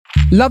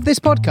Love this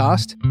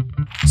podcast?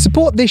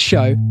 Support this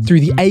show through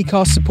the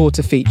Acast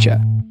supporter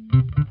feature.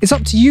 It's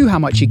up to you how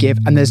much you give,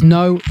 and there's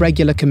no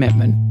regular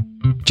commitment.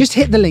 Just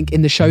hit the link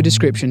in the show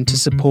description to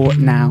support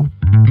now.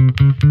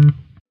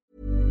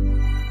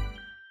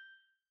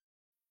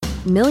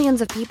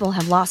 Millions of people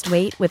have lost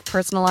weight with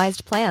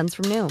personalized plans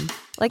from Noom.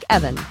 Like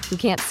Evan, who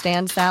can't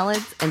stand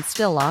salads and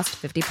still lost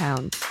 50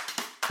 pounds.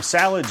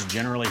 Salads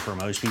generally for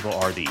most people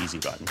are the easy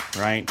button,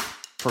 right?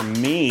 For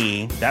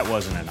me, that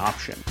wasn't an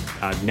option.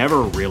 I never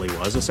really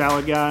was a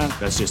salad guy.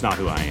 That's just not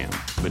who I am.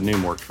 But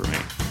Noom worked for me.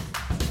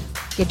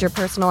 Get your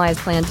personalized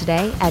plan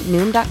today at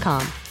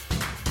Noom.com.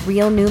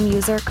 Real Noom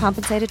user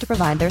compensated to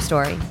provide their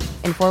story.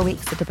 In 4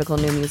 weeks, the typical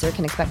Noom user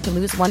can expect to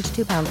lose 1 to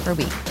 2 pounds per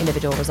week.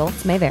 Individual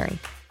results may vary.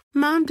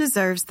 Mom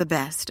deserves the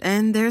best,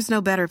 and there's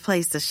no better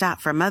place to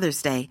shop for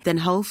Mother's Day than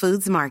Whole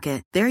Foods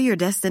Market. They're your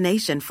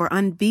destination for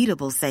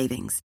unbeatable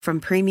savings, from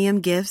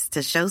premium gifts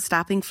to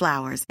show-stopping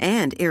flowers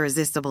and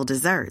irresistible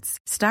desserts.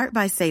 Start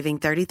by saving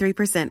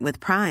 33% with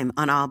Prime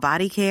on all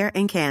body care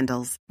and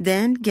candles.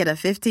 Then get a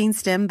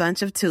 15-stem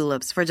bunch of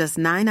tulips for just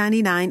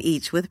 $9.99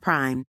 each with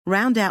Prime.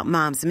 Round out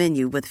Mom's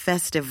menu with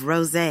festive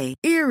rosé,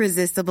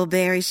 irresistible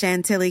berry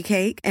chantilly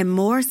cake, and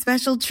more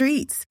special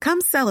treats.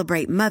 Come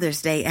celebrate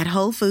Mother's Day at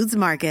Whole Foods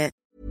Market.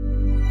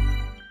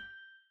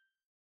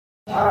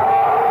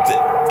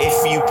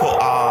 If you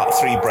put our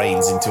three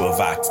brains into a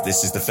vat,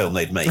 this is the film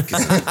they'd make,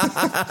 isn't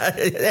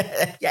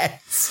it?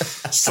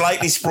 Yes.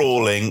 Slightly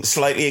sprawling,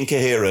 slightly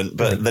incoherent,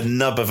 but the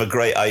nub of a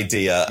great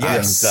idea.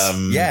 Yes.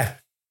 And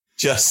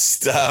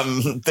Just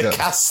the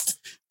cast,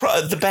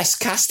 the best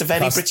cast of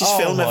any British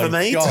film ever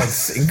made. God,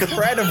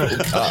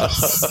 incredible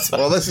cast.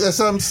 Well, let's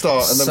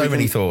start. And then so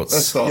many thoughts.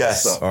 Let's start.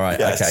 Yes. Let's start. All right,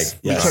 Yes. okay.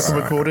 Yes. Check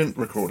the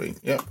recording.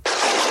 Yeah.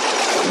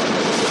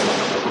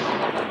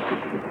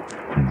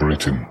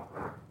 Britain,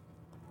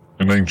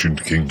 an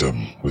ancient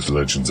kingdom with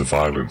legends of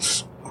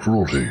violence,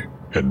 cruelty,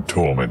 and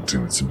torment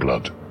in its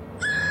blood.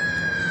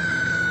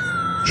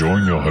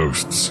 Join your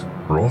hosts,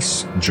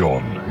 Ross,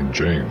 John, and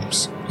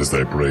James, as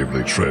they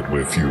bravely tread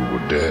where few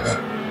would dare.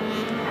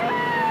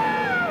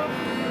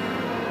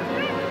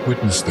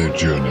 Witness their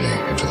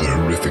journey into the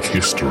horrific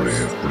history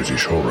of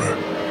British horror.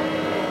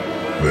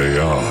 They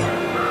are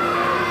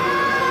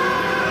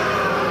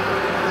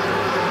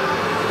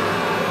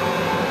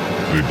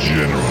the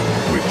General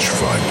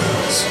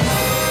Witchfinders.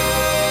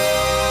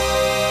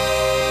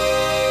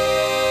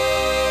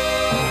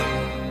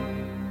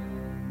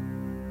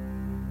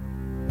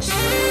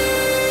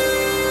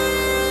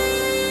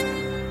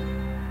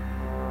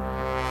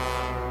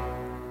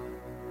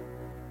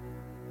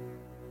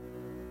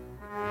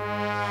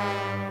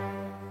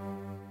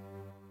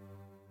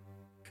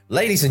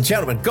 Ladies and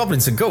gentlemen,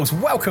 goblins and ghouls,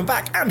 welcome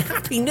back and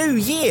Happy New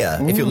Year!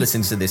 If you're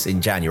listening to this in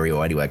January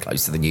or anywhere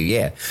close to the New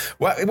Year.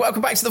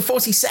 Welcome back to the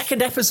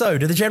 42nd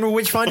episode of the General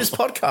Witchfinders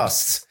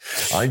podcast.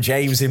 I'm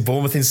James in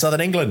Bournemouth in southern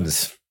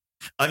England.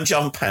 I'm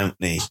John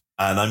Pountney,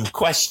 and I'm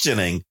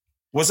questioning,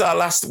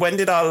 when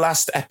did our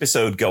last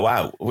episode go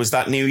out? Was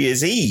that New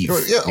Year's Eve?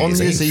 Yeah, on New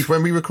Year's Eve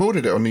when we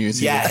recorded it on New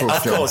Year's Eve. Yeah,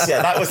 of course.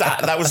 Yeah, that was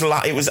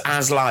it was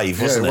as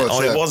live, wasn't it?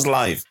 It was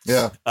live.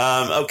 Yeah.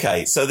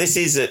 Okay, so this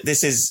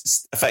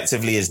is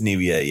effectively as New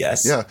Year,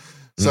 yes. Yeah.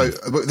 So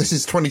this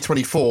is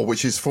 2024,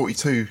 which is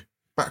 42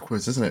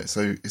 backwards, isn't it?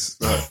 So it's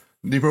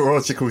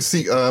numerological.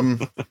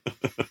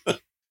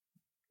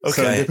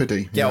 Okay.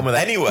 Serendipity. Get on with it.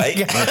 Anyway,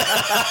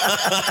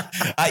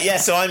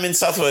 so I'm in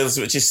South Wales,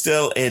 which is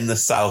still in the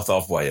south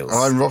of Wales.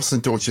 I'm Ross in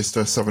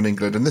Dorchester, southern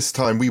England, and this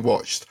time we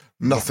watched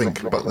Nothing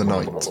But the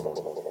Night.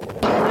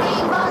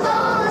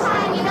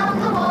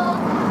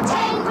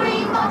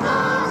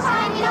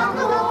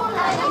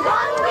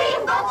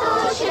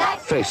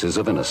 Faces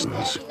of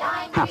innocence,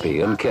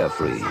 happy and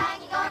carefree.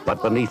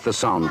 But beneath the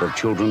sound of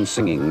children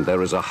singing,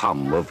 there is a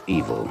hum of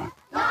evil.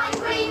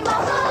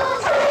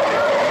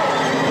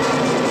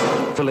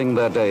 Filling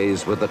their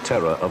days with the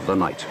terror of the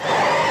night.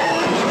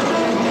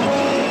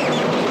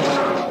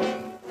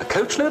 A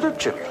coachload of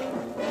children?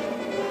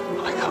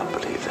 I can't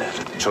believe that.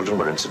 The children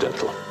were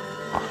incidental.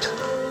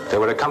 What? They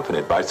were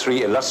accompanied by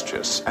 3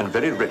 illustrious and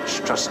very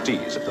rich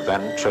trustees of the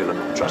Van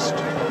Tralen Trust.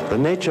 The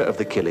nature of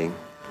the killing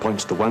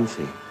points to one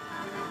thing.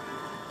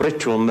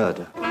 Ritual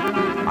murder.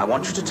 I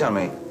want you to tell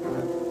me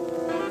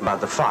about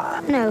the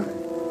fire. No.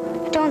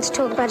 I don't want to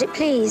talk about it,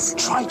 please.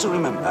 Try to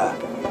remember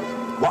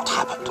what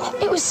happened.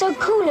 It was so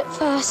cool at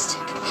first,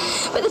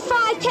 but the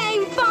fire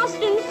came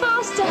faster and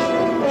faster.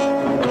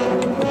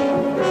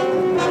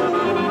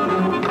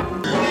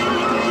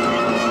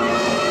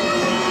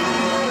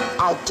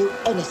 I'd do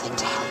anything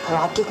to help her.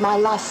 I'd give my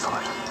life for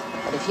it.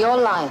 But if you're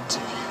lying to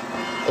me,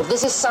 if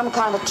this is some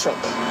kind of trick...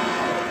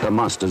 The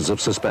masters of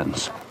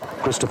suspense,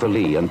 Christopher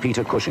Lee and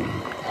Peter Cushing,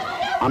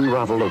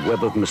 unravel a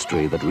web of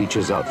mystery that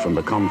reaches out from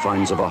the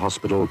confines of a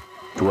hospital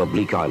to a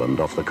bleak island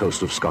off the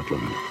coast of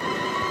Scotland.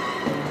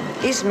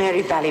 Is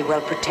Mary Valley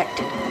well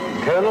protected?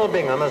 Colonel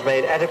Bingham has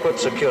made adequate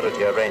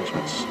security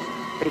arrangements.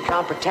 But he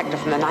can't protect her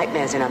from the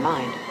nightmares in her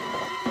mind.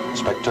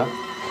 Inspector,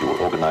 you will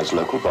organize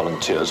local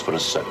volunteers for a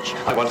search.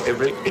 I want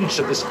every inch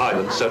of this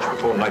island searched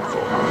before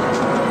nightfall.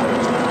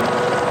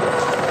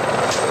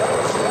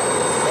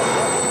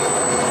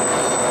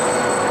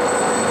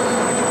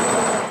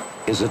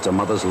 Is it a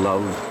mother's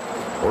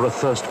love or a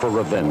thirst for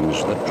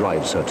revenge that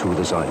drives her to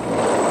this island?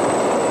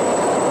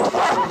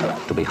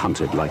 To be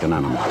hunted like an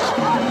animal.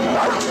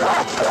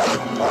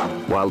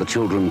 While the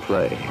children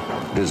play,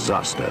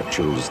 disaster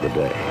chills the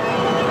day.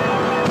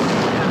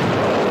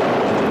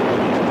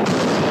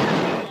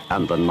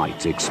 And the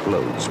night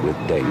explodes with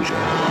danger.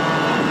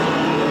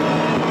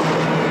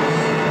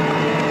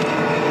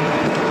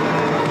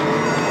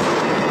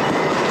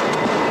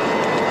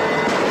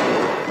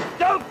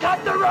 Don't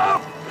cut the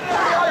rope!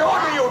 I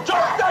order you,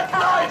 drop that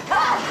knife!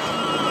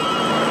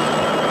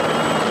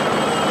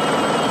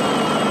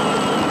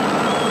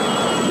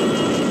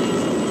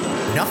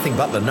 Nothing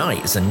But the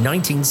Night is a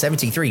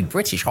 1973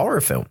 British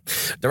horror film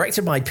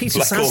directed by Peter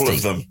Safdie. All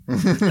of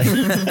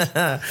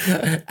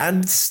them.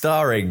 And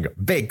starring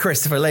big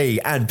Christopher Lee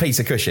and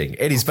Peter Cushing.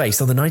 It is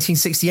based on the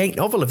 1968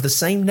 novel of the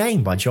same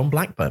name by John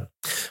Blackburn.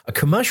 A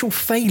commercial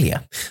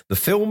failure. The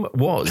film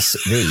was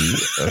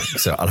the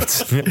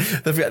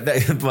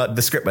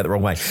script went the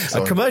wrong way.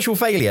 Sorry. A commercial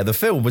failure. The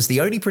film was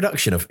the only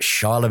production of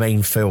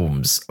Charlemagne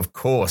Films, of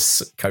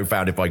course,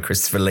 co-founded by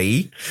Christopher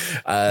Lee.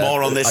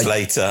 More on this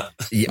later.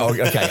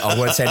 Okay, I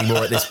won't say any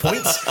more at this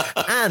point.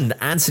 And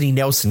Anthony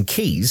Nelson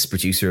Keys,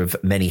 producer of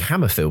many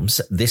Hammer films.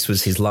 This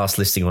was his last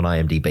listing on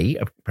IMDb,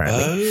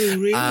 apparently. Oh,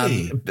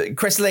 really?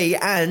 Chris Lee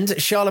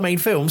and Charlemagne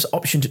Films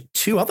optioned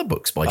 2 other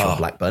books by John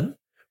Blackburn.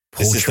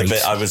 This is the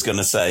bit I was going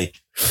to say.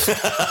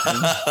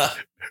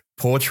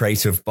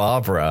 Portrait of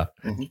Barbara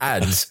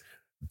and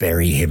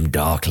Bury Him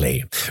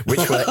Darkly,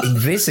 which were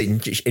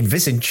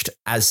envisaged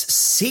as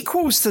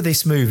sequels to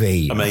this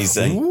movie.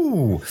 Amazing.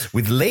 Ooh,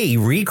 with Lee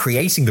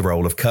recreating the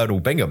role of Colonel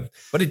Bingham,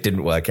 but it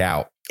didn't work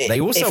out. They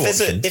also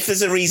if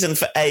there's a reason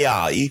for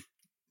AI,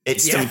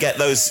 it's to get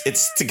those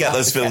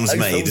films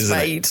made, isn't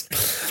it?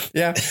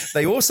 Yeah,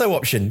 they also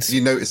optioned.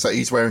 You notice that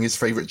he's wearing his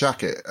favourite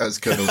jacket as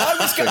Colonel.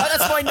 That's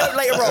my note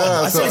later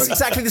on. I said it's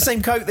exactly the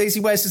same coat that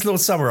he wears as Lord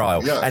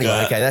Summerisle. Yeah.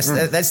 Anyway, okay,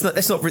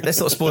 let's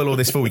not spoil all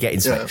this before we get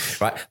into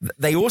it. Right?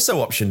 They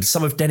also optioned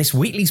some of Dennis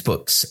Wheatley's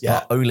books,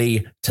 but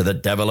only To the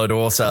Devil a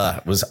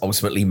Daughter was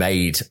ultimately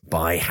made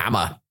by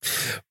Hammer.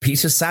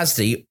 Peter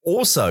Safdie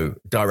also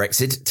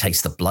directed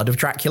Taste the Blood of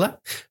Dracula,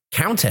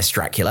 Countess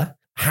Dracula,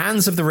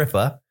 Hands of the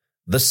Ripper,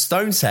 The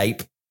Stone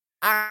Tape,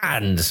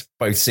 and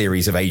both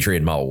series of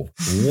Adrian Mole.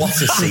 What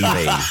a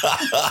CV.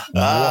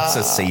 What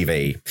a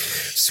CV.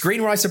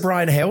 Screenwriter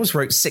Brian Hales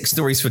wrote 6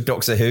 stories for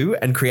Doctor Who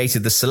and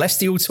created the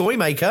Celestial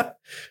Toymaker,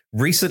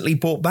 recently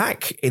brought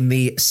back in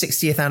the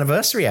 60th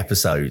anniversary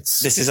episodes.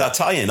 This is our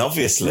tie-in,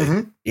 obviously.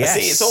 Mm-hmm. Yes.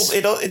 See,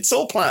 it's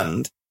all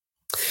planned.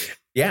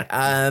 Yeah,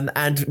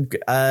 and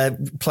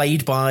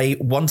played by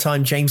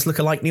one-time James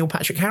lookalike Neil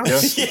Patrick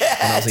Harris.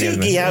 Yeah,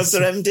 Doogie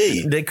Howser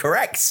MD.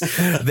 Correct.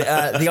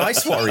 The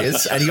Ice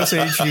Warriors, and he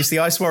also introduced the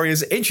Ice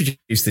Warriors,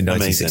 introduced in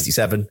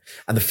 1967,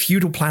 and the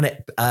feudal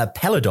planet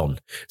Peladon,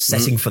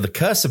 setting for the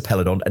Curse of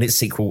Peladon and its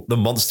sequel, The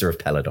Monster of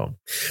Peladon.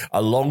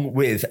 Along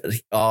with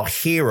our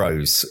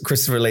heroes,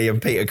 Christopher Lee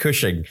and Peter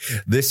Cushing,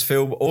 this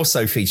film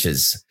also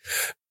features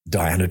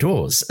Diana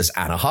Dawes as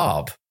Anna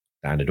Harb.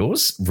 Diana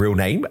Dawes, real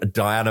name,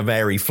 Diana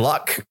Mary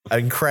Fluck,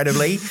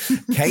 incredibly,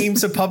 came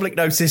to public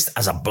notice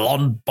as a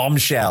blonde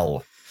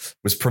bombshell.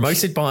 Was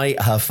promoted by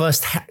her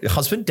first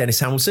husband, Dennis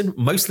Hamilton,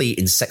 mostly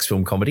in sex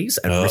film comedies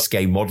and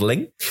risque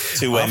modelling.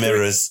 Two-way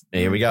mirrors.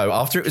 Here we go.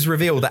 After it was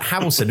revealed that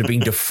Hamilton had been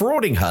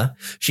defrauding her,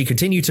 she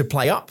continued to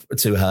play up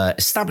to her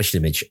established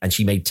image, and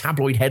she made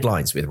tabloid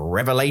headlines with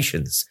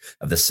revelations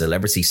of the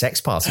celebrity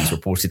sex parties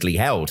reportedly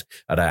held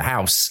at her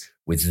house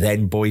with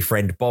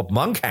then-boyfriend Bob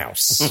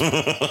Monkhouse.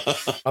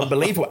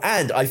 Unbelievable.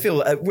 And I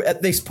feel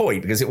at this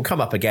point, because it will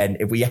come up again,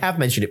 if we have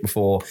mentioned it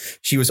before,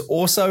 she was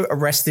also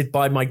arrested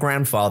by my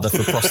grandfather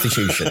for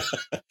prostitution.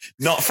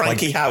 Not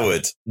Frankie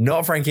Howard.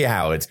 Not Frankie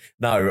Howard.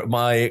 No,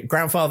 my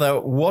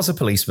grandfather was a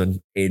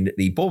policeman in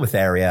the Bournemouth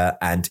area,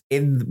 and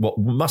in what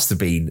must have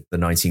been the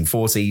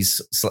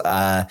 1940s,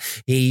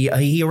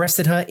 he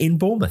arrested her in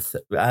Bournemouth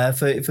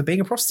for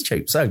being a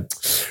prostitute. So,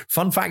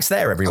 fun facts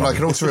there, everyone. And I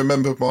can also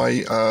remember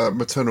my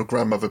maternal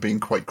grandmother being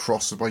quite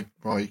cross with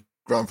my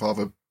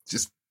grandfather,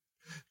 just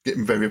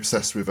getting very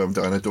obsessed with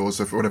Diana Dawes.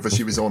 So whenever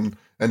she was on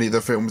any of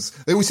the films,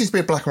 there always seems to be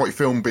a black and white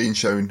film being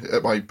shown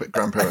at my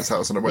grandparents'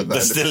 house, and I went there.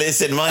 There still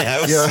is in my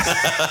house.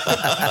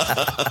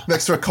 Yeah.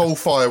 Next to a coal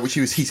fire, which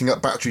he was heating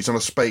up batteries on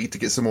a spade to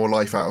get some more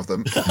life out of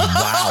them.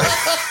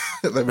 Wow.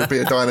 There would be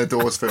a Diana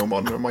Dawes film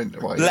on.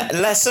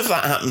 Less of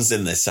that happens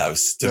in this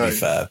house, to be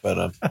fair,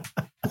 but...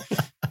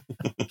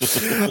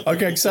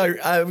 Okay,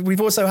 so we've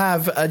also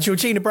have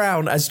Georgina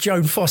Brown as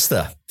Joan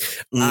Foster.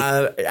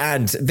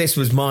 And this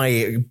was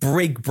my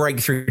big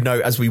breakthrough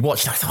note as we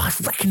watched. I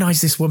thought, I recognise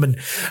this woman.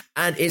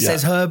 And it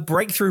says her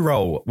breakthrough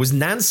role was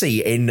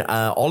Nancy in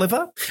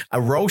Oliver,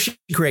 a role she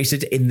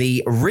created in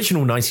the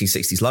original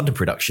 1960s London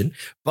production,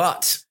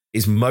 but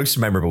is most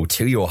memorable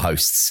to your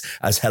hosts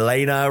as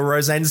Helena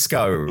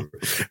Rosensko,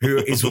 who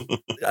is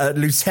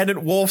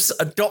Lieutenant Worf's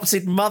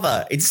adopted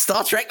mother in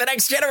Star Trek The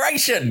Next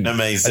Generation.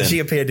 Amazing. And she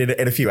appeared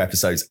in a few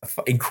episodes.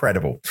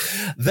 Incredible.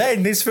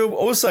 Then this film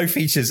also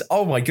features,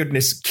 oh my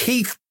goodness,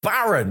 Keith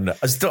Barron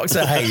as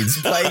Dr. Haynes,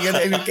 playing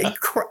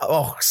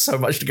so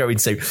much to go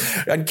into.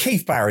 And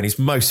Keith Barron is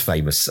most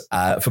famous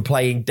for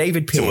playing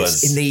David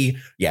Pearce in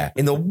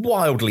the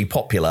wildly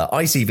popular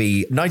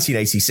ITV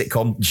 1980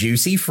 sitcom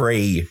Juicy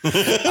Free,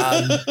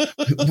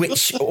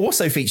 which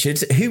also featured,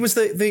 who was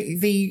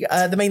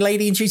the main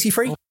lady in Juicy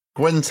Free?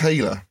 Gwen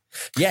Taylor.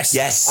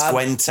 Yes,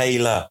 Gwen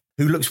Taylor,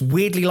 who looks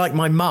weirdly like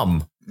my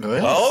mum.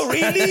 Oh,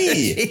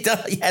 really? It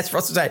does, yes,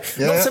 Ross was saying.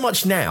 Not so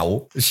much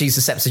now. She's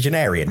a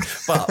septuagenarian,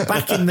 but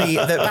back in the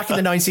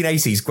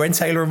 1980s, Gwen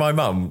Taylor and my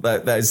mum.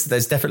 There's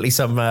definitely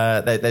some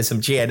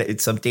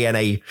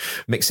DNA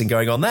mixing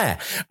going on there.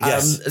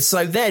 Yes.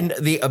 So then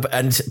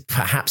and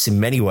perhaps in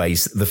many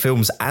ways the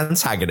film's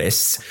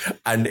antagonist,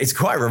 and it's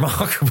quite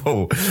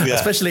remarkable,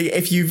 especially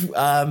if you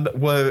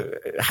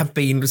have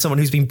been someone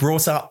who's been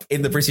brought up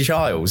in the British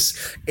Isles,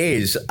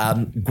 is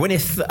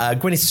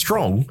Gwyneth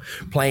Strong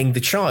playing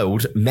the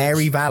child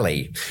Mary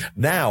Valley.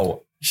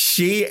 Now,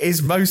 she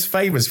is most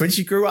famous when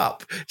she grew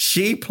up.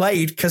 She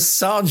played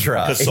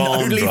Cassandra.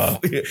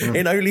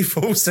 In Only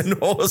Fools and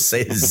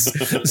Horses.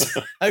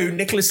 So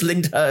Nicholas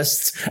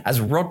Lyndhurst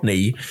as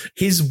Rodney,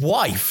 his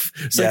wife.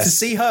 So to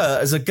see her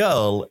as a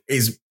girl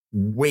is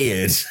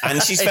weird.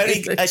 And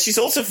she's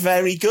also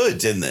very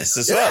good in this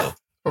as well.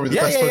 Probably the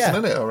best person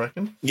in it, I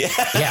reckon.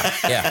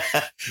 Yeah.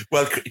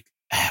 Well,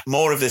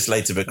 more of this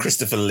later, but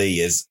Christopher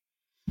Lee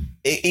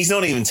he's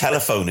not even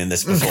telephoning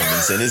this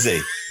performance in, is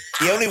he?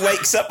 He only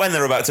wakes up when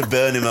they're about to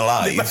burn him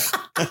alive.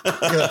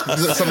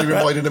 Something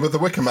reminded him of The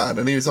Wicker Man,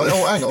 and he was like,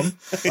 oh, hang on.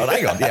 This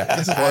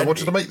is why I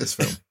wanted to make this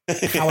film.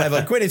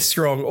 However, Gwyneth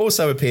Strong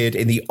also appeared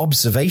in the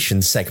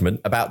Observation segment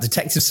about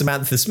Detective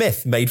Samantha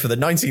Smith, made for the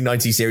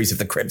 1990 series of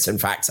The Crimson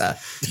Factor.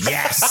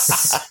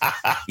 Yes!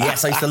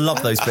 Yes, I used to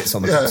love those bits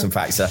on The Crimson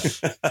Factor.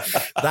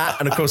 That,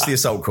 and of course, The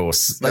Assault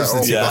Course. Those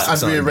are the two most and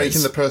exciting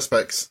rearranging bits. the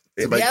perspex.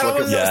 I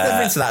was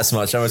never into that so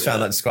much. I always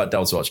found that just quite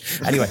dull to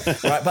watch. Anyway,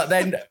 right, but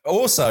then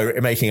also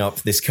making up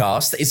this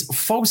cast is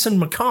Fulton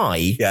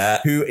Mackay,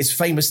 who is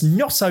famous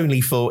not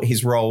only for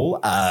his role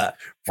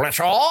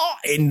Fletcher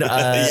in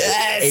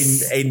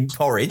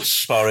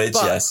Porridge,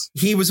 but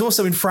he was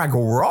also in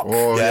Fraggle Rock.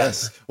 Oh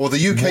yes, or the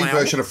UK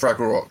version of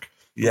Fraggle Rock.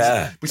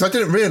 Yeah, which I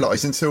didn't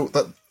realise until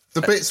that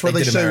the bits where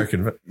they show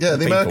American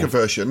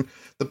version,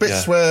 the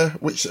bits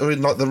which are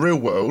in like the real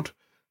world.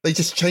 They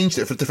just changed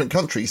it for different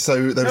countries.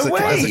 So there's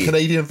a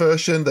Canadian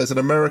version, there's an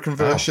American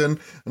version, and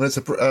there's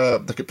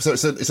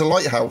it's a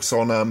lighthouse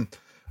on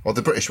or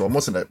the British one,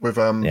 wasn't it? With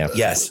but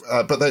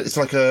it's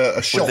like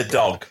a shop with the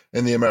dog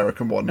in the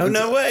American one.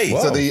 No way.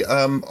 So the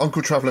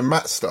Uncle Traveling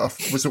Matt stuff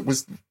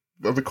was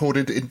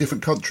recorded in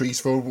different countries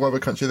for whatever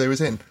country they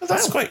was in. Well,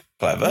 that's quite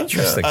clever.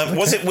 Interesting.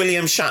 Was it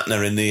William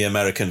Shatner in the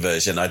American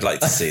version? I'd like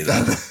to see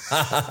that.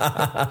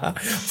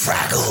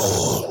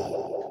 Fraggle.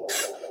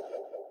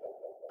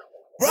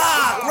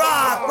 Rock,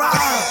 rock,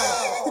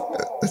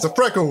 rock! There's a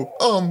Fraggle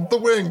on the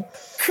wing.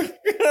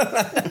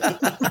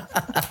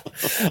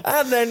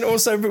 And then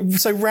also,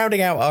 so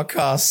rounding out our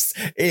cast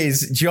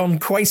is John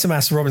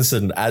Quatermass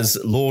Robinson as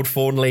Lord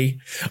Fawnley,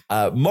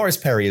 Maurice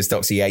Perry as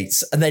Dr.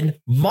 Yates, and then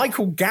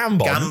Michael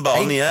Gambon,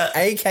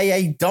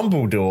 aka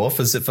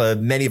Dumbledore for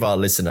many of our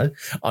listeners,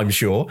 I'm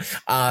sure.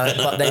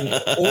 But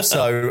then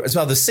also as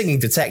well the singing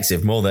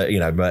detective, more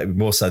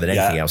so than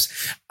anything else,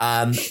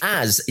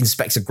 as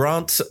Inspector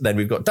Grant. Then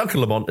we've got Duncan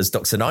Lamont as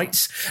Dr.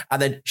 Knight,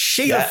 and then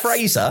Sheila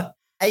Fraser,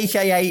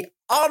 aka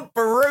Aunt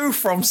Beru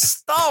from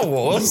Star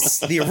Wars,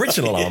 the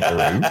original Aunt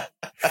Beru,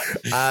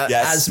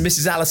 as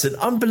Mrs. Allison.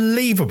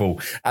 Unbelievable.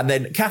 And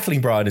then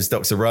Kathleen Bryan as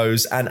Dr.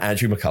 Rose and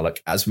Andrew McCulloch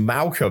as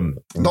Malcolm.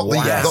 Not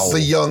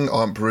the young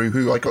Aunt Beru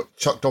who I got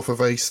chucked off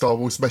of a Star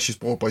Wars message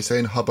board by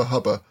saying hubba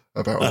hubba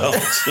about her.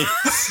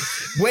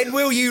 When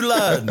will you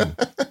learn?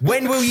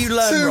 When will you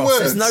learn, Two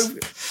Ross?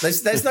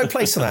 words. There's no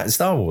place for that in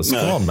Star Wars.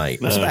 Come on,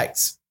 mate.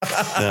 Respect.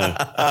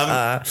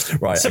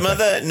 Right. Some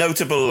other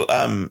notable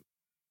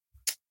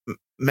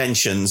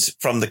mentions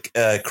from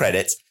the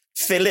credits.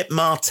 Philip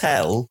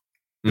Martell,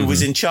 who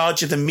was in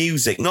charge of the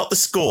music, not the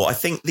score. I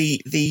think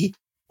the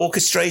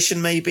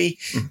orchestration, maybe.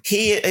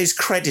 He is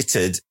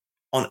credited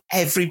on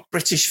every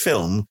British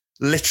film,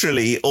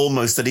 literally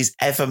almost that he's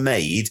ever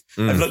made.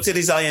 I've looked at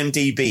his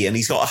IMDb and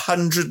he's got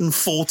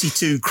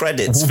 142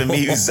 credits for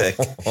music.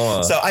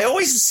 So I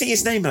always see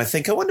his name and I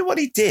think, I wonder what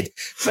he did.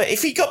 But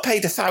if he got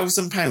paid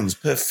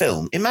 £1,000 per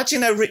film,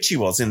 imagine how rich he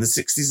was in the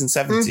 60s and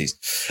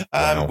 70s.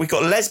 Wow. We've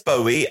got Les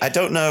Bowie. I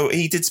don't know.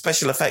 He did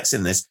special effects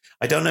in this.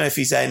 I don't know if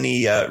he's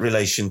any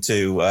relation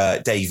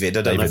to David.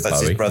 I don't know if that's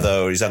his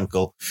brother or his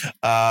uncle.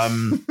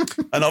 And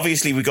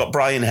obviously we've got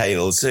Brian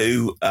Hales,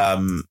 who...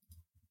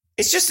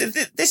 it's just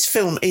this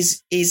film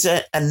is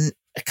a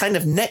kind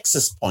of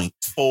nexus point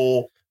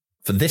for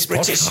this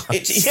British,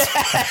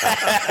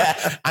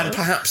 and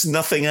perhaps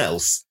nothing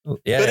else.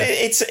 Yeah, but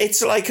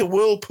it's like a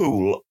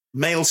whirlpool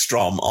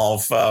maelstrom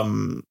of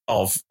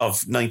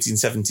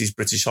 1970s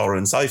British horror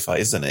and sci-fi,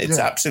 isn't it? It's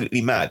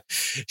absolutely mad.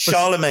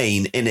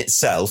 Charlemagne in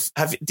itself.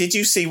 Did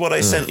you see what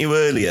I sent you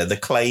earlier? The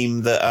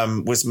claim that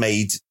was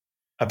made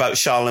about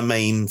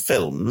Charlemagne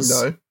films.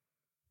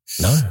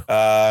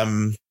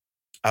 No.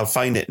 I'll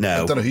find it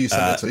now. I don't know who you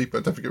sent it to, but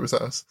I don't think it was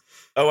us.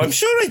 Oh, I'm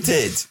sure I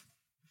did.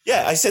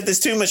 Yeah, I said there's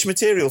too much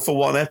material for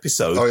one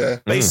episode. Oh, yeah.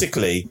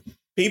 Basically,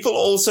 people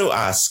also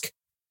ask,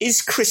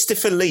 is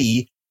Christopher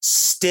Lee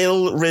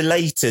still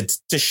related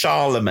to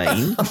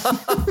Charlemagne?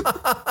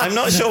 I'm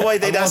not sure why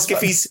they'd ask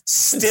if he's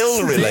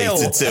still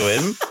related to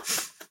him.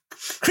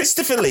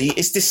 Christopher Lee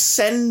is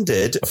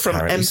descended from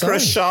Emperor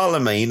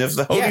Charlemagne of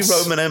the Holy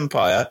Roman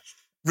Empire,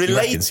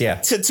 related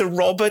to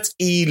Robert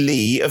E.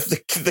 Lee of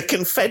the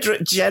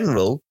Confederate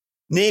general,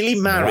 nearly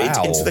married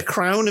into the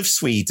crown of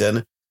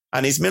Sweden,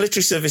 and his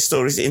military service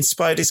stories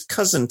inspired his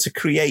cousin to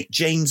create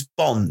James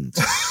Bond.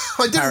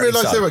 I didn't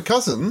realise they were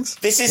cousins.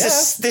 This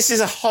is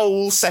a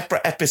whole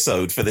separate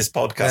episode for this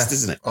podcast,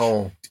 isn't it?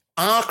 Oh.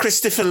 Are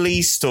Christopher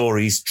Lee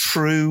stories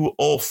true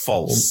or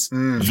false?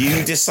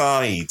 You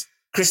decide.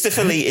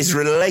 Christopher Lee is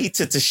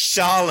related to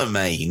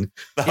Charlemagne,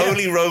 the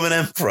Holy Roman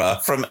Emperor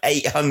from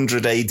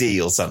 800 AD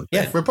or something.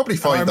 Yeah, we'll probably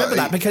find I remember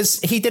that because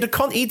he did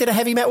a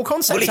heavy metal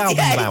concept album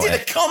about he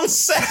did a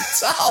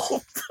concept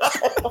album.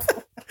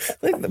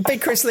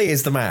 Big Chris Lee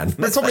is the man.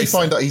 We'll probably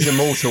find out he's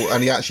immortal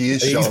and he actually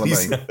is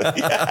Charlemagne.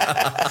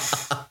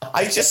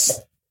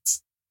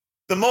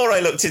 The more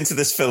I looked into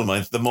this film,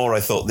 the more I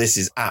thought this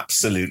is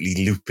absolutely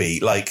loopy.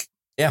 Like,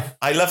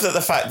 I love that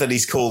the fact that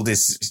he's called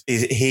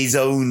his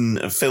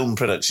own film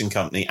production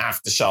company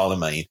after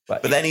Charlemagne,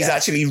 but then he's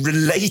actually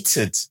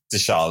related to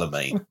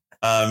Charlemagne.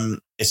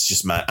 It's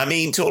just mad. I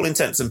mean, to all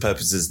intents and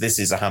purposes, this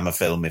is a Hammer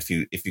film if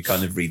you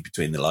kind of read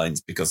between the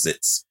lines, because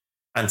it's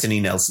Anthony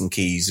Nelson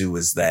Keys, who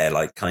was their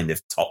like kind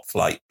of top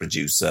flight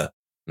producer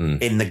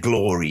in the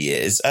glory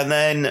years, and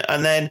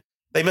then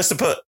they must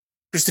have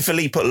Christopher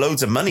Lee put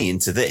loads of money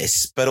into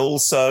this, but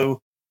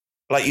also,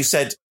 like you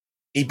said,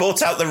 they bought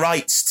the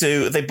rights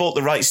to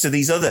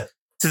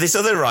this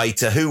other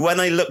writer who, when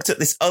I looked at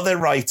this other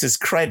writer's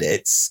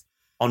credits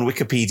on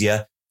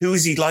Wikipedia, who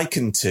is he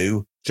likened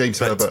to? James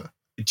Herbert.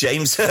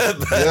 James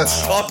Herbert,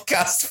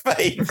 podcast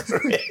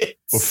favourite.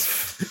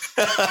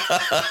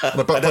 I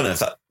don't know if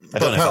that.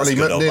 Apparently,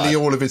 nearly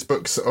all of his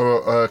books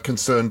are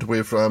concerned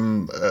with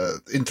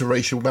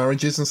interracial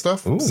marriages and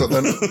stuff. So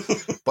then,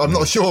 but I'm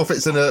not sure if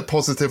it's in a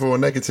positive or a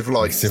negative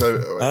light.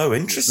 So,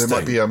 interesting.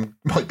 There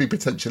might be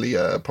potentially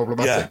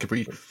problematic if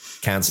we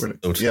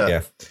cancelled.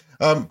 Yeah.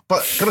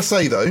 But gotta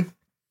say though.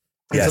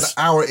 It's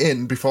an hour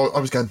in before I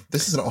was going,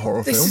 this isn't a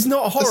horror film. This is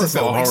not a horror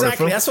film.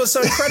 Exactly. That's what's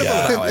so incredible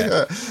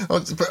about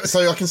it.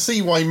 So I can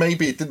see why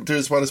maybe it didn't do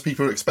as well as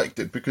people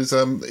expected, because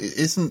it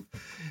isn't,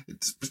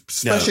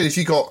 especially if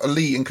you got a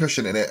Lee and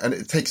Cushing in it, and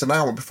it takes an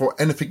hour before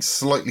anything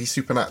slightly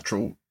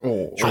supernatural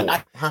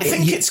I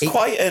think it's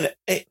quite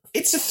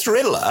it's a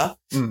thriller,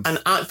 and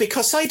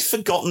because I'd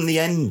forgotten the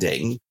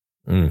ending,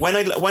 when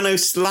I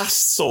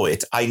last saw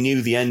it, I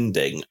knew the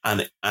ending,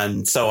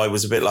 and so I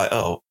was a bit like,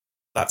 oh,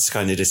 that's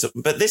kind of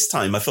disappointing. But this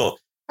time I thought,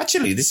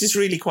 actually, this is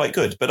really quite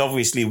good. But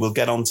obviously we'll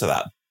get onto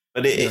that.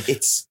 But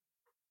it's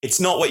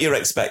not what you're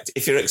expecting.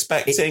 If you're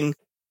expecting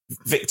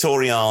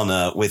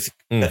Victoriana with,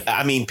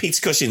 I mean,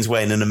 Peter Cushing's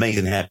wearing an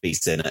amazing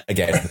hairpiece in it.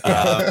 Again.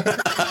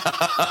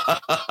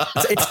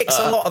 It ticks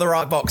a lot of the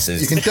right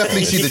boxes. You can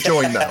definitely see the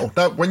join now.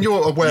 Now, when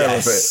you're aware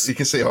of it, you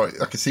can see, I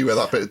can see where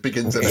that bit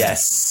begins.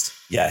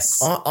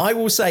 Yes. I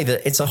will say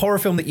that it's a horror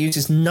film that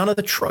uses none of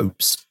the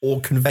tropes or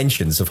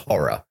conventions of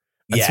horror.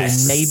 Until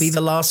maybe the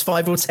last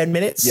 5 or 10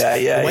 minutes. The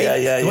way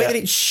that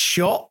it's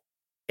shot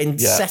and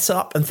set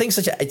up and things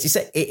such as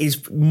it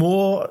is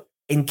more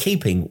in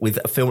keeping with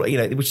a film,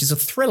 which is a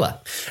thriller.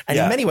 And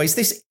in many ways,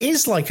 this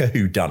is like a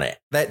whodunit.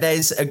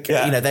 There's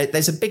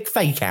there's a big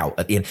fake out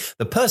at the end.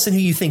 The person who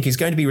you think is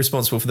going to be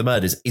responsible for the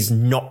murders is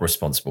not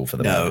responsible for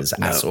the murders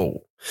at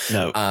all.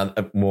 No.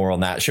 More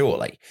on that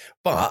shortly.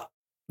 But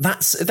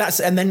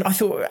that's and then I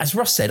thought, as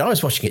Ross said, I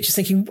was watching it just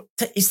thinking,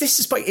 is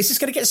this going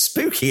to get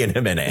spooky in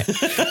a minute?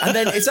 And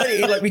then it's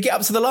only like we get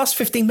up to the last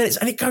 15 minutes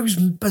and it goes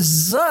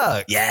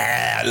berserk.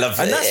 Yeah, I love it.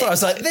 And that's why I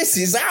was like, this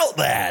is out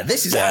there.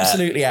 This is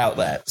absolutely out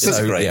there. It's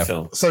a great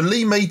film. So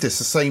Lee made this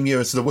the same year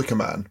as The Wicker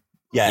Man.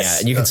 Yes. Yeah,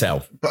 and you can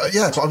tell. But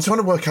I'm trying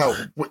to work out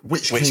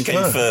which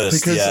came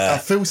first. Because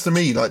it feels to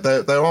me like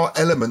there are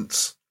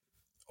elements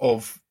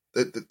of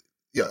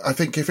I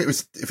think if it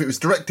was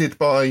directed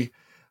by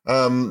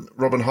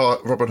Robin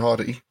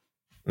Hardy,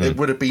 it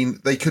would have been.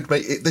 They could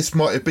make it. This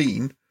might have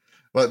been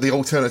like the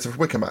alternative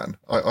Wicker Man.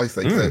 I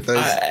think.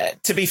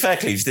 To be fair,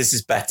 Cleves, this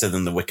is better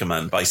than the Wicker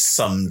Man by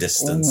some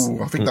distance.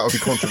 I think that would be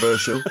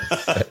controversial.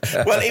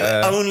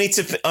 Well, only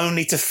to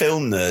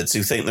film nerds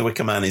who think the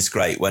Wicker Man is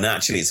great, when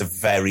actually it's a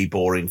very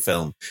boring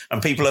film,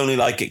 and people only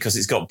like it because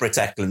it's got Britt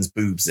Eklund's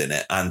boobs in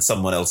it and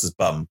someone else's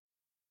bum,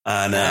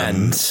 and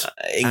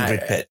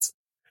Ingrid Pitt,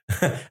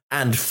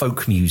 and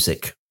folk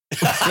music.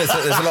 there's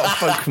a lot of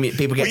folk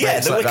people get.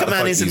 Well, the Wicker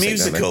Man is a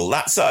musical.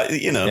 That's that's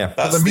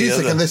the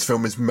music in this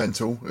film is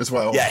mental as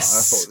well.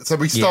 Yes. So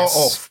we start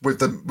off with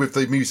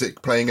the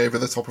music playing over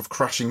the top of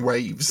crashing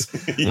waves,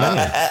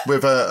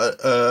 with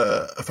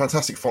a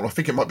fantastic font. I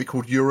think it might be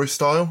called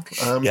Eurostyle.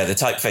 The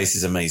typeface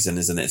is amazing,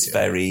 isn't it? It's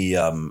very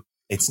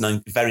It's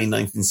very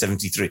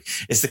 1973.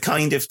 It's the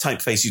kind of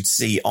typeface you'd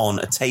see on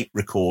a tape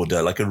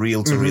recorder, like a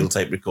reel-to-reel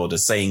tape recorder,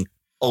 saying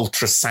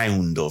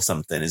ultrasound or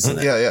something, isn't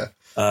it? Yeah.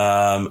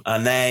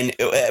 And then,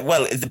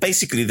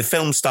 basically the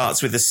film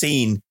starts with a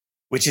scene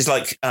which is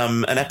like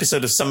an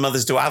episode of Some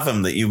Mothers Do Have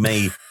 'Em that you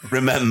may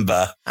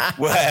remember,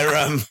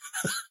 where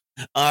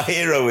our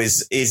hero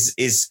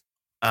is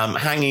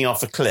hanging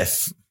off a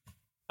cliff,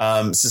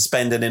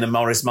 suspended in a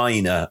Morris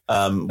Minor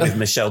with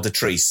Michelle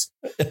Detrice.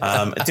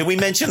 Did we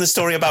mention the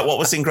story about what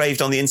was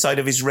engraved on the inside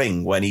of his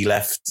ring when he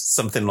left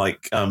something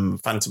like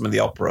Phantom of the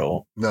Opera?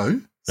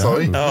 No,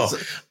 sorry. Oh.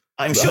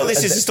 I'm sure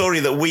this is a story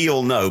that we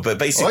all know, but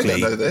basically... I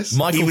don't know this.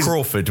 Michael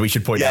Crawford, we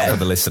should point out for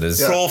the listeners.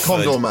 Yeah,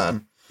 Crawford, Condor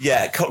Man.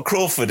 Yeah,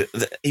 Crawford,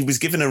 he was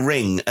given a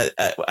ring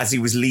as he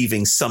was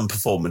leaving some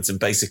performance, and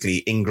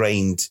basically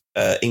engraved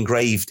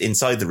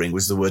inside the ring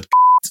was the word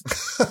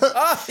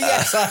Oh,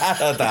 yes, I have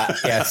heard that,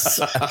 yes.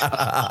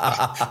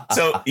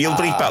 So you'll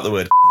bleep out the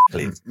word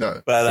please.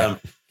 No.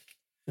 But,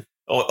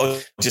 or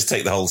just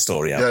take the whole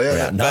story out.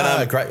 Yeah.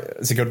 No, great.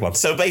 It's a good one.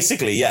 So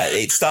basically,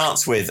 it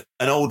starts with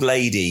an old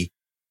lady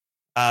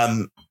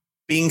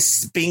being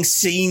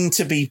seen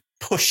to be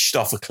pushed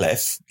off a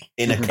cliff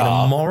in a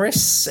car.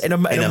 Morris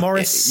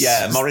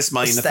Morris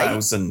Minor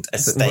 1000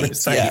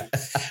 estate. Yeah.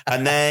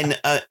 And then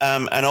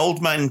an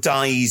old man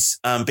dies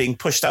being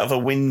pushed out of a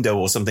window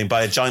or something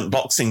by a giant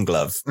boxing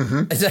glove.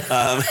 Everyone's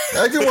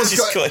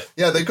got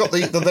they've got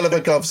the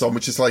leather gloves on,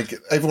 which is like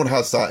everyone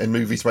has that in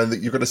movies when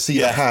you're going to see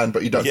the hand,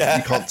 but you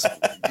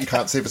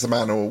can't see if it's a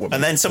man or a woman.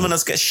 And then someone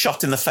else gets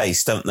shot in the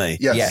face, don't they?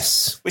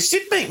 Yes. Which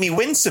did make me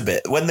wince a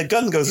bit when the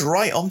gun goes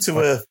right onto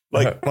her,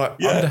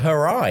 under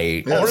her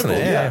eye. Horrible,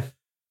 yeah.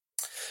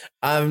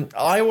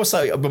 I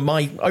also,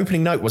 my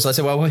opening note was, I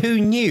said, well, who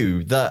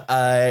knew that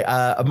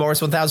a Morris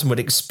 1000 would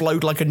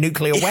explode like a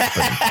nuclear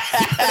weapon?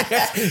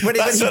 when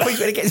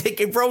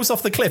it rolls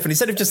off the cliff, and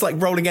instead of just like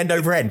rolling end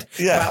over end,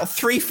 about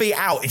 3 feet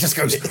out, it just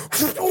goes.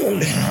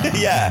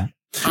 Yeah.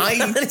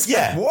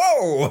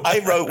 Whoa!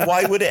 I wrote,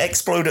 why would it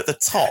explode at the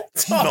top,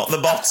 not the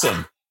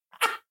bottom?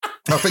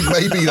 I think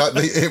maybe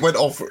it went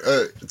off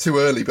too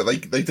early, but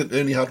they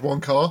only had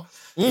one car.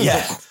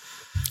 Yeah.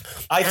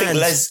 I think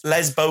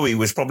Les Bowie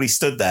was probably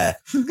stood there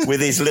with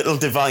his little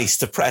device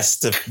to press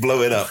to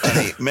blow it up.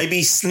 And maybe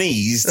he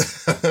sneezed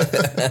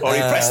or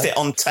he pressed it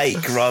on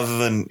take rather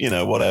than,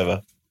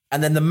 whatever.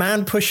 And then the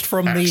man pushed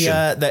from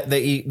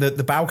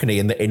the balcony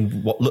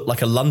in what looked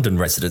like a London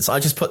residence.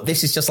 I just put,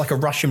 this is just like a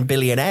Russian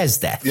billionaire's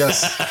death.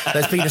 Yes.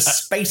 There's been a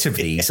spate of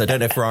these. I don't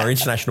know for our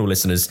international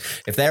listeners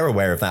if they're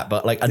aware of that,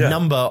 but like a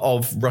number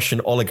of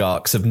Russian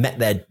oligarchs have met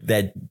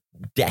their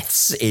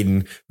deaths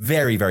in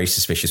very, very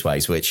suspicious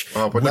ways, which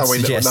but now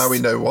we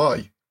know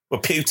why. Well,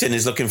 Putin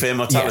is looking for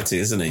immortality,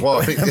 isn't he?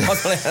 Well,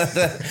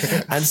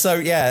 and so,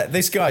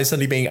 this guy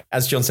suddenly being,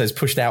 as John says,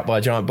 pushed out by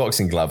a giant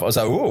boxing glove. I was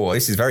like, oh,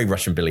 this is very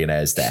Russian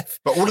billionaire's death.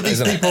 But all of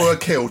these people are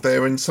killed.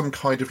 They're in some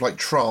kind of like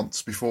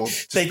trance before.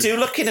 They do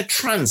look in a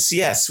trance,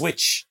 yes,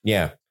 which...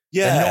 Yeah.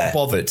 They're not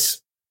bothered.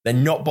 They're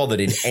not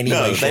bothered in any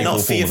way, shape, or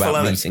form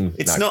about meeting.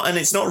 It's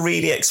not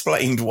really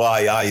explained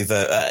why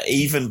either,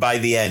 even by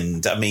the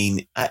end. I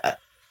mean,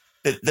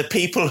 the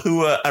people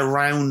who are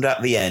around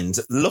at the end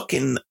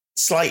looking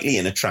slightly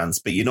in a trance,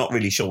 but you're not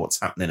really sure what's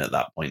happening at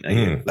that point.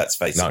 Let's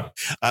face it.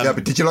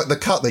 But did you like the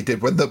cut they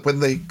did when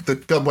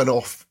the gun went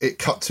off? It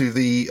cut to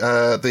the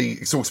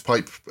exhaust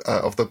pipe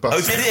of the bus.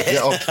 Oh, did it?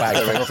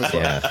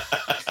 Yeah.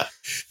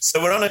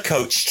 So we're on a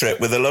coach trip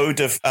with a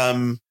load of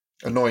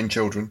annoying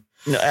children.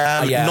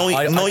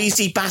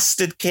 Noisy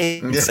bastard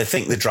kids, I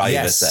think the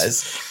driver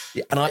says.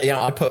 And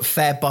I put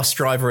fair bus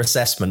driver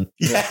assessment.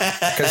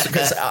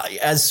 Because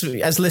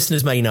as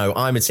listeners may know,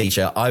 I'm a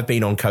teacher. I've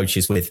been on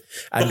coaches with,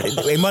 and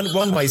in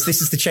one ways,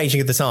 this is the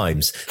changing of the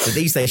times. That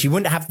these days you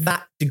wouldn't have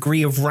that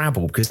degree of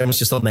rabble because everyone's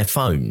just on their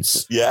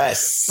phones.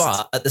 Yes.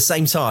 But at the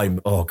same time,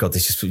 oh God,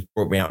 this just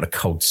brought me out in a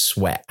cold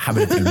sweat,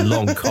 having to do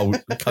long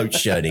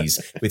coach journeys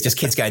with just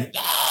kids going,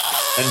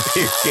 and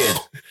puking.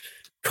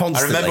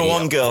 Constantly. I remember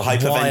one girl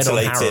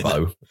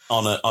hyperventilated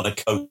on a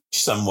coach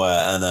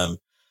somewhere and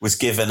was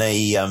given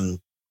a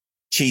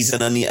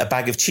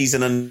bag of cheese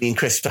and onion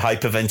crisps to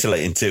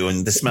hyperventilate into,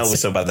 and the smell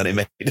was so bad that it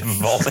made her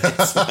vomit.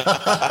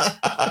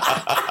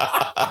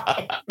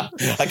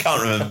 I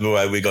can't remember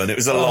where we were going. It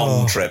was a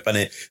long trip, and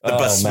the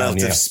bus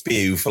smelled of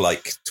spew for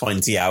like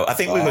 20 hours. I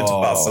think we went to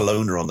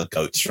Barcelona on the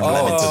coach from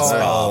Leamington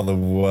Spa. Oh, the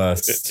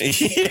worst.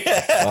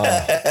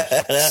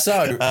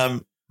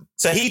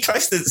 So he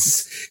tries to.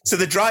 So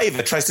the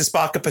driver tries to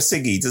spark up a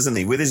ciggy, doesn't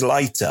he, with his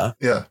lighter?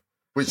 Yeah.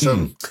 Which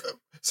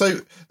So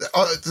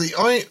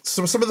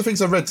some of the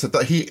things I read said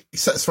that he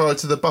sets fire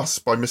to the bus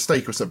by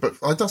mistake or something,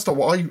 but that's not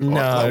what I.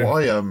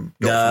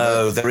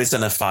 No, there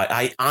isn't a fire.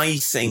 I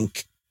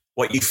think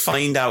what you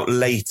find out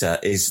later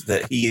is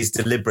that he is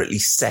deliberately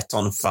set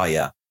on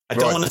fire. I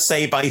don't want to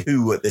say by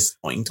who at this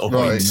point. Or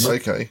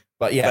okay.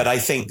 But I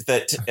think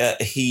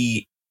that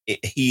he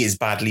is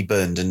badly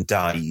burned and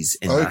dies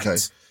in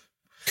that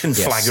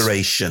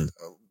conflagration.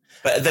 Yes.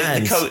 But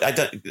the coach,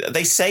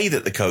 they say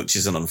that the coach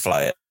isn't on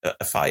fire,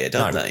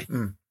 don't they?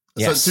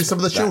 Yes, so do some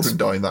of the children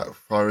die in that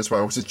fire as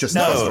well? Or was it just the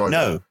bus driver?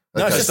 No,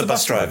 it's just the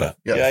bus driver.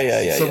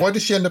 Yeah. So why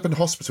does she end up in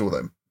hospital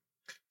then?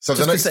 So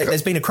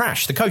there's been a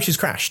crash. The coach has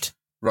crashed.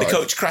 Right. The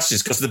coach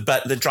crashes because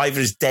the driver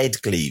is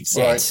dead, Cleves.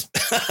 Right.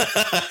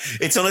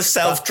 It's on a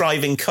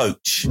self-driving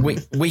coach.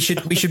 We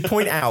should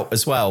point out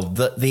as well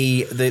that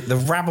the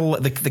rabble,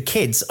 the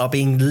kids are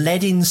being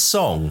led in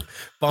song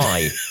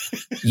by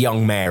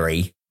young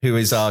Mary, who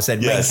is our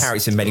main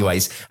character in many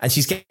ways, and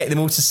she's getting them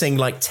all to sing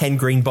like 10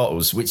 Green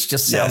Bottles, which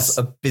just sounds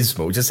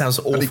abysmal. It just sounds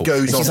awful. And it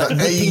goes she's on like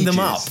whipping them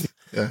up.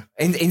 Yeah.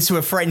 Into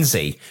a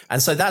frenzy.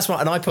 And so that's what,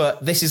 and I put,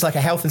 this is like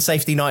a health and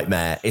safety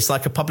nightmare. It's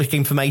like a public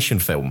information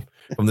film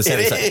from the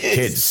 70s. Like,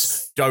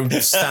 kids, don't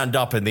stand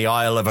up in the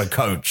aisle of a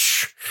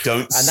coach.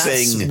 Don't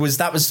sing.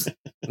 That was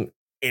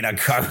in a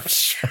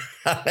coach.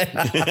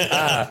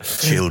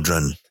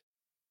 Children,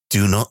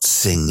 do not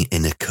sing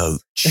in a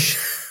coach.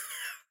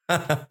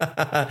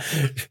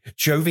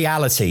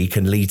 Joviality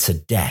can lead to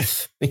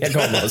death. Yeah, go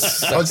on,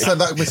 Loz. I just had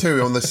that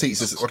material on the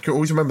seats. I can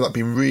always remember that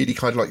being really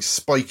kind of like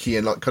spiky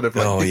and like kind of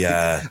like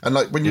and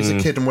like when you was a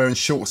kid and wearing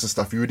shorts and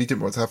stuff, you really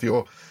didn't want to have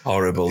your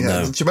horrible.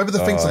 No. Do you remember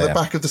the things on the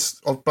back of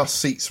the bus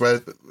seats where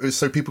it was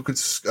so people could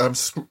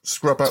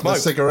scrub out their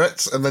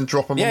cigarettes and then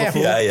drop them on the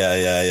floor?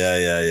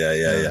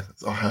 Yeah.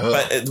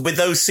 But with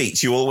those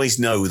seats, you always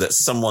know that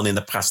someone in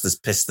the past has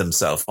pissed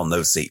themselves on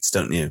those seats,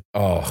 don't you?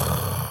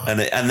 Oh,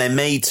 and they're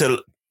made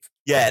to.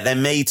 Yeah, they're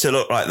made to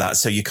look like that,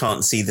 so you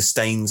can't see the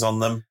stains on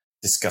them.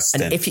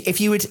 Disgusting. And if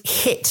you would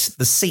hit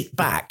the seat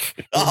back,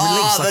 it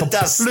release like a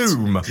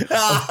plume of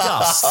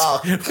dust,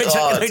 which I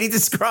can only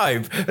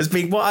describe as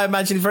being what I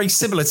imagine very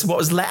similar to what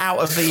was let out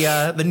of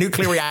the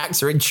nuclear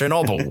reactor in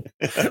Chernobyl.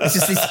 It's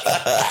just this.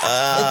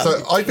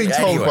 So I've been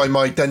told by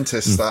my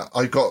dentist that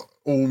I got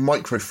all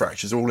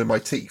microfractures all in my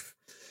teeth,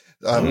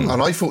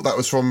 and I thought that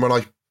was from when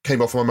I came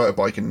off my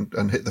motorbike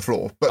and hit the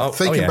floor. But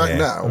thinking back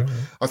now,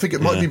 I think it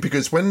might be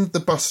because when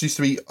the bus used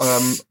to be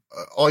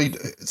idle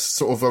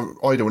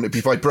and it'd be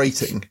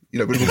vibrating,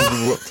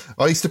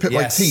 I used to put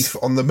my teeth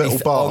on the metal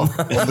bar on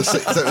the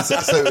seat,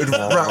 so it would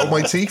rattle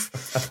my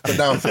teeth. But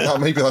now I think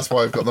maybe that's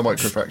why I've got the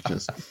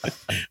microfractures.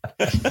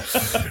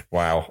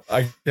 Wow.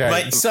 Okay.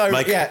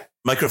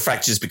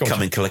 Microfractures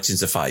becoming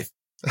collections of 5.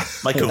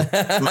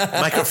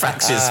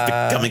 Microfractures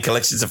becoming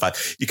collections of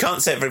 5. You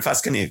can't say it very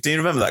fast, can you? Do you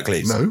remember that,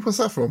 Cleves? No, what's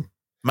that from?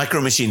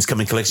 Micro Machines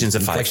coming collections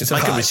of 5.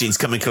 Micro Machines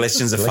coming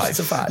collections of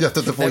 5. You have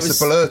to the voice of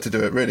Blur to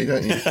do it, really,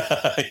 don't you?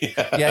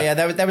 Yeah.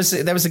 There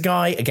was a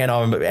guy, again,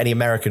 any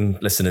American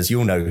listeners,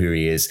 you'll know who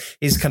he is.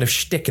 His kind of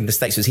shtick in the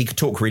States was he could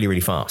talk really,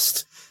 really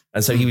fast.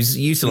 And so he was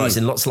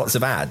utilising lots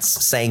of ads,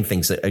 saying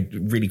things at a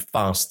really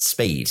fast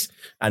speed.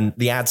 And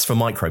the ads for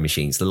Micro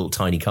Machines, the little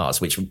tiny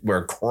cars, which were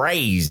a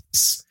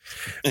craze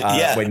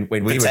when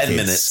we were 10 kids.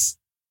 minutes.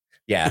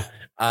 Yeah.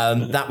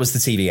 That was the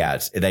TV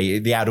ad.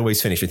 The ad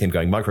always finished with him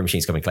going, Micro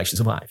Machines coming collections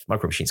of 5.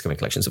 Micro Machines coming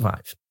collections of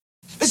 5.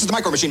 This is the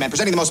Micro Machine Man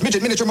presenting the most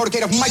miniature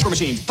motorcade of Micro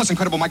Machines. Plus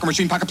incredible Micro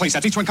Machine pocket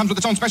playsets. Each one comes with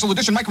its own special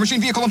edition Micro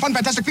Machine vehicle and fun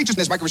fantastic features in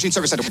this Micro Machine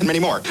service center and many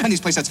more. And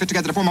these playsets fit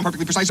together to form a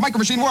perfectly precise Micro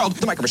Machine world.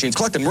 The Micro Machines,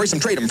 collect them, race them,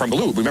 trade them from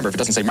Baloo. Remember, if it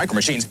doesn't say Micro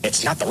Machines,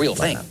 it's not the real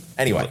thing.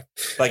 Anyway.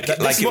 Like it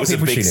was a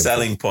big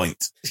selling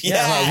point.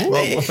 Yeah.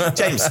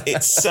 James,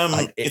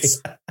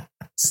 it's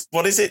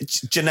what is it?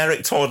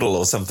 Generic twaddle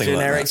or something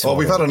like that? Oh,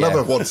 we've had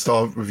another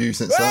 1-star review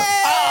since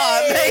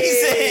that.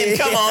 Amazing!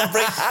 Come on,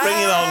 bring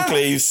it on,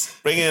 please.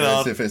 Bring it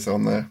on. See if it's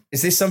on there.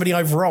 Is this somebody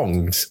I've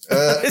wronged? I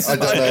don't know. Is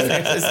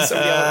this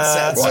somebody I've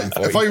upset at some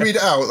point? If I read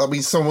it out, that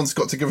means someone's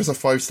got to give us a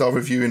 5-star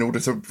review in order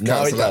to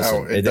cancel that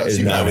out. It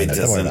doesn't.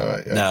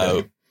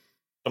 No.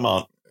 Come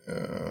on.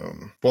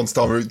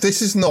 1-star review.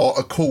 This is not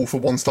a call for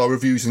 1-star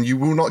reviews, and you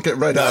will not get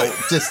read out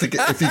just to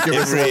get if you give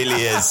us. It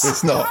really is.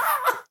 It's not.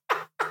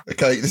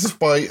 Okay, this is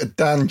by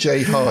Dan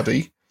J.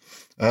 Hardy.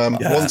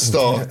 1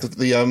 star.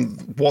 The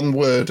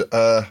one-word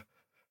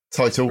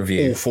title: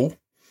 review. Awful.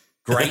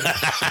 Great.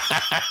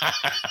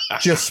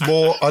 Just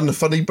more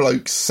unfunny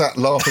blokes sat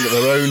laughing at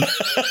their own,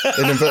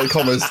 in inverted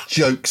commas,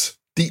 jokes.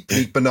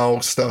 Deeply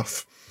banal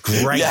stuff.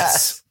 Great.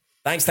 Yes.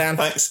 Thanks, Dan.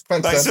 Thanks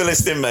Dan. for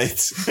listening, mate.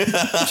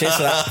 Cheers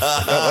for that.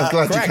 I'm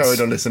glad you carried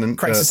on listening.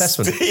 Craig's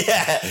assessment.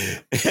 Yeah.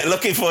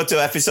 Looking forward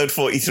to episode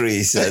 43,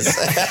 he says.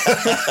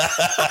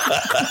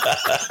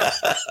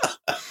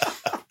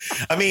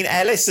 I mean,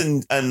 Ellis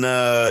and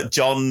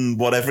John,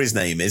 whatever his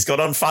name is, got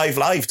on 5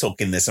 Live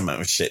talking this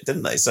amount of shit,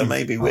 didn't they? So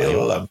maybe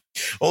we'll...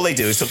 all they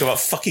do is talk about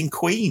fucking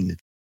Queen.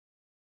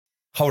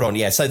 Hold on,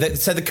 yeah. So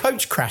the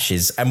coach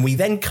crashes, and we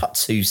then cut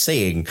to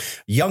seeing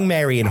young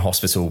Mary in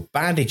hospital,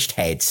 bandaged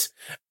head,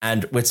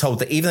 and we're told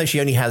that even though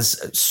she only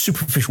has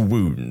superficial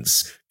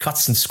wounds,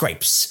 cuts and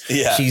scrapes,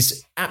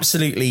 she's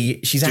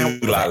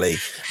out.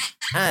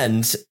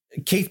 And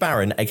Keith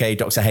Barron, aka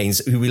Dr. Haynes,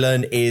 who we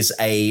learn is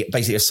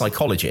basically a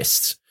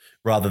psychologist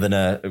rather than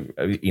a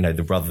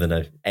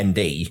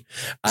MD.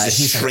 He's a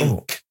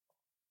shrink.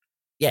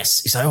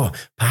 Yes. He's like, oh,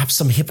 perhaps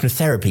some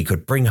hypnotherapy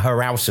could bring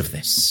her out of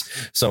this,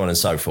 so on and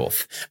so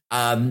forth.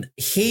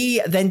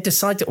 He then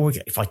decided, or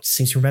if I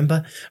seem to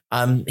remember,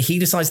 he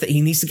decides that he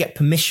needs to get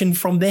permission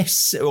from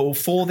this or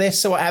for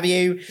this or what have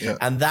you. Yeah.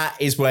 And that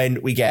is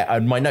when we get,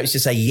 and my notes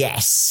just say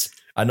yes.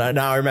 And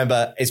now I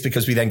remember it's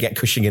because we then get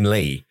Cushing and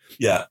Lee.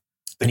 Yeah.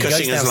 The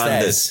Cushing has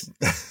landed.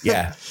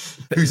 Yeah.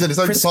 Who's in his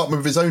own department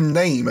with his own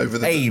name over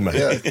the...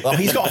 Yeah. Well,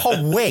 he's got a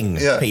whole wing,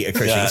 Peter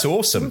Cushing. Yeah. It's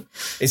awesome.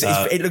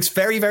 It looks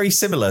very, very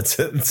similar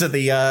to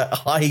the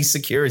high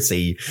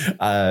security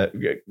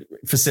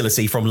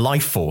facility from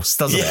Life Force,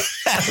 doesn't it?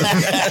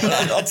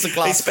 Lots of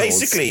glass It's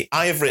basically,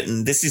 I have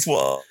written, this is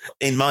what,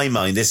 in my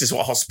mind, this is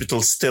what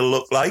hospitals still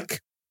look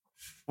like.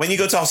 When you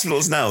go to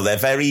hospitals now, they're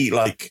very,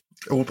 like,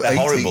 they're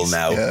horrible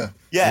now.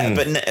 Yeah,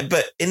 but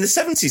in the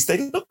 70s,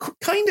 they look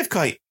kind of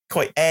quite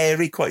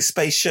airy, quite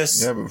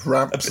spacious. Yeah, with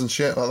ramps and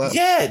shit like that.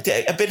 Yeah,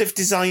 a bit of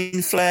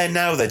design flair.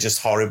 Now they're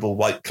just horrible,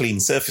 white, clean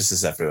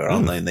surfaces everywhere,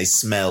 aren't they? And they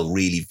smell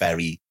really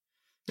very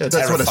that's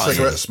what a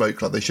cigarette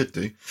smoke like they should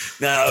do.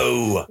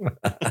 No.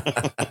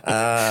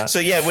 So,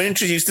 yeah, we're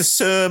introduced to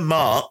Sir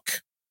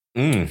Mark.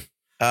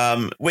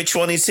 Which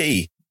one is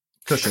he?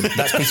 Cushing.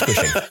 That's Peter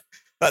Cushing.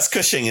 That's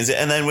Cushing, is it?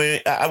 And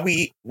then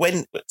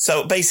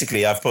so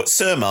basically I've put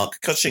Sir Mark,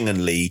 Cushing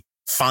and Lee,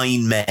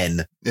 fine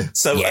men. Yeah.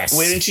 So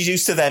we're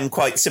introduced to them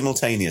quite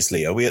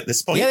simultaneously. Are we at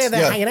this point? Yeah,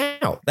 they're hanging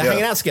out. They're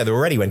hanging out together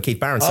already when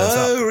Keith Barron turns up.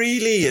 Oh,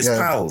 really? As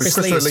pals?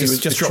 Christopher Lee was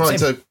just trying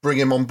to bring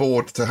him on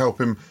board to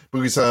help him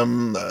because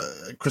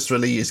Christopher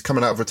Lee is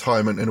coming out of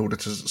retirement in order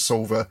to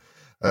solve a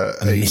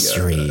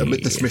mystery.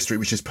 This mystery,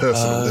 which is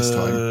personal this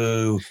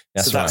time.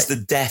 That's the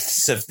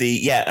deaths of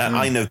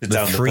I noted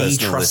down the three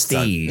personal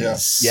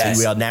trustees. Yes. Who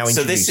we are now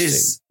introduced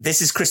to.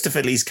 This is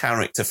Christopher Lee's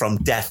character from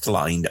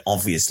Deathline,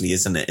 obviously,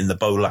 isn't it? In the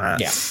bowler hat.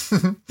 Yeah.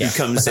 Who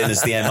comes in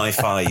as the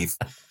MI5.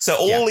 So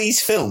all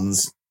these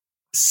films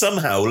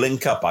somehow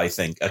link up, I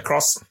think,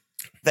 across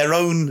their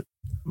own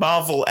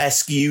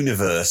Marvel-esque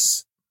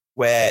universe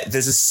where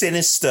there's a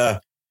sinister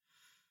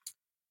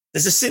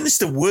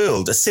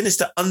world, a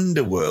sinister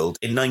underworld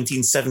in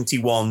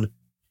 1971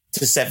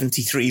 to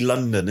 73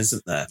 London,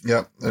 isn't there?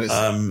 Yeah,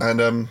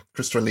 and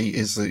Christopher Lee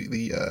is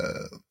the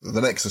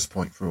nexus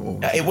point for all.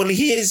 Well,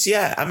 he is.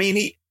 Yeah, I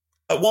mean,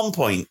 at one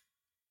point,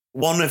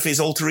 one of his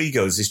alter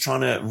egos is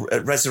trying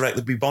to resurrect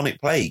the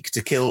bubonic plague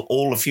to kill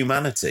all of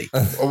humanity.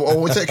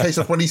 Or is it a case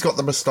of when he's got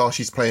the moustache,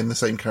 he's playing the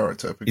same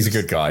character? He's a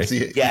good guy.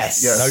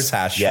 Yes. No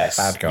tash. Yes.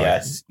 Bad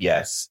guy.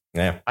 Yes.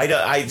 Yeah.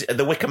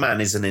 The Wicker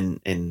Man isn't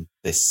in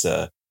this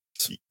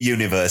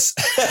universe.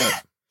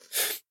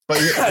 But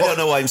I don't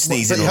know why I'm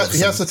sneezing. He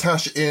has the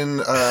tash in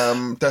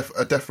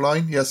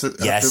Deathline. He has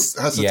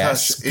the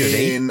tash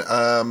in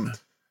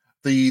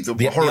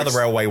the other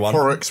railway one,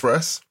 Horror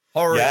Express.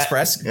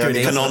 Express,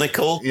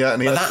 Canonical. Yeah,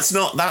 but that's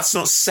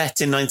not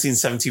set in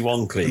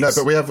 1971, please. No,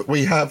 but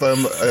we have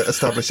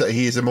established that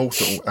he is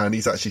immortal and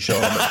he's actually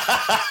Charlemagne.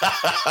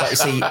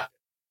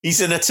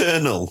 He's an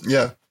Eternal.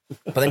 Yeah.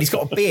 But then he's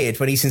got a beard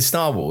when he's in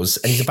Star Wars,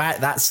 and he's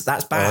about that's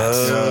bad.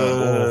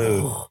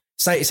 Oh.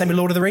 Same with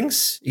Lord of the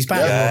Rings. He's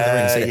bad in Lord of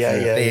the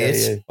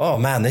Rings. Yeah. Oh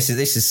man, this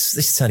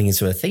is turning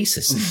into a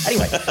thesis.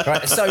 Anyway,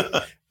 right.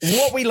 So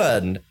what we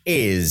learn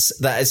is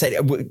that I said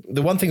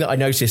the one thing that I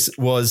noticed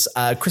was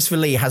Christopher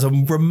Lee has a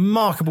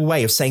remarkable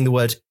way of saying the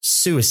word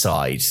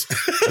suicide.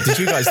 Did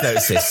you guys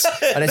notice this?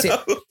 And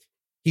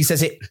he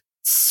says it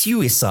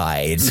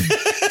suicide.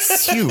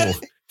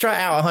 Try it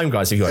out at home,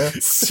 guys, if you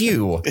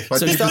want.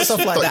 So it starts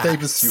off like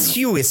that.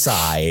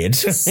 Suicide.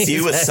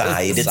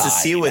 Suicide. It's a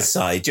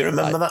suicide. Do you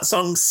remember that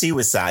song?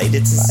 Suicide.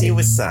 It's a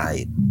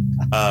suicide.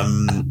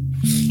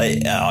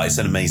 It's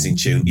an amazing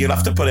tune. You'll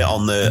have to put it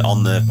on the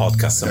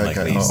podcast somewhere,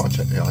 please. I'll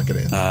check. Yeah, I'll get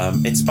it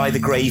in. It's by the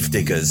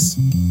Gravediggers.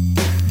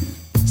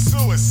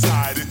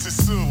 Suicide. It's a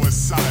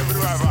suicide.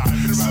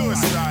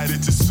 Suicide.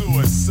 It's a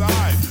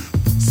suicide.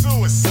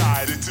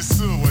 Suicide. It's a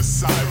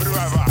suicide.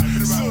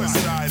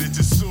 Suicide. It's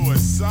a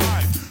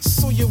suicide.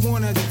 So you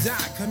wanna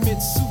die,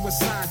 commit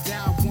suicide,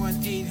 down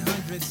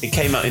 1-800. It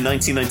came out in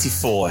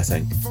 1994, I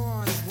think.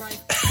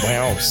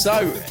 Wow.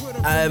 So,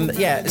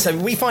 so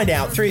we find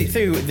out through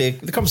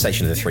the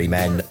conversation of the three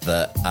men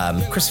that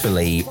Christopher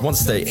Lee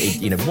wants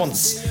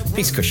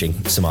Peter Cushing,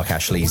 Sir Mark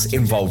Ashley's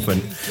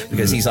involvement,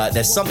 because he's like,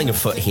 there's something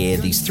afoot here.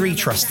 These three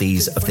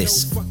trustees of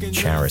this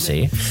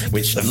charity,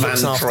 which the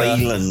looks Van after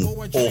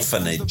Tralen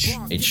Orphanage.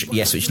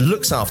 Which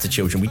looks after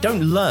children. We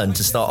don't learn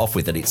to start off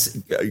with that it's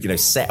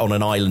set on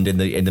an island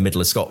in the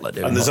middle of Scotland,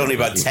 and there's only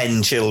about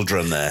 10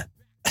 children there.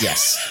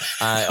 Yes,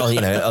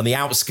 on the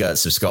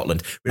outskirts of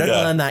Scotland. We don't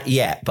learn that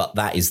yet, but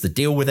that is the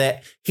deal with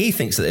it. He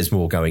thinks that there's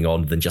more going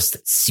on than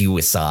just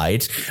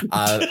suicide.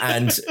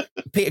 And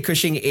Peter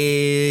Cushing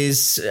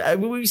is,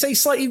 would we say,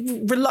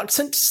 slightly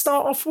reluctant to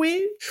start off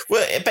with?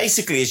 Well,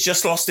 basically, he's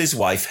just lost his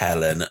wife,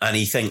 Helen, and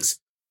he thinks,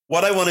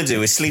 what I want to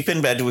do is sleep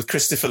in bed with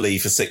Christopher Lee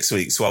for 6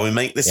 weeks while we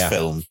make this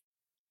film.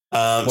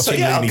 Watching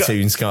Looney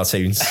Tunes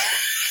cartoons.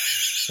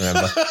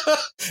 Remember?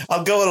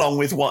 I'll go along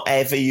with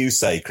whatever you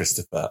say,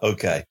 Christopher.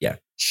 Okay. Yeah.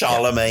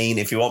 Charlemagne,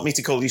 if you want me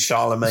to call you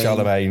Charlemagne.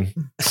 Charlemagne,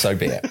 so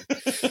be it.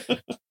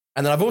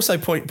 And then I've also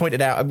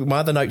pointed out, my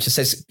other note just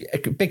says,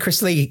 Big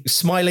Chris Lee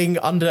smiling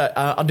under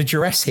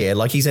duress here,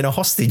 like he's in a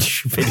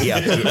hostage video.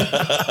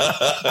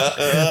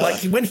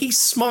 Like when he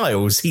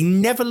smiles, he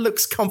never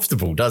looks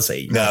comfortable, does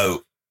he?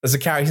 No. As a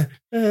character.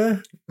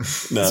 No.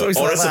 Or like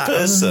as that. a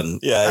person.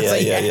 Yeah.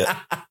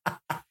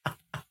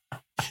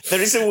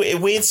 There is a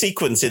weird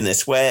sequence in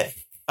this where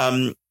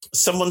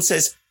someone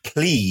says,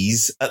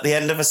 please, at the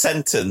end of a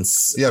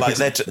sentence. Yeah, like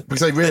because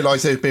they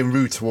realise they've been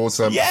rude towards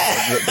them.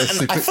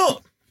 I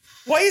thought,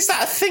 why is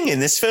that a thing in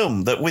this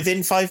film that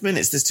within 5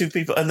 minutes there's two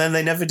people and then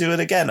they never do it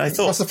again? I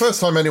thought that's the first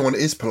time anyone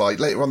is polite.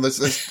 Later on,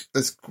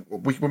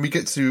 when we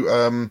get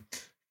to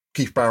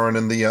Keith Barron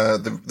and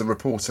the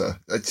reporter,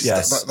 it's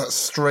that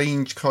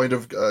strange kind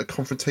of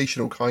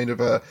confrontational kind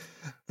of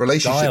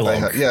relationship dialogue. they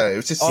have. Yeah, it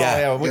was just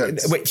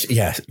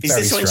Is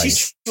this when she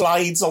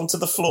slides onto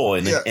the floor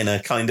in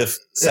a kind of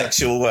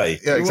sexual way?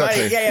 Yeah,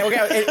 exactly.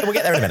 We'll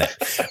get there in a minute.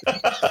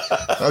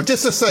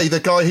 Just to say, the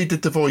guy who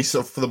did the voice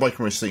for the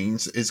Micro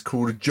Machines is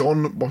called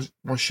John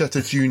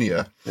Moschetta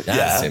Jr.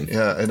 That's him.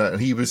 Yeah,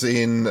 and he was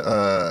in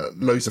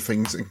loads of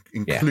things,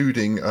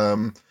 including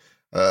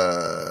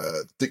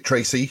Dick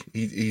Tracy.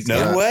 He's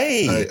no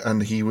way.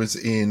 And he was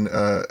in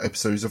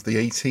episodes of the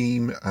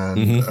A-Team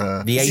and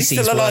the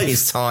A-Teams were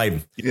his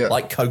time,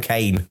 like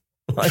cocaine.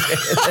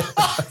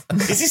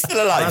 Is he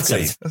still alive?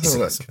 Let's have a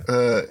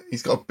look.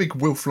 He's got a big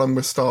Wilf Lung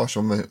moustache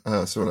on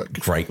the. So look.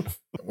 Great.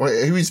 Well,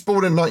 he was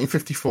born in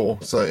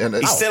 1954. So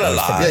he's still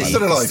alive. Yeah, he's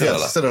still alive.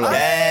 Still alive.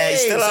 Yeah,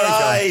 he's still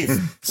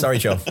alive. Sorry,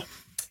 John.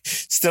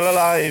 Still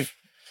alive.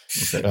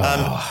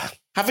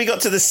 Have we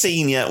got to the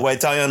scene yet where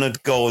Diana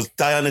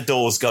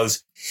Dawes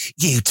goes,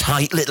 "You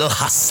tight little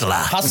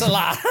hustler."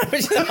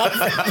 She's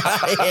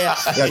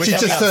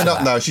just turned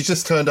up now. She's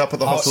just turned up at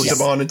the hospital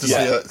demanding to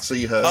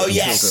see her. Oh,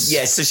 yes.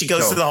 Yes. So she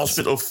goes to the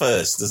hospital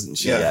first, doesn't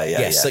she? Yeah.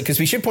 Yes, because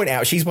we should point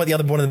out she's one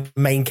of the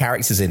main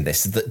characters in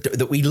this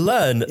that we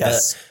learn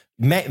that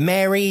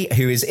Mary,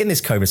 who is in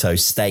this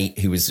comatose state,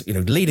 who was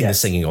leading the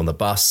singing on the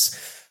bus,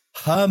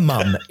 her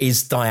mum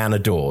is Diana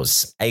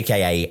Dawes,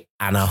 aka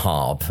Anna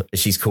Harb, as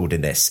she's called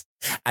in this.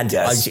 And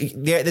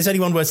there's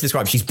only one word to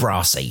describe. She's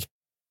brassy.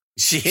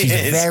 She's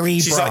very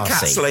She's brassy. like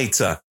Cat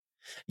Slater.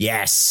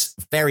 Yes,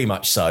 very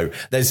much so.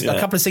 There's a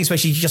couple of scenes where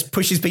she just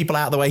pushes people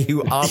out of the way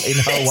who aren't in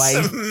her way.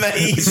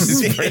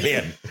 Amazing.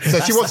 Brilliant.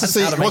 So she wants to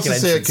see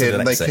a kid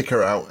and they kick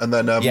her out. And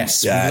then we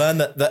learn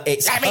that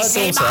it's Let me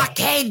see my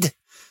kid.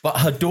 But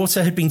her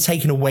daughter had been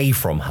taken away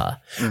from her.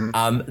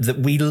 That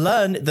we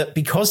learn that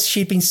because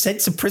she'd been sent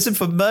to prison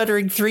for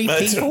murdering 3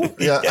 people.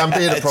 And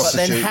being a prostitute. But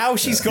then how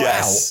she's got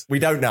out, we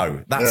don't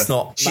know. That's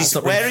not.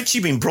 Where had she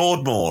been?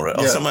 Broadmoor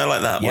or somewhere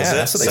like that? Was it?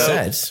 That's what they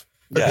said.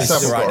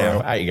 Yeah. Right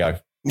now, out you go.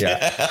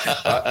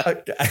 Yeah,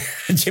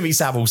 Jimmy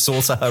Savile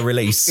saw to her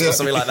release or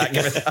something like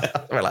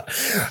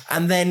that.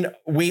 And then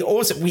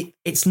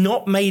it's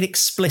not made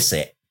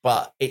explicit,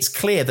 but it's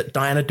clear that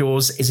Diana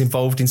Dawes is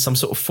involved in some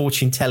sort of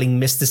fortune-telling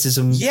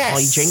mysticism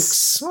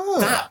hijinks.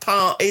 That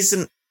part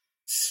isn't.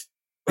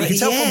 You can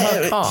tell from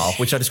her car,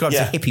 which I described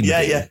as a hippie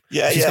movie.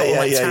 She's got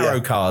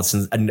tarot cards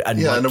and a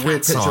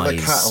weird picture of a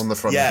cat on the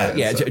front.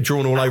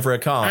 Drawn all over her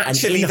car.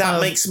 Actually, that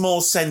makes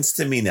more sense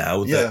to me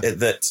now.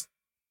 That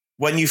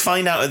when you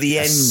find out at the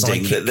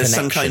ending that there's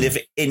some kind of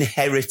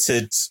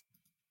inherited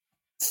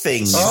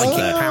thing,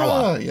 psychic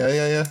power. Yeah.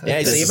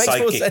 It makes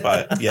more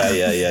sense.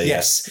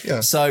 Yes.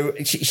 Yeah. So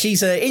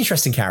she's an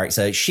interesting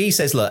character. She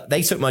says, "Look,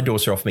 they took my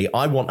daughter off me.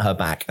 I want her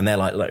back." And they're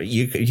like, "Look,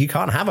 you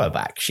can't have her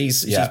back.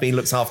 She's being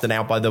looked after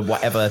now by the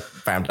whatever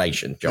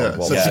foundation."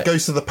 John, so she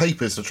goes to the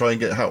papers to try and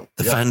get help.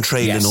 The Van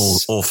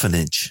Tralen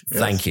Orphanage.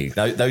 Thank you.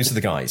 Those are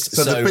the guys.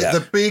 So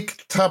the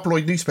big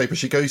tabloid newspaper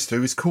she goes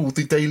to is called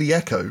the Daily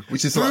Echo,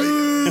 which is like,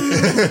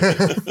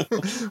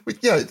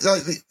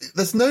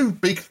 there's no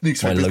big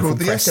newspaper called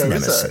the Echo,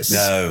 is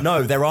there?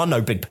 No, there are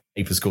no big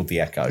papers called the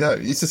Echo. No,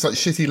 it's just like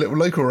shitty little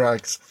local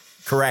rags.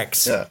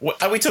 Correct. Yeah.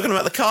 Are we talking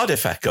about the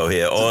Cardiff Echo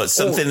here, or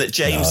something that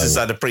James has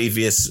had a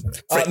previous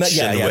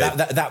friction with?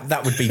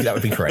 That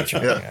would be correct.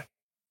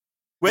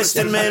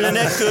 Western Mail and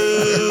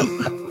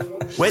Echo.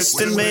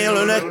 Western Mail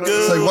and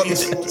Echo.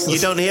 So you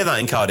don't hear that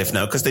in Cardiff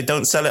now because they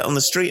don't sell it on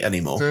the street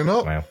anymore. Do they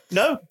not? Wow.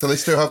 No. Do they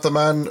still have the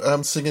man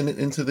singing it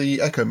into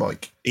the Echo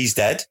mic? He's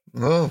dead.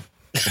 Oh.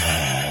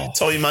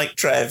 Toy Mike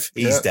Trev.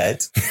 He's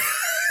dead.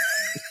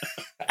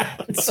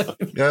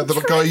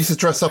 The guy who used to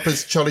dress up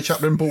as Charlie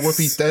Chaplin Bullwhip,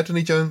 he's dead,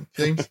 and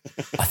James?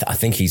 I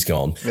think he's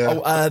gone.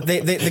 Yeah.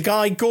 The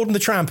guy, Gordon the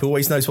Tramp, who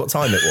always knows what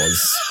time it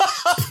was.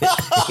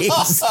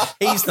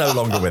 he's no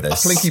longer with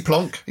us. Plinky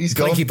Plonk, he's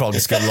gone. Plinky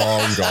Plonk's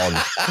long gone.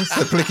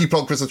 So Plinky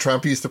Plonk was a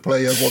tramp who used to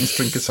play a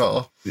one-string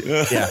guitar.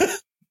 Yeah.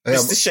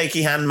 Mr.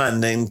 Shaky Hand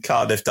Man in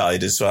Cardiff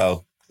died as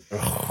well.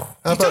 How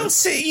about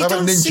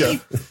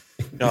Ninja?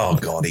 Oh,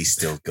 God, he's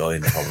still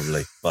going,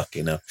 probably.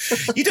 Fucking hell.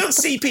 You don't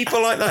see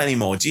people like that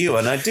anymore, do you?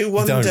 And I do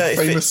wonder if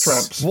famous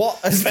tramps. What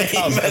has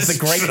become of the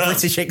great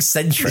British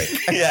eccentric?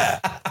 Yeah.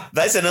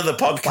 There's another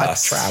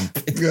podcast. Tramp.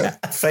 Yeah.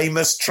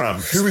 Famous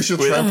Tramp. Who is your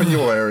tramp in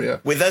your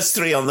area? With us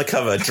three on the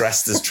cover,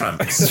 dressed as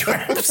tramps.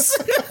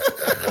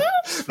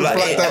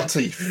 blacked out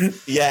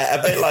teeth. Yeah,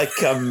 a bit like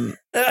the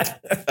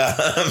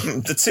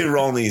two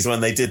Ronnies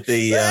when they did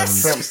the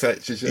Trump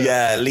sketches.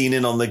 Yeah,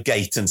 leaning on the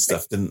gate and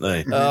stuff, didn't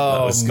they? Oh,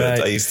 that was good.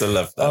 mate. I used to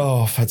love that.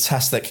 Oh,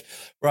 fantastic!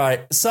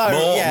 Right, so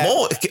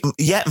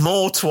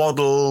more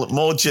twaddle,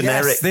 more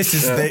generic. Yes, this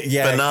is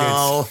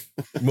banal.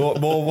 Good.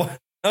 More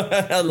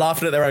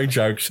laughing at their own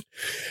jokes.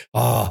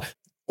 Oh,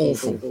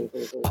 awful.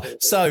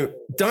 So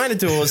Diana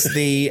Dawes,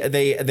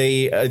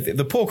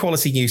 the poor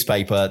quality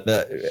newspaper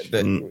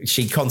that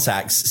she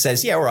contacts,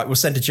 says, "Yeah, all right, we'll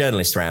send a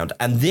journalist round."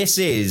 And this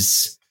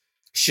is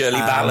Shirley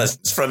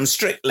Ballas from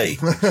Strictly.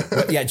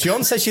 Yeah,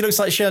 John says she looks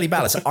like Shirley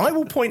Ballas. I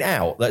will point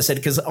out that said,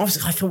 because I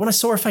thought when I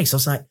saw her face, I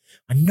was like,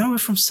 I know her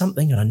from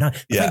something, and I know.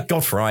 Thank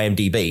God for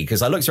IMDb,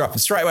 because I looked her up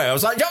and straight away I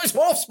was like, "Yo, it's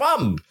Worf's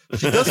mum."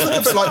 She does look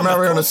a bit like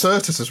Mariana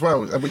Sirtis as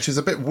well, which is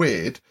a bit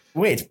weird.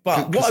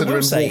 But what I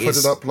will say Wolf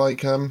ended up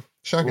like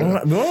Shaggy.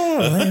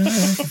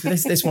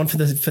 There's one for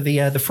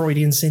the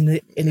Freudians in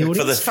the audience,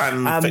 for the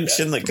fan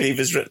fiction that Cleve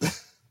has written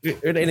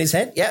in his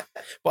head. Yeah,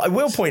 but I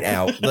will point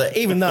out that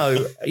even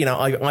though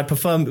I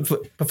prefer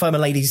my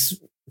ladies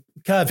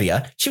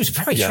curvier, she was a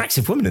very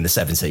attractive woman in the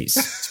 70s.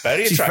 It's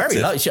very She's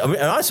attractive. I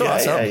saw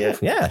her.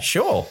 Yeah,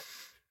 sure.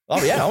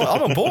 Oh yeah,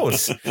 I'm on board.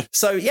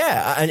 So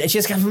yeah, and she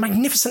has got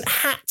magnificent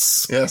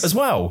hats as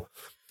well.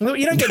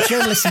 You don't get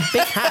journalists in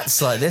big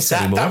hats like this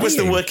anymore. That was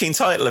the working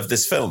title of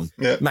this film.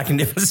 Yeah.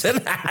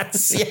 Magnificent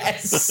hats,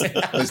 yes.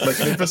 Those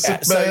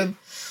magnificent men.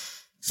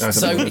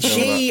 So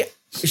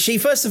she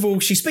first of all,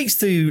 she speaks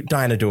to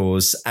Diana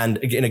Dawes and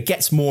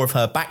gets more of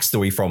her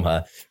backstory from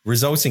her,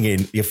 resulting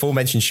in the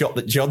aforementioned shot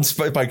that John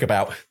spoke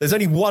about. There's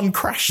only one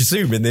crash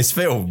zoom in this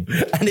film,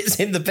 and it's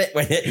in the bit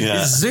where it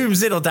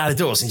zooms in on Diana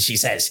Dawes and she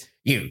says,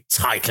 "You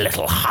tight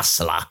little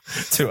hustler,"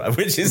 to her,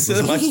 which is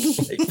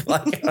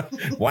like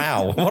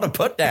wow, what a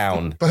put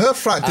down. But her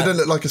flat didn't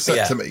look like a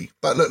set to me.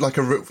 That looked like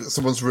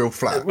someone's real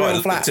flat.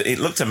 It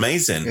looked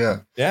amazing.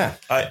 Yeah.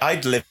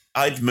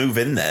 I'd move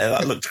in there.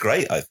 That looked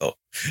great, I thought.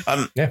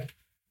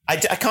 I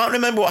can't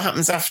remember what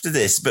happens after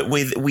this, but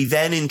we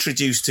then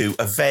introduced to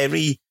a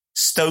very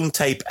Stone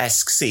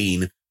Tape-esque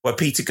scene where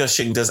Peter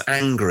Cushing does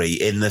angry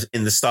in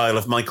the style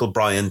of Michael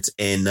Bryant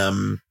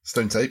in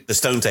Stone Tape. The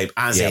Stone Tape,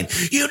 as in,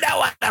 "You know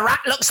what the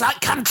rat looks like,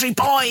 country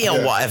boy,"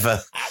 or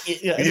whatever.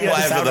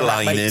 Whatever the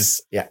line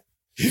is. Yeah.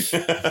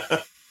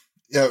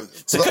 Yeah.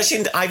 So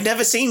Cushing, I've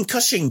never seen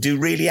Cushing do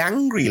really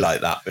angry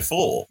like that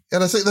before. Yeah,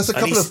 there's a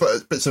couple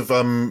of bits of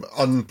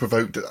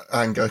unprovoked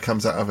anger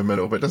comes out of him a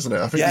little bit, doesn't it?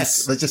 I think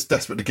they're just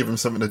desperate to give him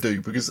something to do,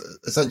 because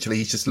essentially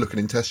he's just looking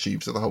in test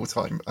tubes the whole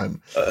time.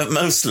 And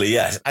mostly,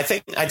 yes.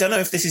 I don't know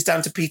if this is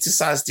down to Peter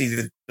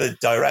Sasdy, the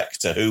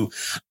director, who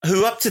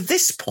up to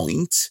this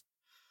point,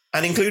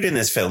 and including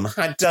this film,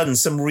 had done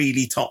some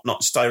really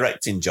top-notch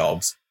directing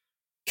jobs.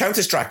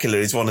 Countess Dracula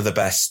is one of the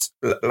best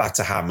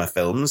latter Hammer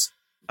films.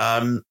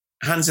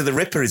 Hands of the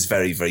Ripper is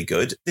very, very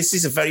good. This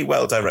is a very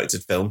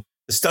well-directed film.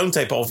 The Stone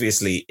Tape,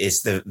 obviously,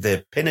 is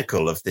the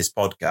pinnacle of this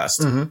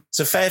podcast. Mm-hmm.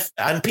 So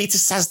and Peter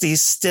Sasdy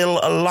is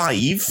still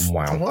alive.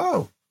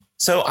 Wow.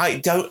 So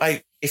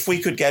if we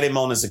could get him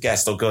on as a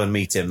guest or go and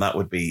meet him, that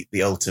would be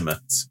the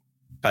ultimate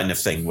kind of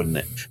thing, wouldn't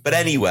it? But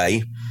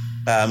anyway,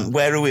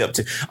 where are we up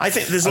to? I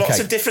think there's lots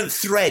of different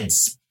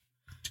threads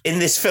in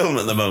this film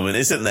at the moment,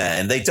 isn't there?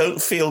 And they don't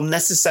feel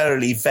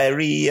necessarily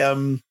very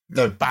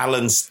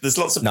balanced. There's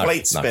lots of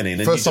plates spinning.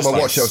 And first time I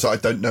watched it, I was like,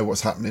 I don't know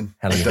what's happening.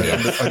 I don't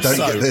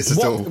get this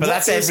at all. But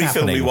that's every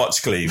film we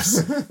watch, Cleves.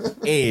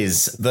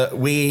 Is that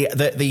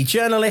the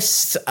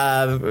journalist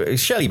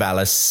Shirley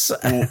Ballas,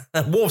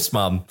 Worf's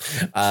mum,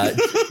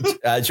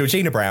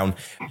 Georgina Brown,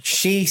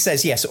 she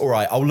says, "Yes, all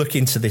right, I'll look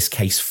into this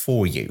case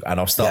for you, and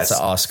I'll start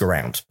to ask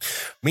around."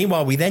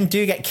 Meanwhile, we then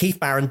do get Keith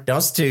Barron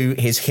does do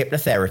his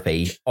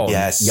hypnotherapy on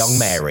young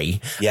Mary.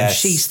 Yes. And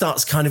she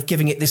starts kind of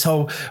giving it this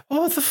whole,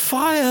 the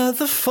fire.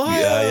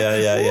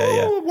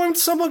 Yeah. Won't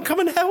someone come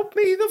and help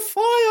me? The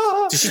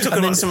fire. Did she talk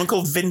about someone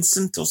called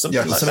Vincent or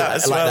something like that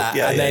as well?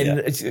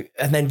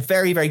 And then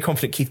very, very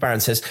confident Keith Barron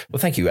says, "Well,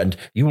 thank you, and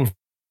you will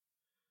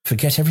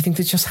forget everything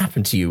that just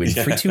happened to you in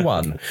 3, 2,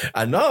 1."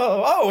 And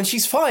and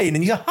she's fine.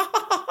 And you go,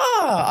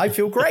 I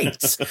feel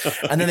great.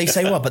 And then they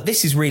say, "Well, but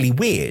this is really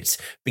weird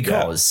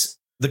because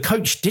the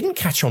coach didn't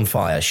catch on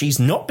fire. She's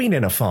not been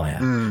in a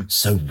fire.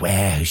 So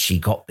where has she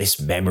got this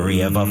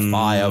memory of a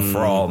fire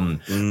from?"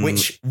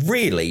 Which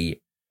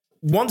really,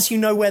 once you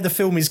know where the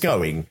film is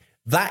going,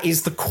 that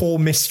is the core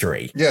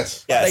mystery.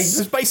 Yes. They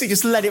just basically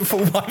just let it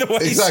fall by the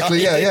wayside.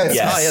 Exactly,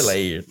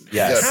 entirely.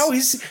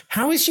 Yes.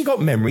 How has she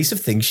got memories of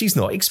things she's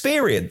not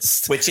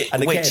experienced? Which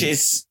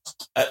is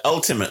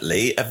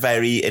ultimately a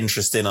very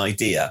interesting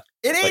idea.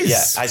 It is. But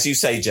yeah, as you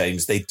say,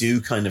 James, they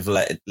do kind of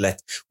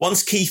let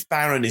once Keith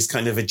Barron is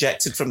kind of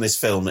ejected from this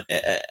film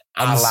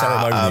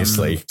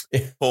unceremoniously.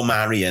 Paul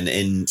Marion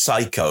in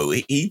Psycho,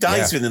 he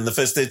dies within the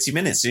first 30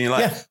 minutes, and you're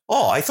like,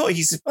 I thought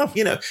he's,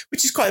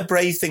 which is quite a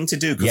brave thing to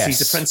do because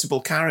he's a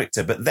principal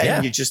character, but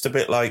then you're just a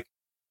bit like,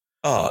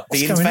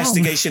 the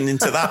investigation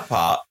into that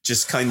part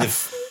just kind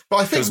of. But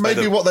I think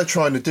maybe what they're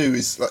trying to do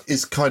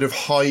is kind of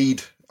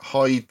hide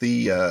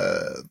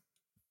the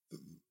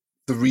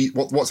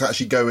what's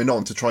actually going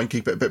on to try and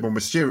keep it a bit more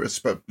mysterious.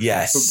 But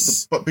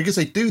yes, but because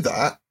they do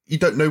that, you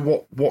don't know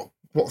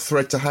what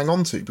thread to hang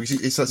on to, because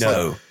it's just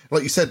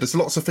like you said, there's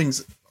lots of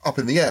things up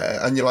in the air,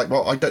 and you're like,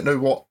 well, I don't know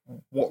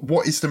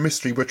what is the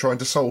mystery we're trying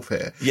to solve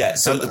here. Yeah,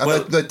 so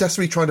and they're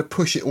desperately trying to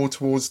push it all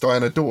towards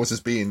Diana Dawes as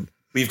being.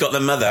 We've got the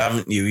mother,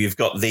 haven't you? You've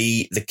got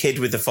the kid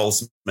with the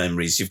false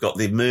memories. You've got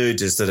the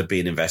murders that are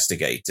being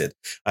investigated,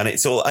 and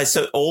it's all.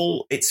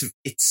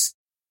 It's.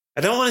 I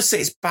don't want to say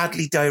it's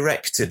badly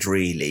directed,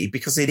 really,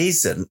 because it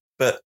isn't.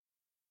 But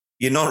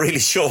you're not really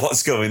sure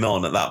what's going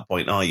on at that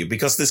point, are you?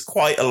 Because there's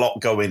quite a lot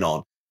going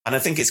on. And I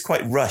think it's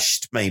quite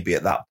rushed, maybe,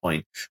 at that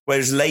point.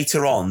 Whereas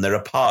later on, there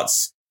are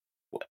parts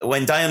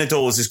when Diana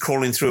Dawes is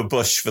crawling through a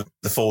bush for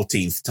the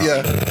 14th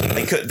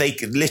time. They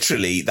could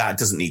literally, that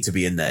doesn't need to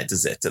be in there,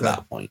 does it? At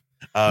that point,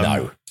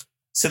 no.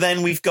 So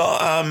then we've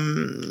got.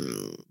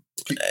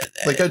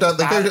 They go down.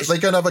 They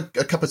go and have a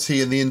cup of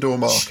tea in the indoor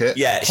market.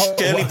 Yeah,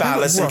 Shirley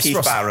Ballas and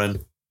Keith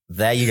Barron.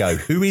 There you go.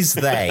 Who is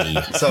they?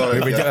 Sorry,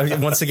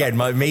 once again,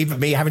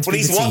 me having to be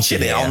he's the teacher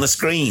watching here. it on the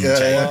screen.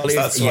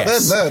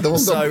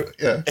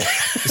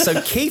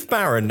 So Keith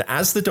Barron,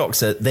 as the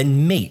Doctor,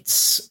 then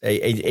meets,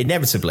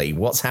 inevitably,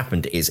 what's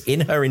happened is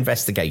in her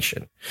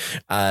investigation,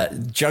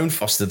 Joan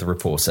Foster, the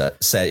reporter,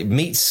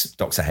 meets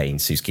Dr.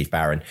 Haynes, who's Keith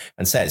Barron,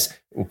 and says,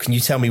 well, can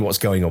you tell me what's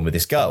going on with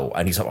this girl?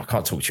 And he's like, I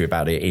can't talk to you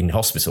about it in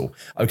hospital.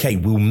 Okay,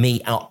 we'll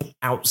meet up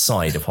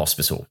outside of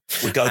hospital.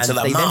 We go to the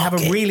market. They then have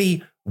a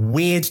really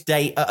weird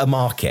day at a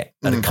market,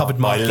 at a covered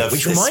market,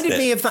 which reminded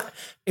me of that.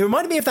 It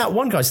reminded me of that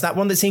one, guys, that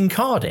one that's in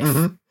Cardiff.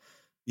 Mm-hmm.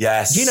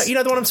 Yes, you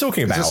know the one I'm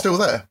talking about. Is it still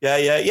there? Yeah.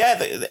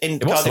 In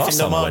Cardiff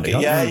Indoor Market.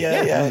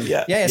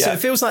 Yeah. So it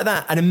feels like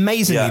that, and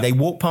amazingly, they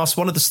walk past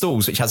one of the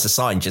stalls which has a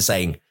sign just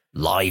saying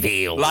 "Live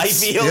Eels."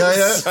 Live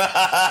Eels.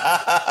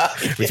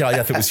 Which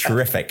I thought was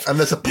terrific. And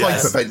there's a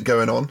pipe event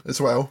going on as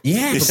well.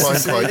 Yes,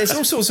 there's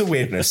all sorts of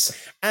weirdness.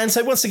 And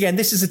so once again,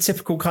 this is a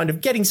typical kind of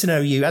getting to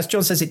know you. As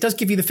John says, it does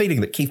give you the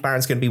feeling that Keith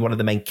Barron's going to be one of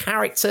the main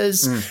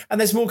characters.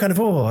 And there's more kind of,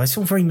 it's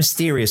all very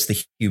mysterious,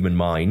 the human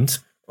mind.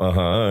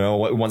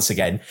 Once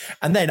again.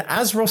 And then,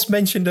 as Ross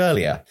mentioned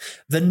earlier,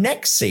 the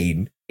next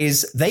scene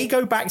is they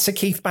go back to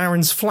Keith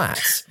Barron's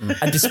flat.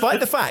 And despite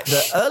the fact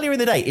that earlier in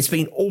the day, it's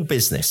been all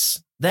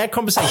business, their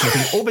conversation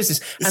has been all business.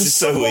 This is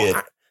so weird.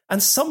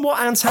 And somewhat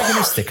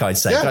antagistic, I'd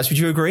say. Guys, would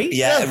you agree?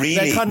 Yeah,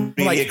 really, kind of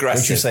really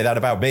aggressive. Don't you say that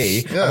about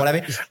me? Or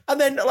whatever. And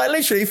then,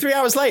 literally 3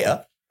 hours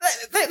later,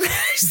 they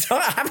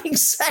start having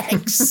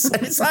sex.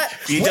 And it's like,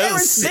 where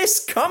has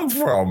this come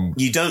from?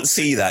 You don't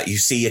see that. You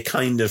see a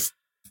kind of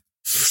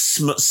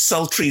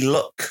sultry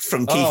look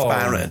from Keith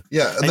Barron.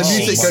 Yeah, and the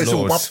music goes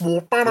all...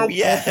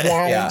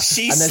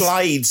 She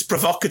slides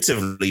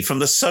provocatively from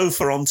the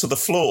sofa onto the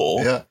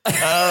floor. Yeah.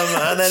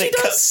 And then it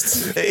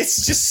cuts.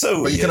 It's just so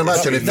But weird. you can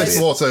imagine if this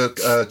was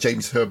a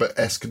James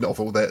Herbert-esque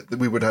novel, that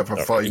we would have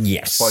 5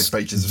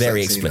 pages of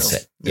very sex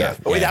explicit.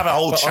 emails. We'd have a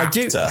whole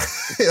chapter.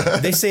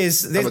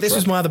 This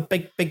was my other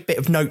big bit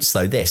of notes,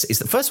 though. This is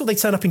that, first of all, they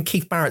turn up in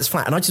Keith Barrett's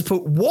flat, and I just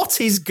put, what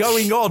is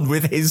going on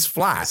with his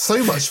flat?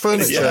 So much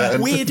furniture. It's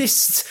the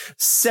weirdest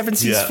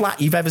 70s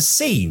flat you've ever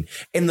seen.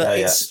 In that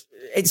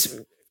it's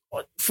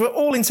for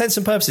all intents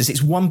and purposes,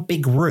 it's one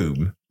big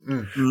room.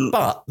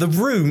 But the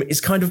room is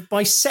kind of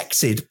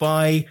bisected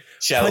by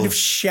kind of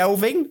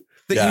shelving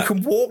that you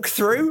can walk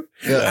through.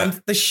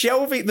 And the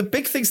shelving, the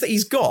big things that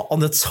he's got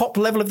on the top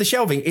level of the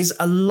shelving is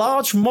a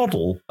large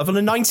model of a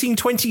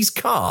 1920s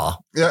car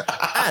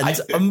and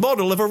a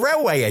model of a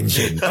railway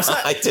engine.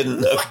 I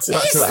didn't notice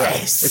that.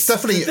 It's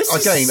definitely, I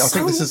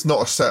think this is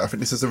not a set. I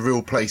think this is a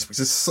real place, because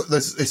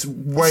it's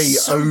way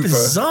over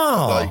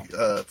bizarre.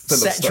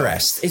 Set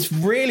dressed. It's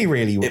really,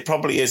 really weird. It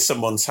probably is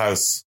someone's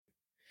house.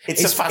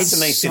 It's a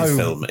fascinating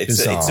film.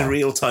 It's a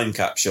real time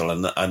capsule,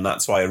 and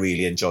that's why I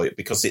really enjoy it,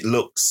 because it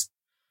looks.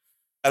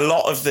 A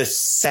lot of the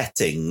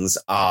settings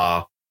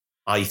are,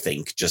 I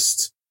think,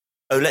 just,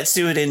 let's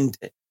do it in,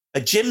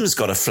 Jim's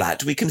got a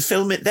flat. We can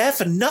film it there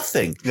for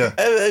nothing. Yeah.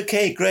 Oh,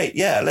 okay, great.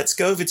 Yeah, let's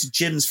go over to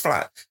Jim's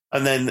flat.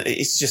 And then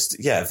it's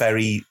just,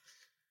 very,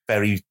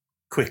 very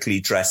quickly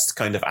dressed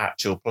kind of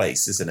actual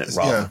place, isn't it?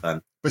 Rather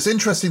than. But it's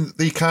interesting,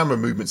 the camera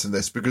movements in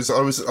this, because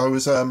I was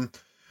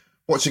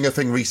watching a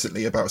thing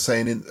recently about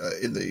saying in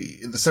the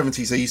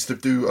 70s they used to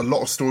do a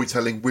lot of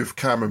storytelling with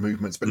camera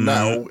movements, but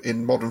now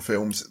in modern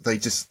films they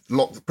just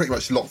pretty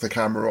much lock the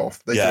camera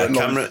off. They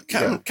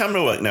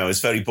camera work now is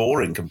very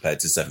boring compared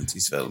to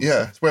 70s films.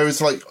 Yeah,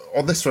 whereas like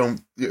on this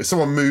film, if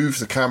someone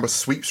moves, the camera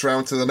sweeps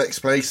around to the next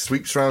place,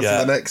 sweeps around to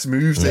the next,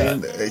 moves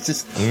in. It's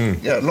just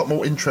a lot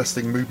more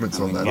interesting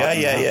movements on there.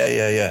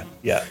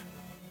 Yeah.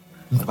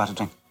 What about a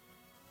drink?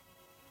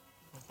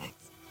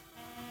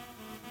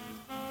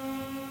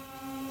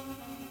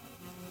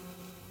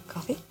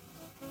 Coffee?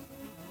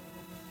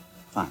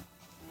 Fine.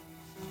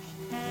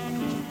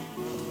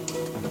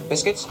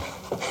 Biscuits?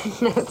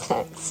 No,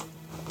 thanks.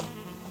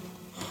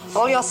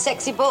 All your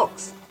sexy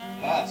books.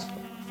 Yes.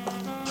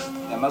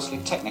 They're mostly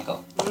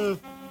technical.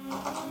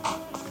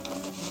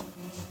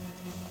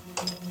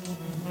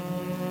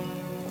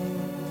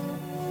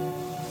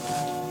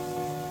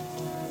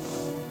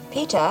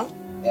 Peter,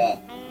 Yeah.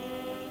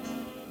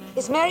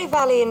 Is Mary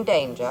Valley in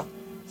danger?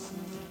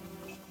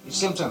 These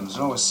symptoms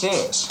are always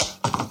serious,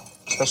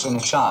 especially in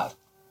a child.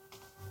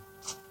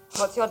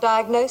 What's your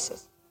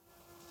diagnosis?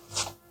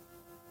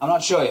 I'm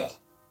not sure yet.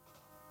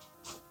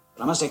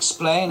 But I must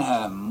explain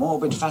her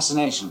morbid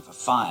fascination for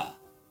fire.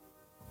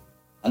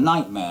 A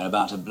nightmare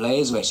about a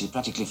blaze where she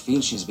practically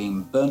feels she's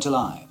being burnt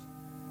alive.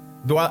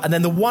 And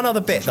then the one other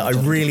bit that I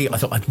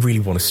thought I'd really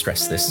want to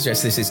stress this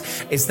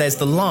is there's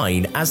the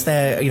line as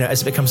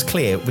as it becomes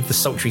clear with the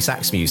sultry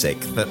sax music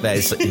that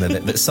there's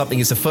that something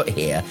is afoot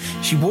here.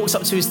 She walks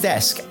up to his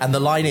desk and the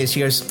line is, she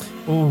goes,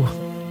 "Oh,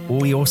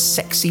 all your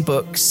sexy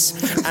books."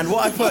 And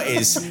what I put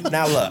is,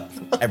 now look,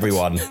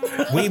 everyone,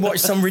 we watch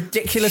some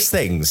ridiculous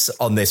things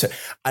on this,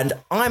 and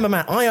I'm a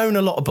man. I own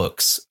a lot of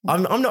books.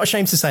 I'm not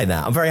ashamed to say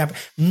that. I'm very happy.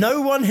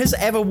 No one has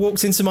ever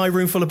walked into my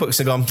room full of books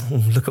and gone,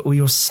 "Oh, look at all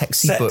your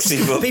sexy books."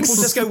 People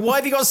just go, "Why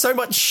have you got so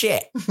much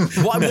shit?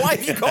 Why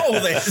have you got all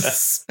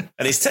this?"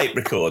 And his tape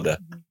recorder.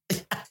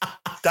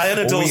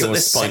 Diana Dawes at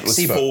this point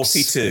was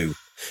 42.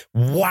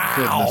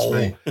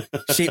 Wow.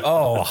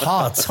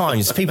 Hard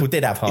times. People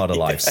did have harder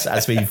lives,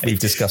 as we've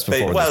discussed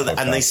before.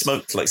 And they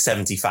smoked like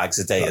 70 fags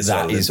a day as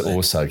well. That is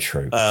also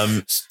true.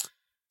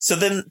 So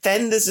then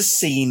there's a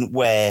scene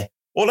where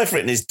all I've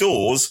written is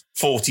Dawes,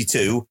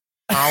 42,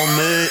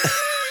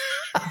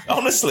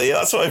 honestly,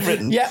 that's what I've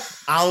written. Yeah.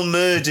 I'll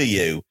murder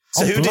you.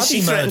 So who does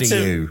she threaten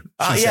to? You,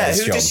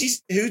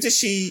 who does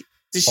she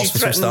Hospital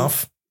threaten?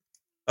 Staff.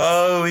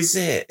 Oh, is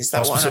it? Is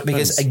that what happens?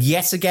 Because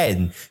yet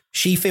again,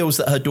 she feels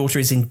that her daughter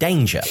is in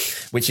danger,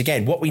 which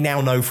again, what we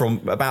now know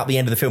from about the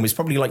end of the film is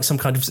probably like some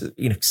kind of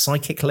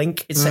psychic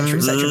link, etc.,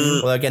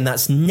 etc. Well, again,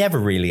 that's never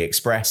really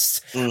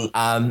expressed.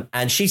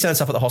 And she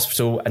turns up at the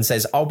hospital and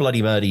says, "I'll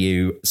bloody murder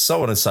you,"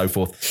 so on and so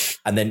forth.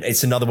 And then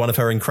it's another one of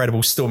her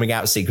incredible storming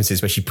out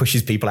sequences where she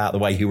pushes people out of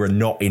the way who are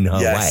not in her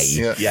way.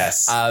 Yeah.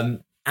 Yes.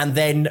 And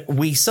then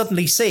we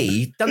suddenly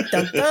see, dun,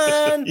 dun,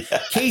 dun,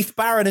 Keith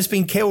Barron has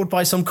been killed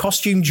by some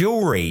costume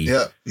jewelry.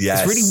 Yeah.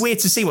 It's really weird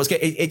to see what's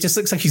going. It just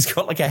looks like he's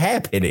got like a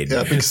hairpin in.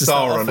 Yeah, a big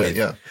star on it,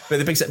 yeah.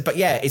 But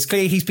yeah, it's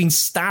clear he's been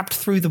stabbed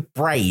through the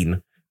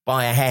brain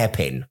by a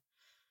hairpin.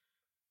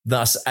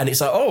 Thus, and it's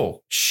like,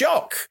 oh,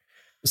 shock.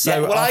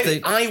 So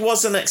I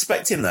wasn't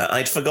expecting that.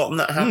 I'd forgotten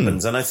that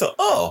happens. And I thought,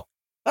 oh,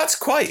 that's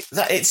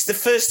it's the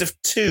first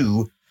of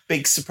two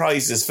big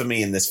surprises for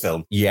me in this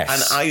film.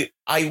 Yes. And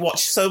I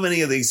watch so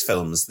many of these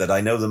films that I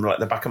know them like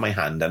the back of my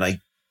hand, and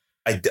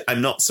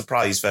I'm not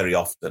surprised very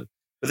often.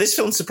 But this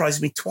film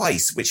surprised me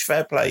twice, which,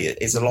 fair play,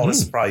 is a lot of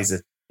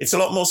surprises. It's a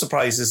lot more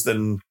surprises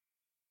than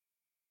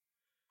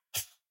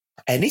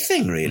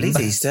anything, really,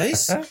 these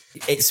days.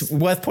 It's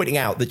worth pointing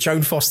out that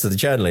Joan Foster, the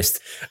journalist,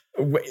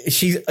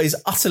 she is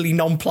utterly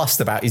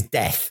nonplussed about his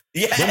death.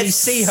 Yes. When you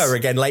see her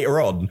again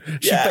later on,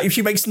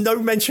 she makes no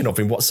mention of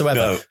him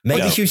whatsoever.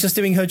 Maybe she was just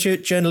doing her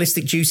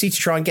journalistic duty to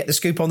try and get the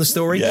scoop on the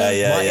story.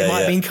 It might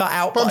have been cut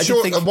out. But I'm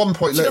sure at one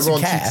point later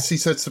on, she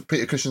said to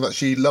Peter Cushing that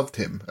she loved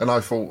him, and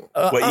I thought,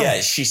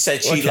 she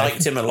said she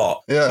liked him a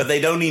lot. Yeah. But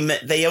they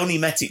only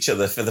met each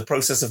other for the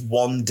process of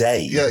one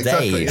day. Yeah,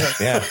 exactly.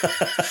 Yeah.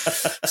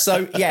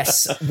 So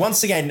yes,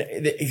 once again,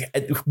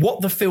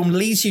 what the film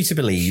leads you to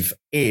believe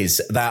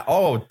is that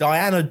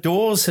Diana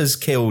Dawes has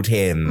killed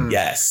him.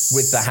 Yes,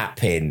 with the hat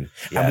pin.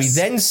 Yes. And we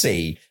then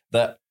see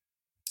that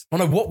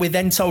what we're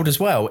then told as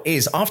well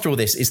is, after all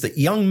this, is that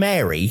young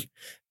Mary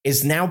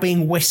is now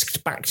being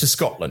whisked back to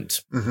Scotland.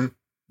 Mm-hmm.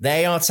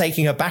 They are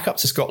taking her back up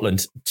to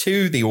Scotland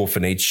to the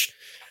orphanage.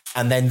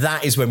 And then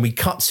that is when we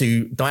cut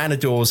to Diana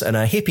Dawes and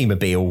her hippie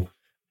mobile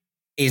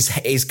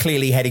is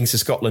clearly heading to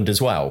Scotland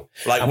as well.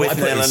 Like with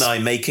Nell and I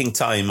making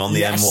time on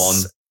the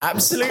M1.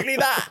 Absolutely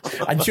that.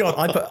 And John,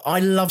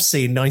 I love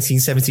seeing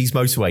 1970s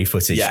motorway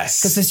footage.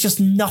 Yes. Because there's just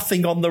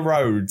nothing on the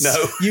roads. No.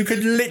 You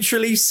could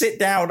literally sit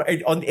down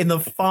in the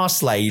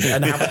fast lane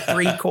and have a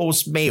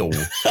 3-course meal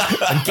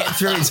and get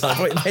through in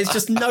time. There's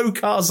just no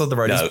cars on the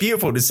road. No. It's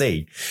beautiful to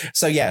see.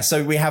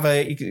 So we have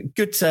a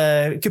good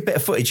bit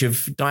of footage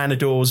of Diana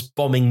Dawes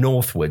bombing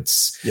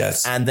northwards.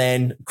 Yes. And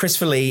then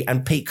Christopher Lee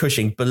and Pete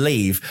Cushing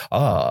believe,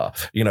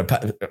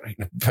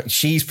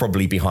 she's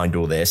probably behind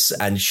all this,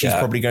 and she's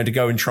probably going to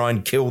go and try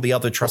and kill the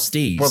other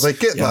trustees. Well, they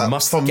get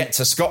that get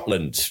to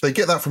Scotland. They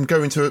get that from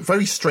going to a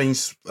very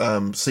strange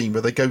scene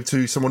where they go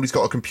to someone who's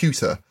got a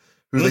computer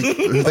who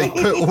they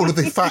put all of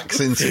the facts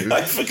into.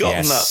 I've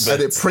forgotten that bit.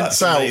 And it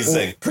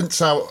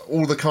prints out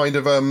all the kind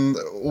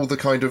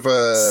of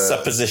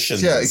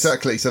suppositions. Yeah,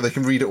 exactly. So they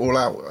can read it all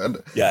out.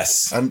 And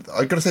yes, and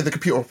I got to say the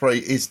computer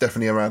operator is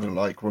definitely around.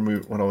 Like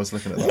when I was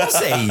looking at that. Was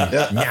he?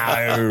 Yeah.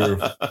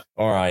 No.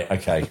 All right.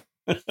 Okay.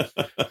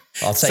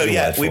 I'll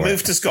take we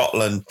move to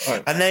Scotland,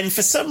 and then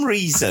for some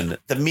reason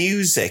the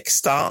music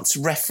starts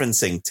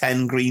referencing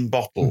 10 Green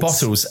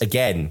Bottles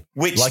again,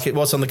 which like it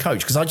was on the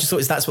coach, because I just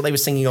thought that's what they were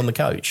singing on the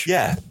coach.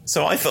 Yeah,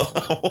 so I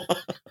thought,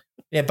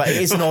 yeah, but it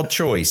is an odd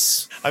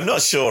choice. I'm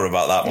not sure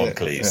about that one,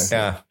 please.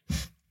 Yeah.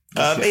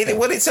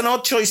 Well, it's an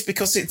odd choice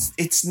because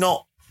it's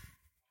not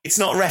it's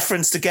not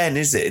referenced again,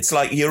 is it? It's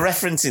like you're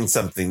referencing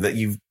something that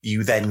you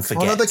then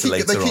forget. Oh, no,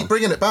 later they keep on.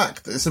 bringing it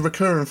back. It's a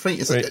recurring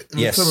theme. It's a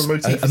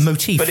motif. A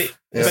motif. But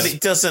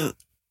it doesn't.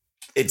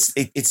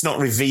 It's not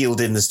revealed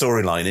in the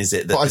storyline, is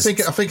it? But I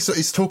think so.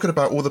 It's talking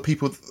about all the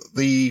people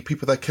they're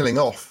killing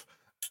off.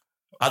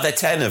 Are there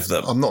 10 of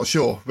them? I'm not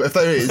sure. But if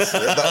there is,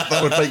 that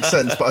would make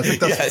sense. But I think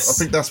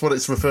that's what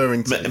it's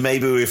referring to.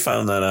 Maybe we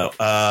found that out.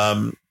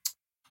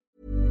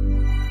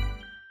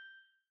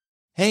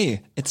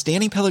 Hey, it's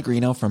Danny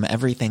Pellegrino from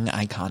Everything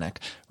Iconic.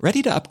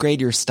 Ready to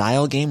upgrade your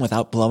style game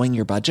without blowing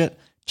your budget?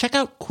 Check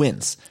out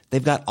Quince.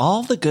 They've got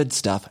all the good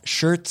stuff,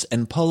 shirts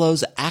and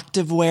polos,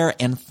 activewear,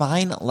 and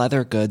fine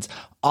leather goods,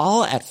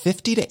 all at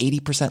 50 to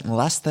 80%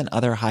 less than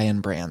other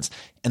high-end brands.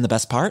 And the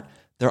best part?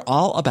 They're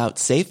all about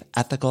safe,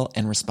 ethical,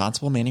 and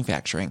responsible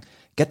manufacturing.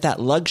 Get that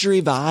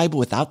luxury vibe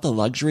without the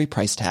luxury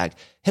price tag.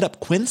 Hit up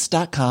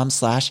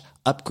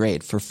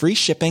quince.com/upgrade for free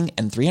shipping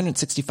and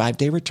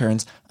 365-day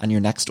returns on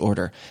your next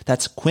order.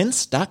 That's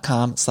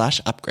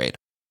quince.com/upgrade.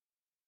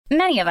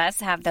 Many of us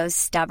have those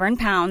stubborn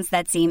pounds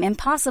that seem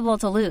impossible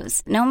to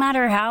lose, no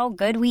matter how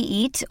good we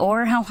eat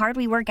or how hard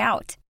we work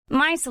out.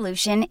 My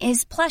solution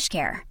is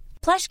PlushCare.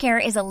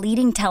 PlushCare is a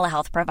leading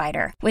telehealth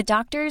provider with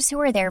doctors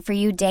who are there for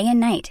you day and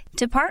night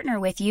to partner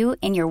with you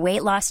in your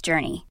weight loss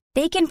journey.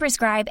 They can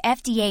prescribe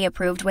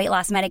FDA-approved weight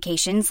loss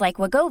medications like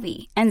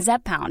Wegovy and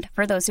Zepbound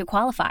for those who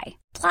qualify.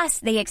 Plus,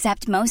 they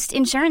accept most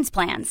insurance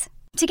plans.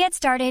 To get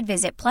started,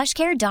 visit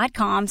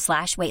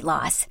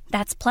plushcare.com/weightloss.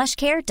 That's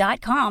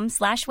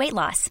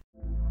plushcare.com/weightloss.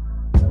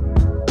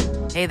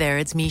 Hey there,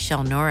 it's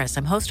Michelle Norris.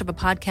 I'm host of a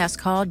podcast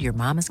called Your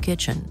Mama's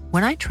Kitchen.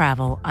 When I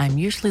travel, I'm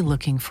usually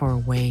looking for a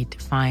way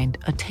to find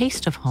a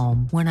taste of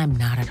home when I'm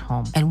not at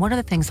home. And one of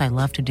the things I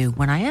love to do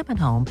when I am at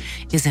home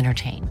is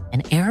entertain.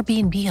 And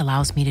Airbnb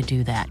allows me to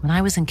do that. When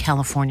I was in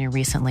California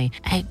recently,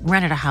 I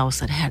rented a house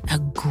that had a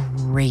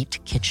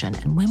great kitchen.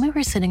 And when we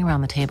were sitting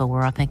around the table, we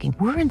were all thinking,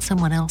 we're in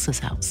someone else's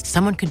house.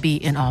 Someone could be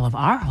in all of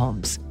our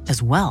homes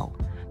as well.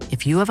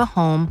 If you have a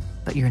home,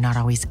 but you're not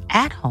always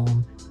at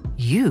home,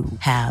 you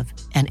have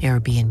an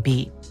Airbnb.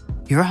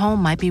 Your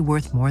home might be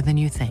worth more than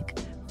you think.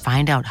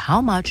 Find out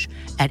how much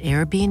at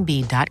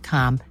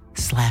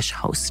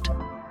airbnb.com/host.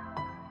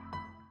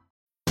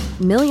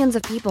 Millions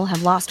of people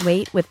have lost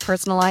weight with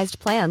personalized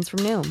plans from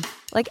Noom.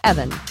 Like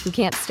Evan, who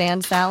can't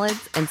stand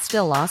salads and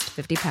still lost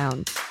 50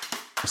 pounds.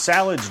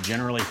 Salads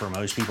generally for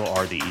most people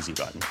are the easy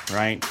button,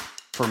 right?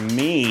 For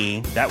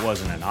me, that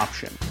wasn't an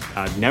option.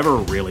 I never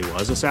really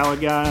was a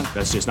salad guy.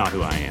 That's just not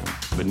who I am.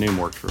 But Noom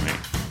worked for me.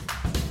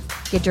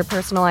 Get your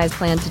personalized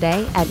plan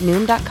today at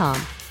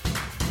Noom.com.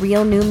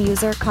 Real Noom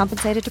user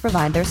compensated to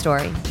provide their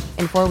story.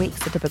 In 4 weeks,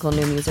 the typical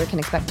Noom user can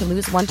expect to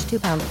lose 1 to 2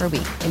 pounds per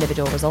week.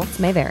 Individual results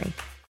may vary.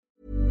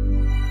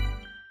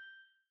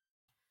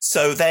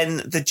 So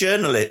then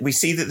we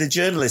see that the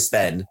journalist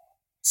then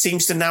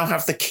seems to now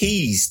have the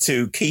keys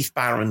to Keith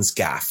Barron's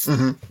gaff.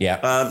 Mm-hmm. Yeah.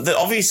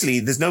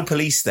 Obviously, there's no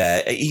police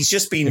there. He's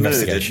just been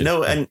murdered.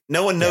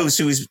 No one knows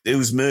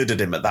who's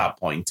murdered him at that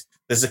point.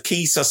 There's a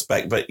key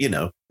suspect, but,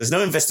 there's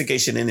no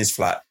investigation in his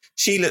flat.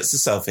 She lets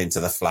herself into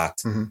the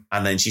flat,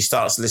 and then she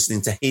starts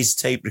listening to his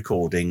tape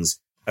recordings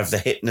of the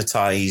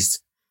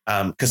hypnotized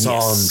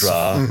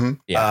Cassandra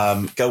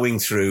going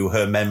through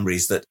her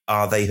memories. That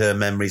are they her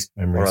memories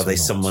or are they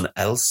someone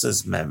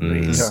else's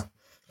memories? Yeah.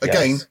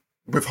 Again,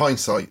 with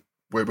hindsight,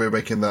 we're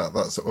making that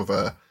sort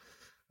of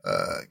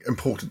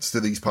importance to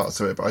these parts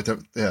of it, but I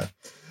don't. Yeah,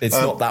 it's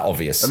not that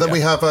obvious. And then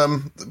we have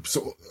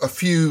sort of a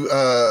few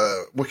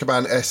Wicker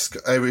Man-esque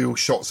aerial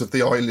shots of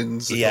the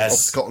islands of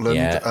Scotland.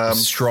 Yeah.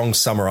 Strong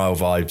Summer Isle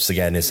vibes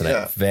again, isn't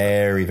it?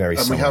 Very, very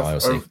and Summer Isle.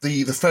 And we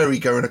have the ferry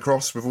going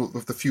across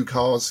with the few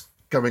cars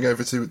going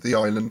over to the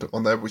island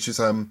on there, which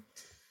is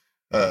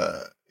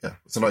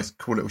it's a nice,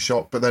 cool little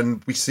shot. But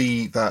then we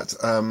see that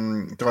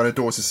Diana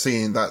Dors is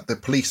seeing that the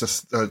police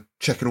are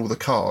checking all the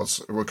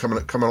cars who are coming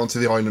onto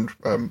the island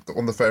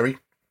on the ferry.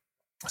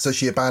 So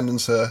she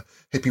abandons her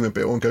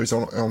hippie-mobile and goes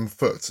on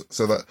foot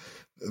so that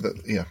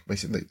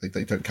basically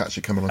they don't catch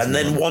it coming on. And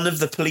then one of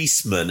the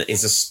policemen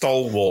is a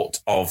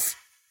stalwart of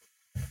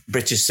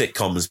British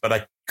sitcoms, but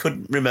I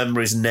couldn't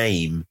remember his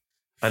name.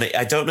 And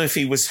I don't know if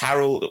he was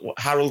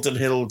Harold and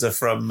Hilda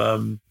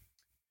from...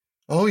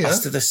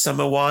 Last of the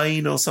Summer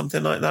Wine or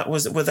something like that.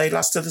 Were they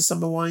Last of the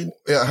Summer Wine?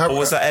 Yeah. Or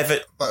was that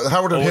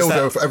Harold and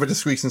Hilda for Ever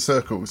Decreasing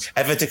Circles.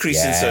 Ever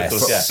Decreasing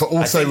Circles, yeah. But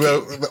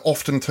also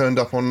often turned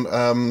up on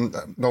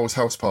Noel's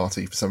house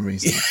party for some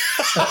reason.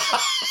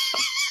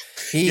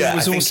 He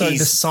was also the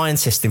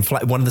scientist in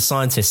one of the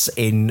scientists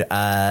in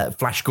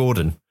Flash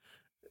Gordon,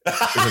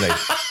 isn't he?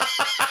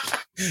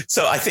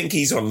 So I think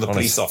he's one of the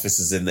police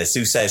officers in this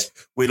who says,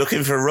 we're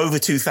looking for a Rover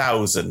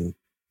 2000,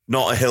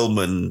 not a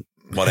Hillman,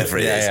 whatever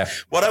it is. Yeah.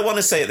 What I want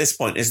to say at this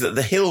point is that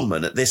the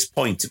Hillman at this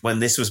point,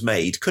 when this was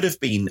made, could have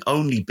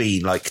only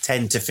been like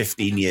 10 to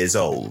 15 years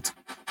old.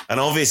 And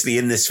obviously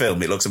in this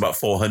film, it looks about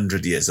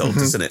 400 years old,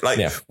 doesn't it?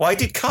 Why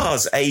did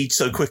cars age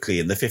so quickly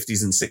in the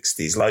 50s and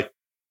 60s? Like,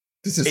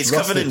 it's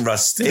covered in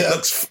rust. Yeah.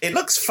 It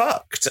looks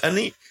fucked.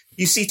 And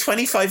you see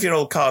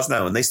 25-year-old cars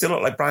now and they still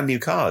look like brand new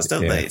cars,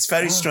 don't they? It's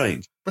very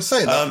strange. But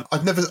saying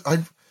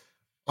that,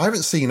 I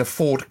haven't seen a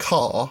Ford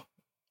car.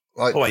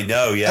 Like, I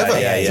know, yeah, ever.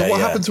 yeah. So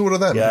what happened to all of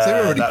them? Yeah, they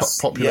were already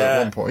popular at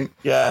one point.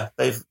 Yeah,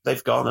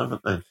 they've gone,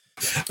 haven't they?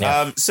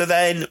 Yeah. So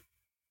then,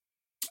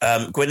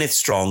 Gwyneth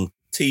Strong,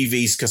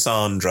 TV's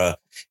Cassandra,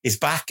 is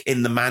back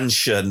in the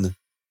mansion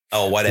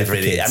or whatever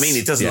it is. I mean,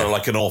 it doesn't look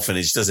like an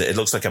orphanage, does it? It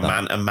looks like a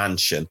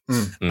mansion.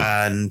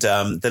 And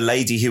the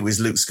lady who is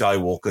Luke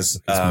Skywalker's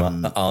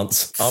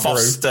aunt,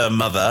 foster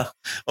mother.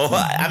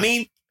 I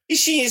mean, is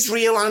she his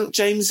real Aunt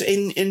James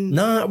in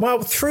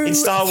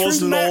Star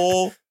Wars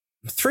lore?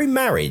 Through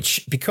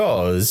marriage,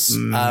 because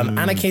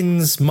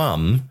Anakin's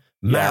mum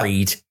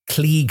married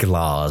Klieg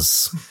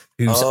Lars,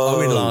 who's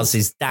Owen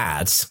Lars'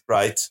 dad.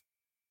 Right.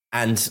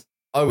 And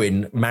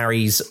Owen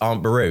marries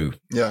Aunt Beru.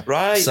 Yeah.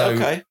 Right, so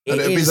okay.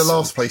 And it would be the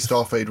last place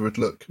Darth Vader would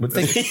look.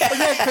 Because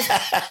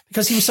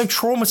he was so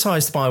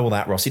traumatised by all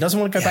that, Ross. He doesn't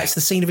want to go back to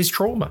the scene of his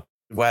trauma.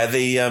 Where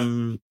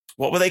the,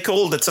 what were they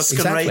called? The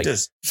Tusken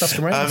Raiders.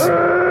 Tusken Raiders.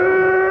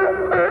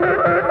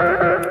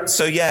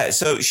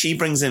 So she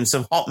brings him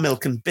some hot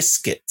milk and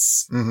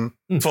biscuits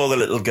for the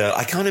little girl.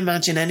 I can't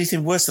imagine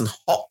anything worse than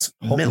hot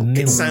milk.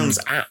 It sounds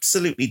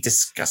absolutely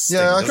disgusting.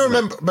 Yeah, I can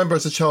remember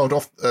as a child,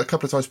 a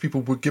couple of times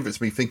people would give it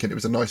to me thinking it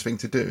was a nice thing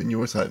to do, and you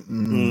always like,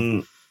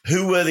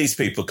 Who were these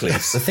people,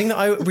 Cleves? The thing that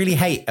I really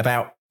hate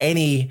about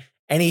any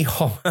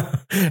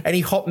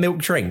hot milk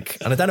drink,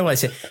 and I don't know why I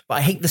say it, but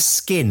I hate the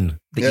skin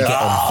that you get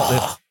on hot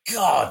milk.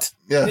 God.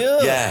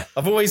 Yeah.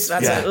 I've always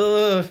had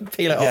to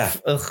peel it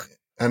off. Ugh.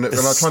 And when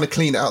I'm trying to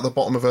clean it out the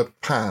bottom of a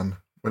pan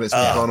when it's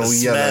gone all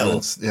yellow.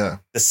 The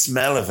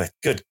smell of it.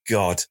 Good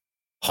God.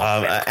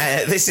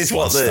 This is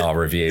what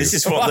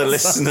the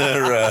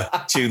listener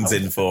tunes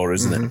in for,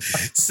 isn't it?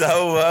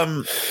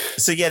 So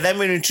then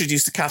we're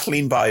introduced to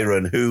Kathleen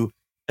Byron, who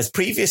has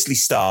previously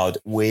starred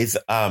with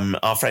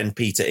our friend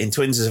Peter in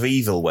Twins of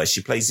Evil, where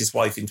she plays his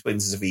wife in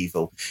Twins of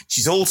Evil.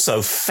 She's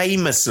also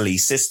famously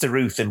Sister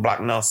Ruth in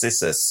Black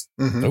Narcissus.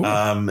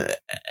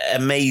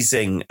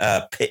 Amazing,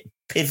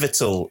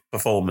 pivotal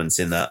performance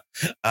in that.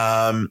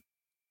 And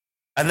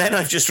then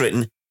I've just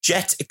written,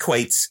 Jet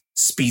equates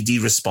speedy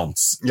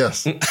response.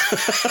 Yes.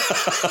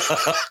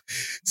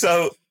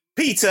 So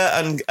Peter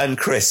and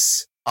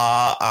Chris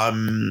are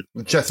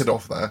jetted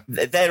off there.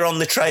 They're on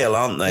the trail,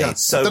 aren't they? Yeah.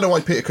 So I don't know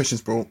why Peter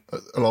Cushing's brought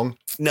along.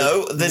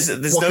 No, there's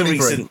no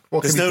reason.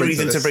 There's no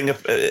reason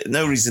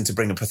to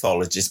bring a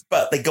pathologist,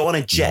 but they go on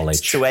a jet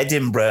to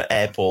Edinburgh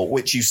Airport,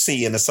 which you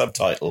see in a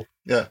subtitle.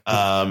 Yeah.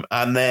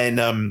 And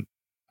then,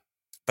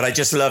 but I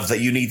just love that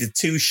you needed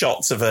 2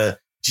 shots of a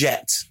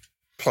jet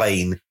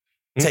plane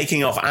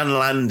taking off and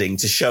landing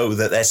to show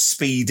that they're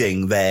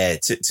speeding there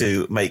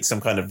to make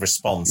some kind of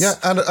response. Yeah,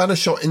 and a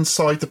shot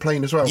inside the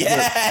plane as well.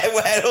 Yeah,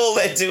 where all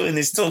they're doing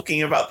is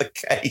talking about the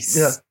case.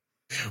 Yeah.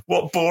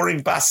 What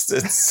boring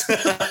bastards.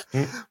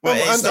 What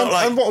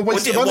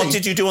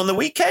did you do on the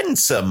weekend,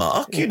 Sir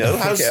Mark? You know,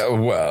 how's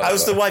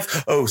the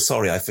wife? Oh,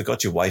 sorry, I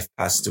forgot your wife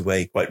passed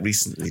away quite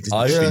recently, didn't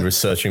I've been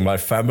researching my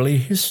family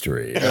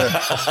history,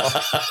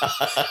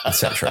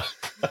 etc.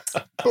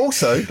 But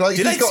also, like,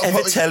 did I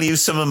ever tell you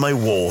some of my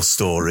war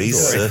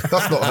stories? Yeah,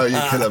 that's not how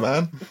you kill a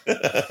man.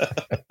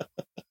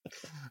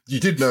 You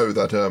did know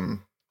that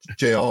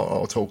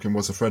J.R.R. Tolkien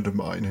was a friend of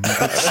mine, and he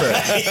did say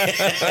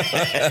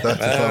that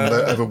if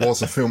there ever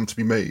was a film to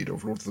be made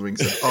of Lord of the Rings,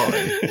 that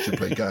I should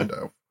play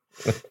Gandalf.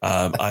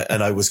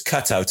 I was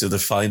cut out of the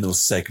final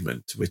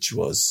segment, which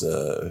was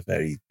a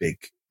very big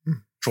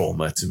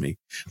trauma to me.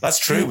 That's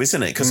true,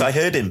 isn't it? Because I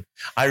heard him.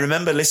 I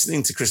remember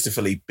listening to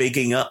Christopher Lee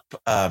bigging up,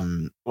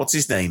 what's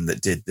his name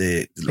that did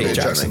the Lord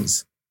of the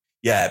Rings?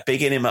 Yeah,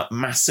 bigging him up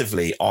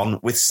massively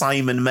with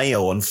Simon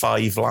Mayo on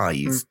 5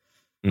 Live.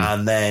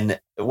 And then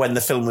when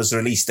the film was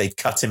released, they'd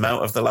cut him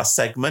out of the last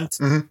segment.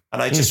 And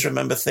I just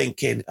remember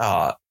thinking,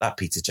 that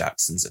Peter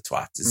Jackson's a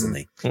twat, isn't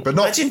he? But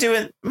not,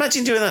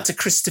 imagine doing that to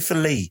Christopher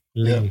Lee.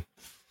 Yeah.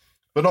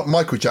 But not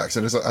Michael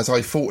Jackson, as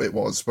I thought it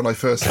was when I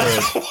first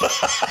heard.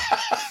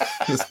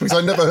 Because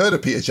I never heard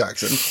of Peter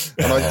Jackson.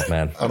 And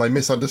I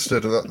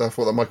misunderstood that. I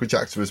thought that Michael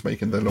Jackson was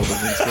making the Lord of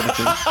the Rings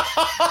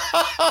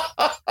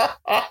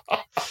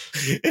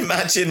trilogy.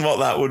 Imagine what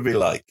that would be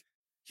like.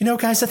 You know,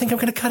 guys, I think I'm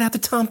going to cut out the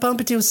Tom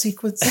Bombadil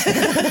sequence.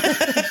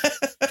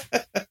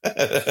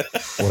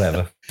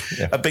 Whatever.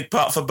 Yeah. A big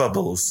part for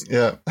Bubbles.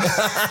 Yeah.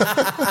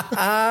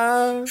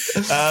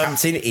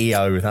 Captain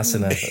EO. That's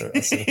enough.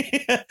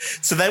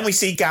 So then we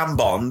see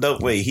Gambon,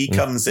 don't we? He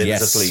comes in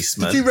as a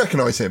policeman. Did you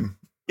recognise him?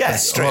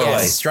 Yes, straight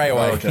away. Straight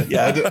away. Oh, okay.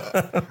 Yeah.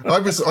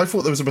 I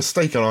thought there was a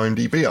mistake on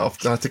IMDb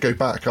after. I had to go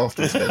back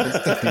afterwards.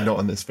 It's definitely not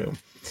in this film.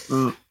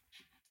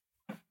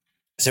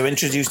 So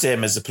introduced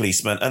him as a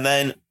policeman, and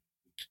then.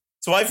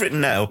 So I've written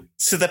now,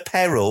 so the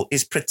peril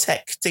is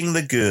protecting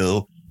the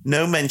girl.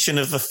 No mention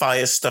of the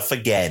fire stuff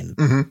again.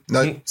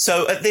 No.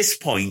 So at this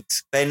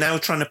point, they're now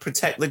trying to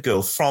protect the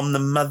girl from the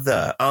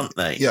mother, aren't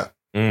they? Yeah.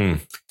 Yeah,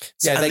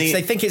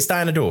 they think it's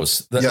Diana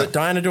Dawes. That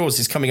Diana Dawes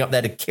is coming up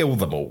there to kill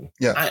them all.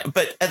 Yeah.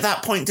 But at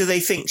that point, do they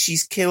think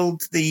she's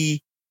killed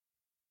the...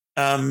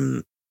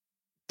 Diana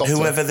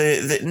whoever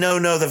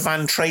the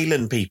Van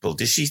Tralen people.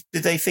 Did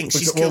they think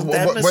she's killed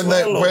them as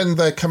well? When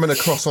they're coming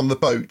across on the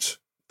boat,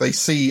 they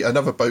see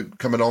another boat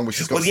coming on, which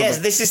has got. Well, yes,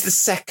 this is the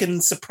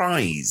second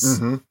surprise.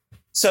 Mm-hmm.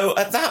 So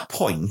at that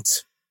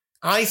point,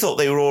 I thought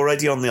they were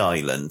already on the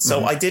island,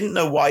 so I didn't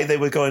know why they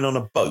were going on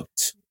a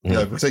boat.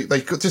 No, because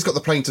they just got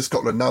the plane to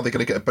Scotland. Now they're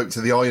going to get a boat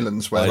to the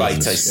islands. Right, I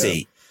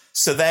see.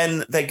 So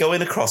then they're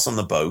going across on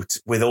the boat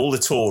with all the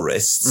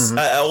tourists,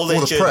 all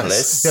the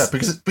journalists. Press. Yeah,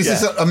 because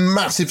it's a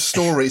massive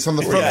story. It's on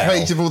the front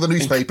page of all the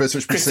newspapers.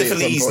 Which Christopher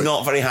Lee's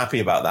not very happy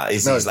about that,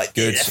 is he? He's like,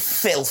 good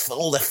filth,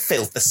 all the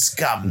filth, the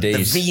scum,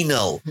 the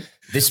venal.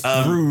 This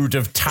brood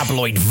of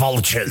tabloid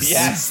vultures.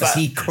 Yes, as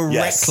he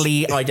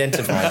correctly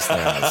identifies them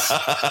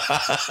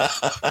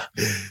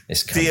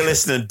as. Dear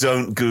listener,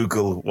 don't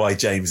Google why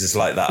James is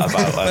like that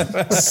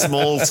about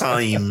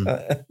small-time,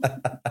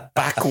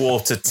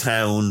 backwater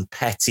town,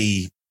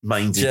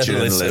 petty-minded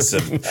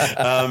journalism.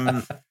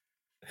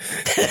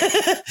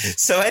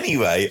 So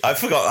anyway, I've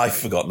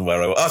forgotten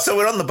where I was. Oh, so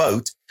we're on the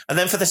boat, and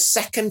then for the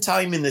second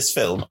time in this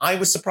film, I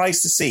was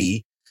surprised to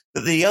see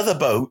that the other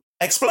boat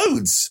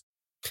explodes.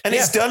 And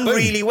it's done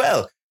really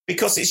well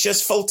because it's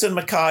just Fulton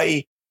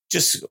Mackay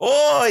just,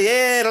 oh,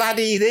 yeah,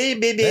 laddie, they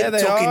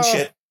talking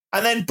shit.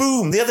 And then,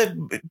 boom, the other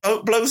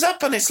boat blows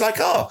up and it's like,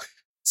 oh.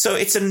 So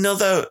it's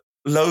another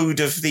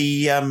load of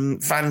the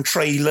Van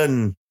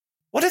Tralen,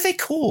 what are they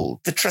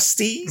called? The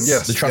trustees?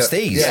 Yes. The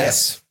trustees,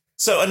 yes.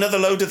 So another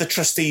load of the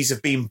trustees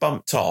have been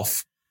bumped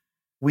off.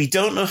 We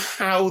don't know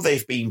how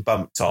they've been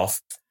bumped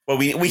off. Well,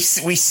 we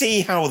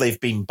see how they've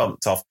been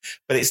bumped off,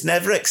 but it's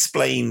never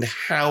explained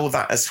how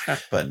that has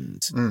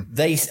happened.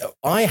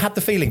 I had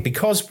the feeling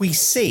because we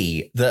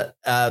see that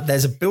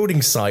there's a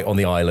building site on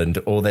the island,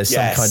 or there's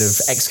some kind of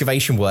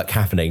excavation work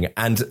happening,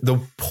 and the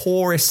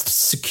poorest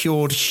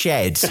secured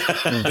shed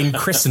in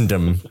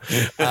Christendom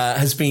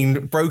has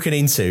been broken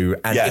into,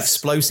 and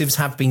explosives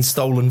have been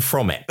stolen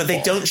from it. But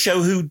they don't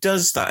show who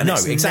does that. And no,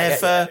 it's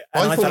exactly. never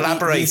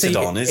elaborated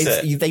on, is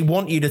it? They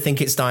want you to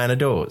think it's Diana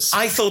Dawes.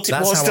 I thought it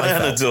was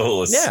Diana Dawes.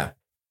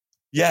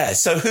 Yeah.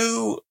 So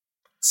who?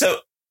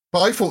 But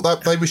I thought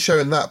that they were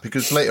showing that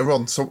because later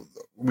on, so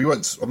we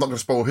won't. I'm not going to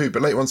spoil who,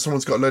 but later on,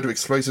 someone's got a load of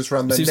explosives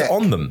around their neck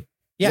on them.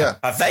 Yeah.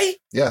 Have they?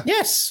 Yeah.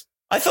 Yes.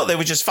 I thought they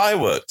were just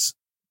fireworks.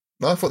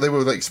 No, I thought they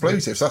were the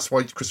explosives. That's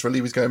why Christopher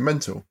Lee was going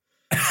mental.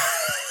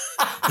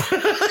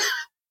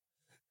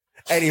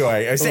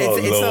 Anyway,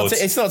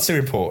 it's not too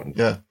important.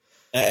 Yeah.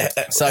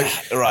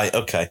 Right.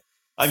 Okay.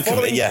 I'm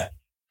coming. Yeah.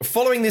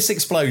 Following this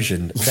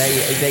explosion,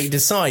 they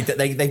decide that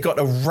they've got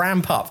to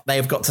ramp up. They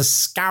have got to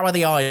scour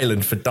the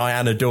island for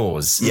Diana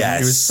Dawes, who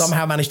has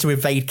somehow managed to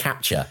evade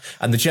capture.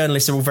 And the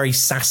journalists are all very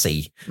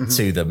sassy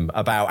to them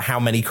about how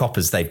many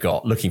coppers they've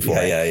got looking for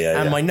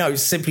it. My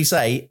notes simply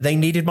say they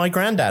needed my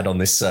granddad on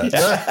this search.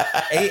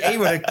 He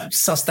would have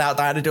sussed out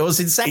Diana Dawes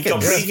in seconds. He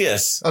got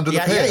previous. Under the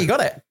pier. Yeah, you got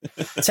it.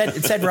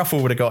 Ted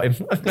Ruffle would have got him.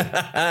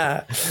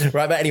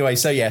 Right, but anyway,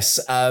 so yes,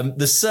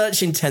 the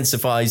search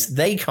intensifies.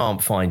 They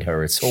can't find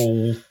her at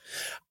all.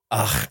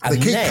 They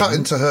keep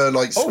cutting to her,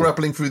 like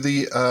scrabbling through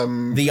the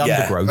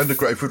undergrowth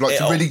with like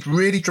some really,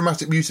 really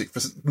dramatic music for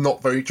not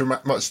very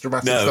much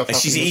dramatic stuff. No,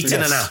 she's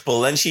eating an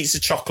apple, then she eats a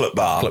chocolate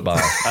bar.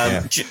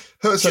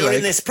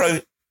 During this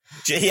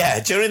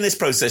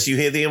process, you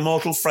hear the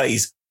immortal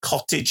phrase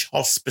 "cottage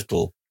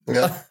hospital."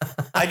 Yeah.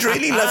 I'd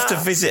really love to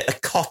visit a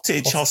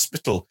cottage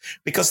hospital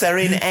because they're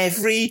in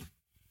every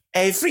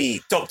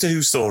Doctor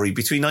Who story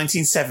between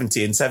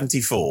 1970 and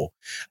 74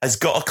 has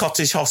got a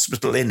cottage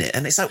hospital in it.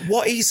 And it's like,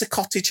 what is a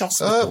cottage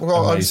hospital?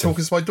 Well, I was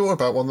talking to my daughter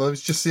about one of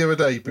those just the other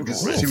day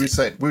because she was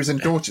saying, we was in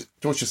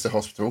Dorchester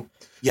Hospital.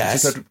 Yes. She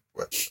said,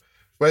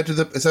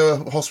 is there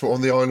a hospital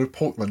on the island of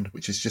Portland,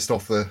 which is just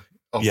off there?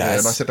 And I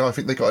said, I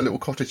think they got a little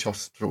cottage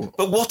hospital.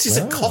 But what is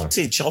a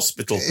cottage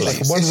hospital,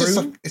 please?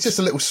 It's just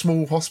a little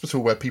small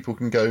hospital where people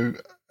can go,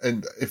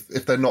 and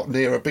if they're not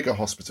near a bigger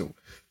hospital,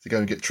 to go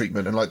and get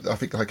treatment. And I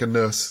think a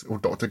nurse or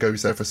doctor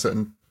goes there for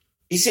certain.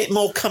 Is it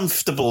more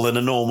comfortable than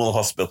a normal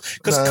hospital?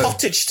 Because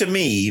cottage to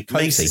me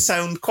makes it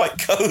sound quite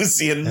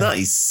cozy and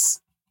nice.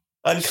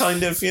 And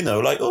kind of,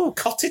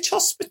 cottage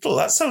hospital.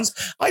 That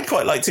sounds... I'd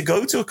quite like to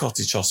go to a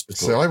cottage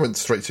hospital. So I went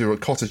straight to a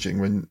cottaging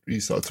when you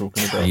started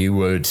talking about... You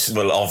would.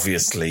 Well,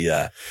 obviously,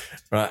 yeah.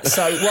 Right.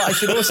 So what I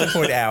should also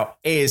point out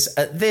is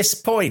at this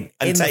point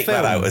in the film... And take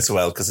that out as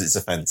well, because it's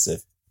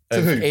offensive.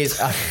 To who?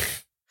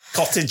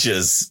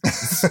 Cottagers.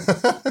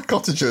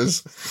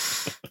 Cottagers.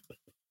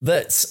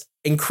 That,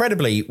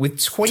 incredibly, with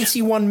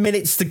 21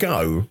 minutes to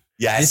go,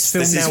 this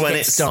film now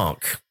gets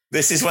dark.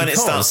 This is when it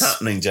starts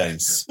happening,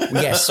 James.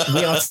 Yes,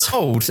 we are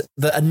told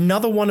that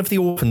one of the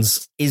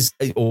orphans has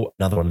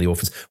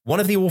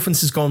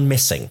gone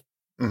missing.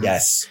 Mm-hmm.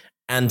 Yes.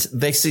 And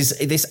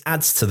this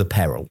adds to the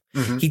peril.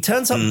 Mm-hmm. He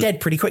turns up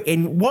dead pretty quick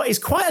in what is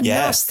quite a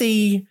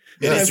nasty...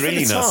 It is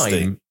really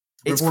nasty.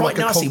 It's with all, quite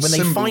like, nasty occult when they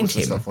symbols find and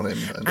him. stuff on him.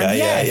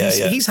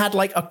 And he's had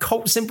like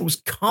occult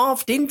symbols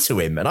carved into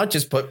him, and I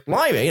just put,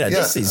 blimey,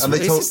 this is. And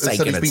they said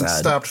taking he's a been turn.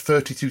 stabbed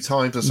 32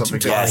 times or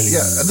something. Yes.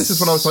 Yeah, and this is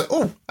when I was like,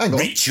 oh, hang on,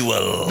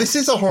 Ritual. This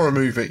is a horror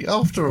movie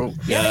after all.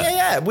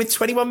 Yeah. With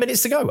 21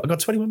 minutes to go, I got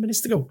 21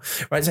 minutes to go.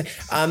 Right.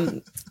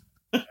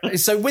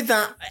 So with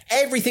that,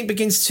 everything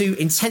begins to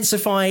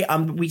intensify.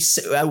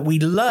 We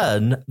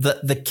learn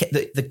that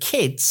the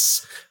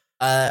kids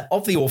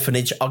of the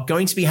orphanage are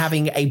going to be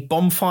having a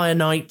bonfire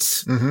night.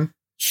 Mm-hmm.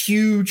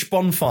 Huge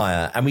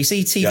bonfire, and we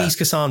see TV's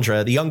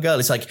Cassandra, the young girl,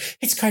 is like,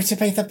 it's going to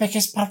be the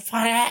biggest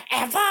bonfire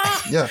ever.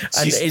 Yeah,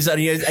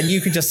 and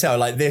you can just tell,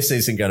 like, this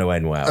isn't going to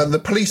end well. And the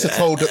police are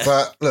told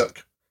that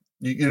look,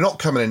 you're not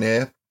coming in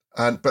here,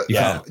 but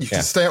you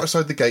can stay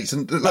outside the gates.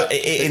 And look, but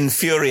it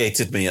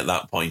infuriated me at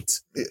that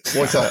point.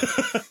 What's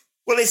that?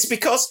 Well, it's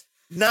because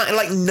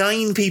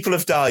 9 people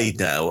have died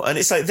now, and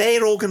it's like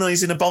they're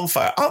organising a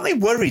bonfire. Aren't they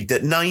worried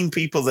that 9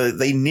 people that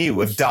they knew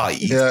have died?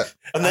 Yeah.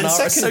 And then are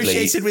secondly,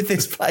 associated with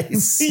this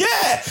place.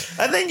 Yeah.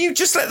 And then you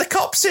just let the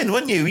cops in,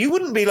 wouldn't you? You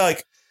wouldn't be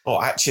like,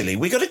 oh, actually,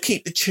 we got to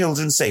keep the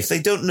children safe.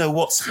 They don't know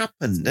what's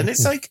happened. And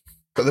it's like,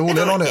 but they're all in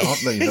on it,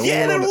 aren't they?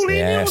 They're all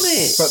in on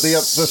it. But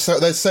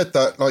they said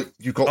that, like,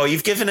 you've got. Oh,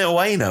 you've given it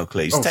away now,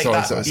 please. Take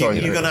that. Sorry,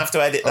 you're going to have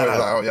to edit that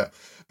out. Yeah.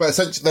 But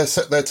essentially,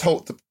 they're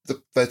told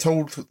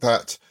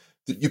that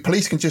your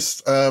police can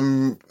just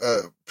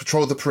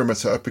patrol the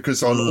perimeter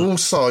because on all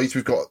sides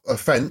we've got a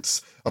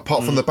fence,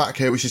 apart from the back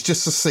here, which is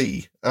just the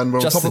sea, and we're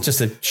on top of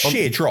just a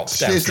sheer drop,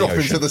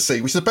 into the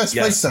sea, which is the best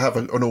place to have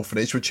an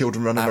orphanage with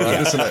children running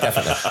around, isn't it?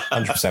 Definitely,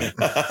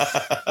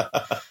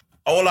 100%.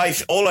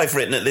 All I've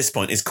written at this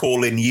point is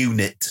call in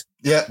unit.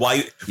 Yeah.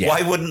 Why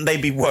wouldn't they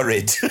be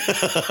worried?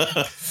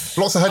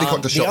 Lots of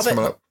helicopter shots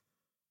coming up.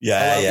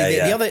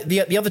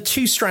 The other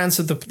two strands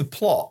of the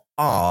plot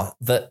are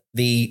that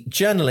the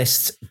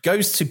journalist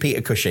goes to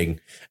Peter Cushing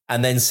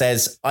and then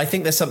says, I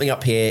think there's something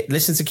up here.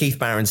 Listen to Keith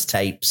Barron's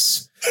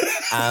tapes.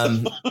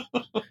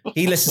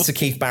 He listens to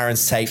Keith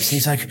Barron's tapes and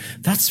he's like,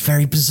 that's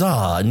very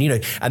bizarre. And,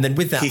 and then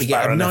with that, Keith we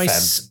get Barron a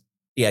nice, FM.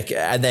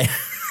 Yeah. And then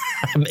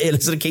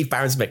listen to Keith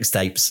Barron's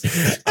mixtapes.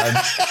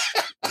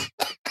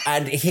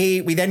 And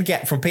we then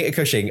get from Peter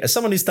Cushing, as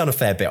someone who's done a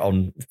fair bit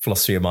on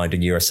philosophy of mind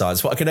and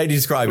neuroscience, what I can only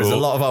describe as a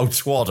lot of old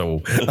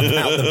twaddle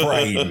about the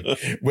brain.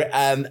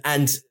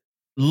 And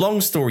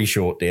long story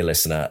short, dear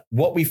listener,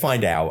 what we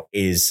find out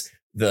is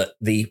that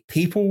the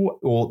people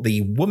or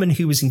the woman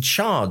who was in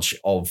charge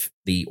of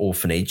the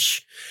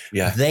orphanage,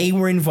 they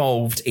were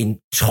involved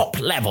in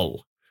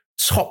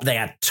they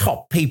had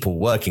top people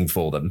working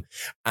for them,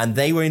 and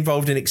they were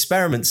involved in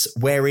experiments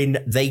wherein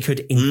they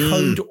could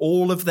encode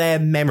all of their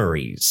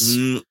memories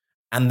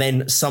and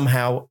then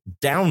somehow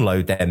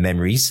download their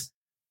memories,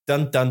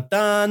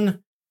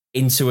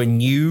 into a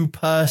new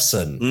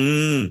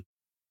person.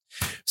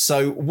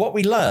 So what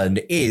we learn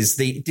is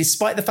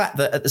despite the fact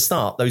that at the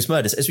start, those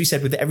murders, as we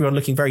said, with everyone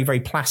looking very, very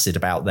placid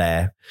about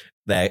their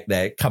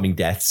coming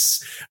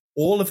deaths,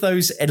 all of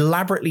those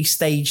elaborately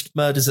staged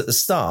murders at the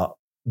start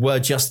were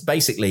just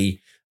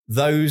basically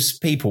those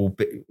people,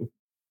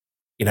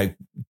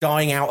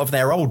 dying out of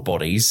their old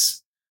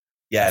bodies.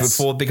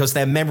 Yes. Because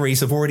their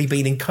memories have already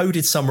been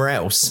encoded somewhere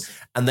else,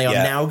 and they are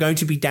now going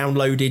to be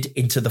downloaded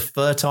into the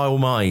fertile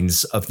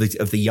minds of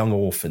the young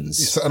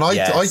orphans. And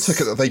I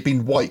took it that they'd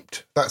been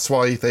wiped. That's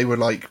why they were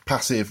like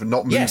passive and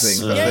not moving.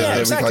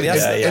 Exactly.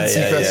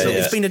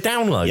 It's been a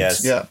download.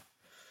 Yes. Yeah.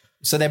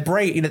 So their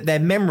brain, their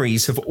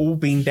memories have all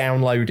been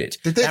downloaded.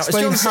 Did they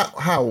explain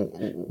how?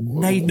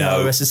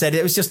 No, as I said,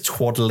 it was just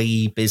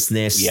twaddly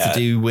business to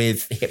do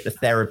with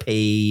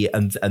hypnotherapy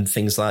and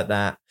things like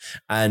that.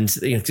 And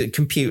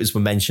computers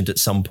were mentioned at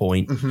some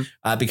point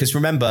because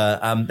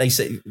remember, they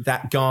say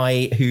that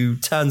guy who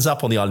turns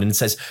up on the island and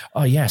says,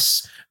 "Oh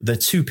yes, the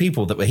 2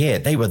 people that were here,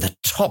 they were the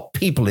top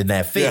people in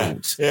their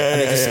field."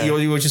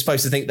 You were just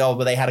supposed to think, oh,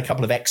 but they had a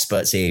couple of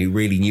experts here who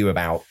really knew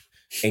about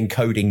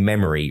encoding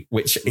memory,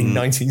 which in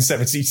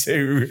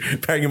 1972,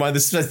 bearing in mind the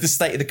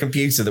state of the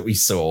computer that we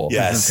saw,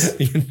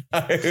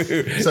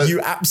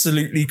 you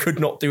absolutely could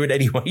not do in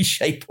any way,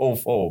 shape or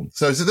form.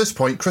 So at this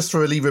point,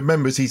 Christopher Lee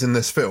remembers he's in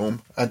this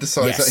film and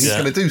decides that he's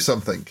going to do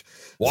something.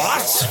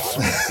 What?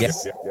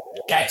 Yes.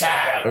 Get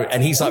out!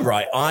 And he's like,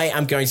 right, I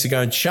am going to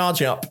go and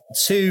charge up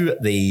to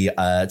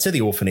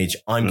the orphanage.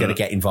 I'm going to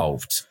get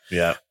involved.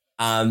 Yeah.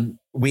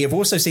 We have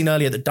also seen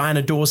earlier that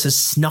Diana Dawes has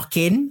snuck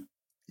in.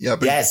 Yeah,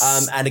 but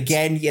and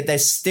again,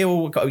 there's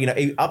still,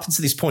 up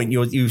until this point,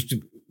 you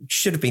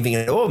should have been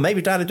thinking, oh,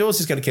 maybe Diana Dawes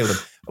is going to kill them.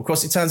 Of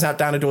course, it turns out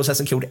Diana Dawes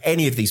hasn't killed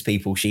any of these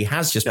people. She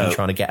has just been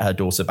trying to get her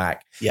daughter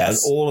back.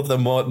 Yes. And all of the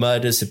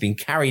murders have been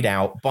carried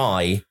out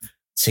by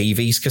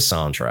TV's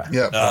Cassandra.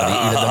 Yeah. The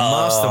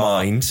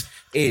mastermind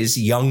is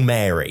young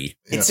Mary.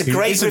 It's a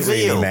great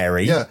reveal.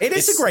 Mary. Yeah. It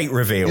is a great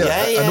reveal.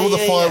 And all the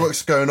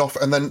fireworks going off,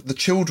 and then the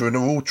children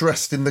are all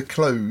dressed in the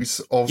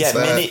clothes of their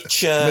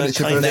miniature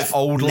kind of their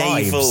old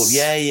naval. lives.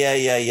 Yeah.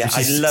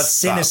 I love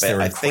sinister that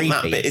bit. I and think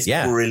that creepy. bit is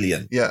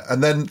brilliant. Yeah,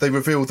 and then they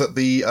reveal that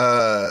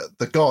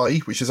the guy,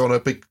 which is on a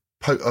big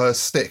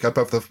stick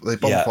above the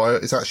bonfire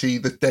is actually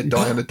the dead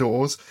Diana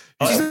Dawes.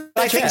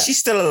 I think she's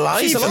still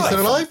alive. She's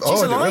still alive?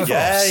 She's alive.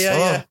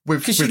 Yeah.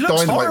 With she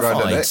looks dynamite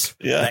around her horrified.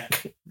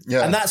 neck.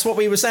 Yeah. And that's what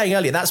we were saying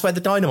earlier. That's where the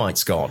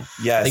dynamite's gone.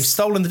 Yes. They've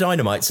stolen the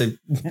dynamite to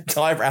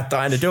tie around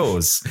Diana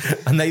Dawes.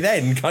 And they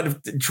then kind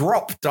of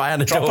drop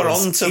Diana Dawes. her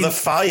onto the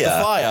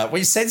fire.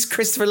 Which sends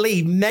Christopher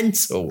Lee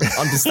mental.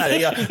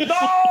 Understandably.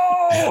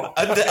 No!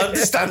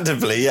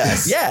 Understandably,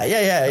 yes. Yeah.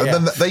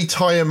 And then they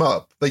tie him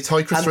up. They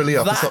tie Christopher Lee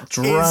up and start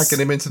dragging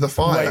him into the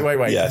fire.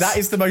 Wait. Yes. That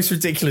is the most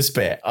ridiculous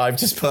bit. I've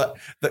just put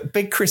that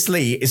Big Chris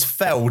Lee is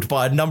felled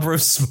by a number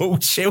of small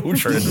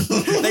children.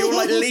 They all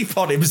like leap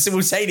on him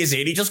simultaneously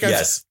and he just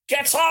goes,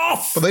 get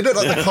off! But they look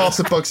like the cast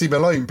of Bugsy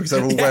Malone because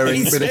they're all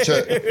wearing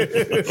miniature.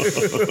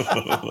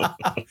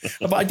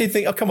 But I did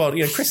think, oh, come on,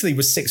 Chris Lee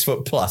was 6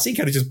 foot plus. He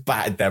could have just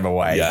batted them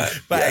away. Yeah.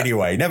 But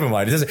anyway, never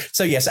mind. It doesn't.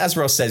 So yes, as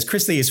Ross says,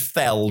 Chris Lee is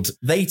felled.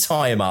 They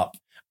tie him up.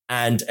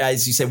 And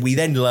as you said, we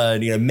then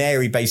learn,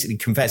 Mary basically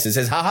confesses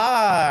and says,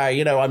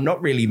 I'm not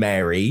really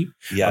Mary.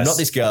 Yes. I'm not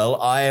this girl.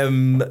 I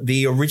am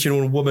the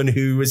original woman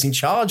who was in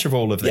charge of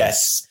all of this.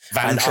 Yes.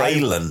 Van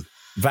Tralen.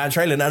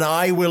 And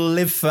I will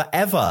live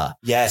forever.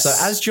 Yes. So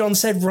as John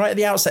said right at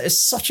the outset,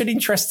 it's such an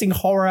interesting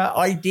horror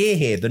idea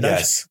here. The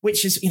notion,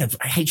 which is,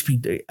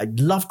 H.P.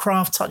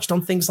 Lovecraft touched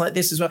on things like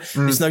this as well.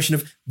 This notion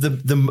of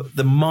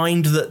the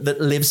mind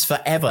that lives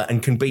forever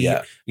and can be,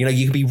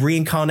 you can be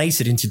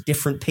reincarnated into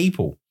different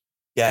people.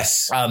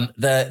 Yes.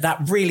 That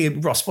really,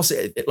 Ross, what's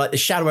it like, the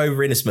shadow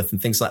over Innismouth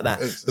and things like that?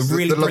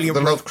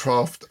 The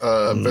Lovecraft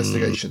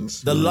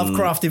investigations. The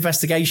Lovecraft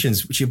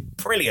investigations, which are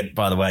brilliant,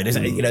 by the way. There's,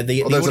 the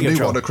there's a new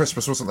trial. one at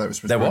Christmas, wasn't there?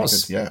 There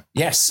was. Good. Yeah.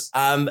 Yes.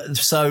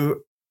 So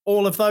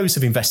all of those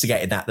have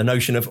investigated that. The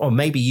notion of,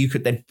 maybe you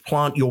could then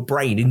plant your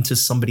brain into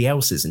somebody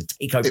else's and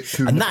take over.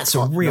 And that's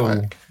a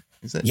real...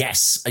 Is it?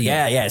 Yes.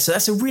 Yeah. So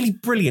that's a really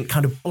brilliant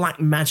kind of black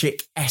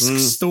magic-esque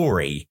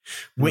story,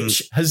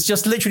 which has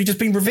just literally just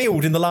been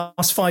revealed in the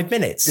last 5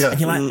 minutes. Yeah. And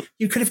you're like,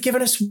 you could have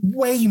given us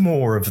way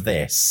more of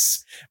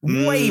this.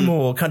 Way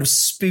more kind of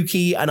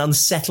spooky and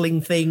unsettling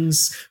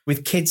things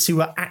with kids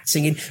who are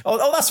acting in.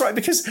 Oh, that's right.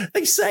 Because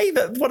they say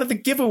that one of the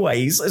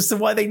giveaways as to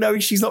why they know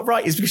she's not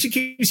right is because she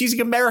keeps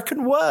using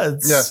American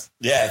words. Yeah.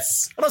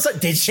 Yes. And I was like,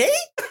 did she?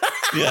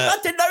 Yeah. I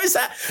didn't notice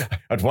that.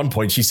 At one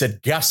point, she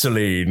said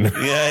gasoline.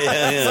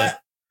 Yeah.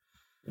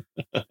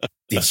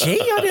 Did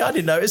she? I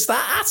didn't notice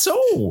that at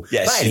all.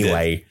 Yes, but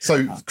anyway.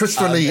 So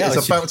Christopher Lee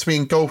is about to be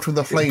engulfed in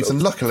the flames,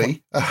 and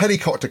luckily a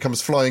helicopter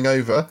comes flying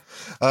over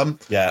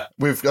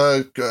with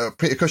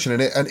Peter Cushing in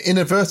it, and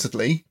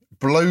inadvertently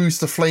blows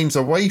the flames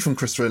away from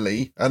Christopher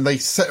Lee, and they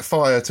set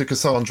fire to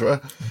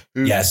Cassandra,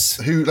 who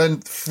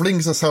then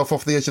flings herself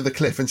off the edge of the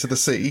cliff into the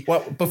sea.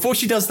 Well, before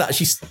she does that,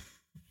 she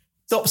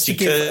stops to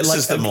give a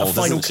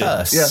final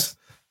curse. Yes.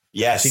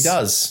 Yes. She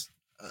does.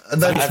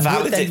 And then,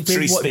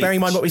 bearing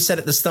in mind what we said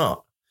at the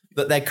start,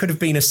 that there could have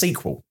been a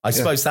sequel. I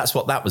suppose that's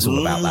what that was all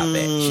about, that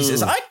bit. She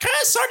says, I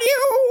curse on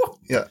you!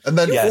 Yeah, and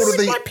then all of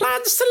my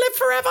plans to live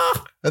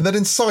forever. And then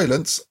in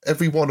silence,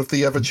 every one of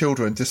the other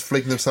children just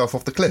fling themselves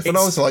off the cliff. And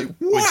I was like,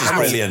 wow! Which is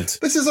brilliant.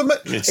 This is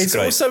amazing. It's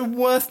also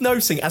worth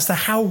noting as to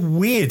how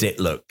weird it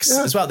looks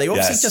as well. They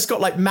obviously just got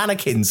like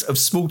mannequins of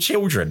small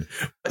children.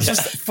 It's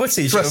just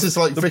footage Dresses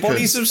of like the Vickers,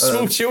 bodies of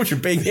small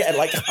children being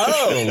hurled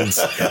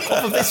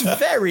off of this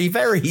very,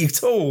 very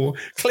tall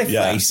cliff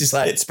face. It's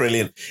like, it's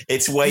brilliant.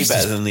 It's way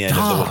better than the end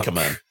of The Wicker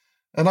Man.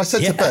 And I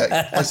said to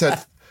Beck, I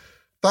said,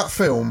 that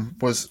film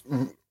was,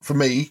 for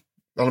me,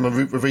 and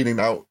I'm revealing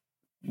now,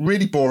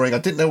 really boring. I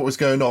didn't know what was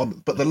going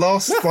on, but the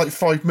last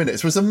 5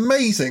 minutes was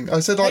amazing.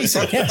 I said, that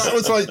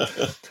was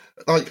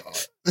like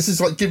this is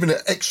like giving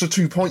it extra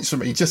 2 points for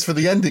me just for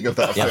the ending of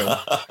that film.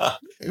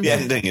 The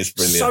ending is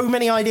brilliant. So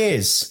many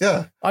ideas.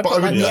 Yeah, I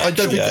don't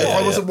think if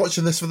I wasn't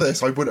watching this for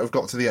this, I wouldn't have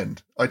got to the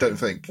end. I don't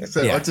think.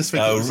 So I just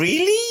think.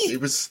 Really? It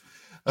was,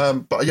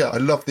 but yeah, I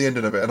love the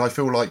ending of it, and I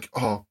feel like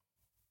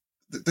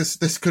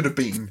this could have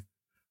been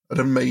an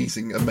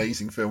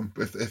amazing film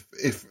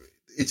if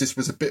it just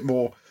was a bit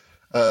more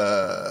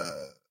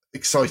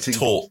exciting.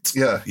 Taut.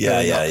 Yeah.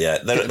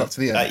 Getting up to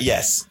the end.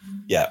 Yes.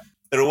 Yeah.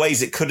 There are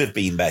ways it could have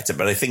been better,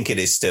 but I think it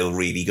is still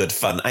really good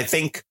fun. I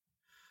think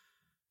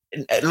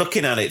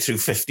looking at it through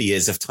 50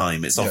 years of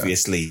time, it's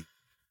obviously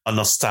a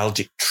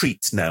nostalgic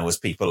treat now, as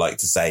people like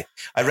to say.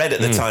 I read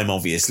at the time,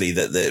 obviously,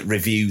 that the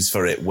reviews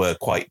for it were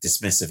quite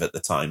dismissive at the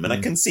time, and I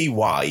can see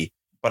why,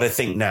 but I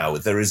think now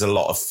there is a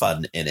lot of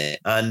fun in it.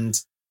 And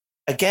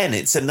again,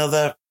 it's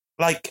another,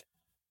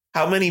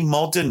 how many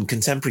modern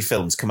contemporary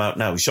films come out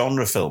now,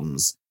 genre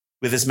films,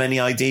 with as many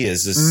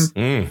ideas as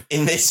in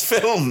this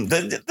film?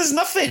 There's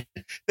nothing.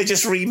 They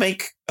just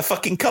remake a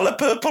fucking Colour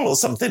Purple or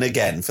something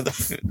again for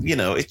the,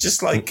 it's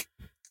just like.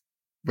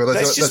 Well,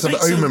 there's an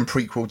Omen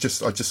prequel.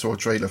 I just saw a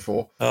trailer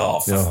for. Oh,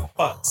 for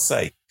fuck's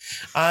sake!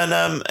 And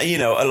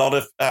a lot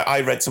of I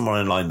read somewhere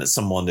online that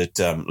someone had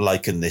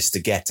likened this to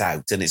Get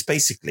Out, and it's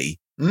basically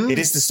it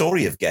is the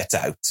story of Get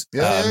Out.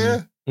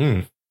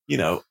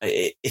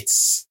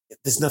 It's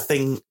there's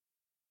nothing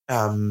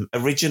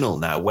original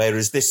now,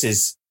 whereas this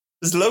is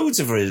There's loads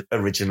of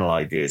original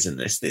ideas in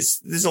this.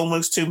 There's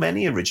almost too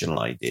many original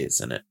ideas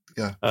in it.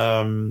 Yeah.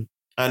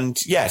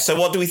 And yeah, so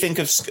what do we think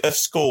of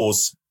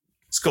scores?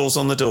 Scores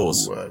on the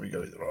doors. Ooh, we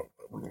go.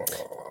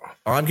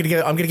 I'm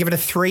gonna give it a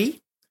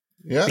 3.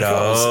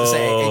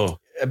 Yeah.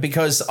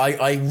 Because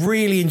I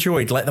really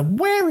enjoyed like the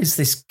where is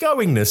this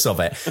goingness of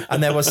it,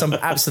 and there was some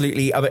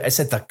absolutely. I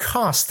said the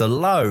cast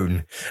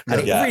alone,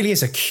 and it really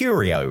is a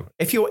curio.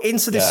 If you're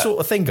into this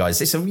sort of thing,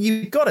 guys,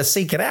 you've got to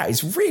seek it out.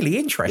 It's really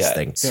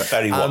interesting. It's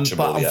very watchable.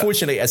 But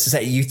unfortunately, as I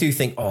say, you do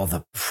think,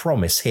 the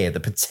promise here, the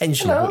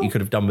potential of what you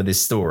could have done with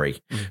this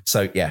story.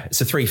 So yeah,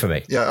 it's a 3 for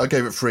me. Yeah, I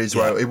gave it 3 as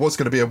well. It was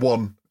going to be a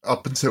 1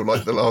 up until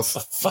like the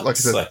last, like I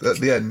said, at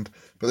the end.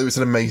 But it was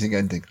an amazing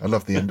ending. I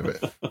love the end of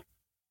it.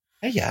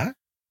 Yeah.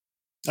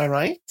 All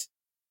right.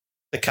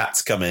 The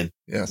cats come in.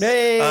 Yes.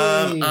 Hey!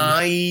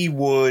 I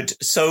would.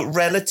 So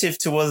relative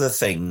to other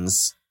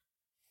things,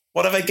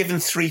 what have I given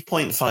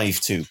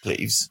 3.5 to,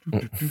 please?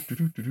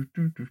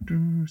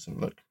 So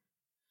look.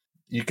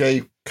 You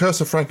gave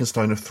Curse of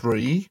Frankenstein a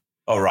 3.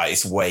 All right.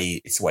 It's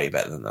way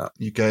better than that.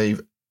 You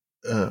gave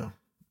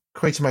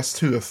Quatermass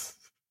 2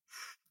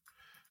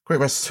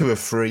 a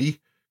 3.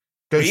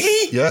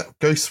 Really? Yeah.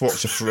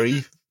 Ghostwatch a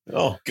 3.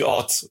 Oh,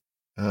 God.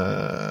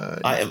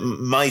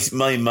 My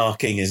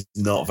marking is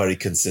not very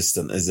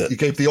consistent, is it? You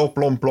gave the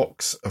Oblong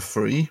Blocks a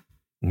 3.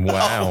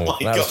 Wow, oh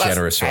that was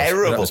generous.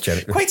 Terrible.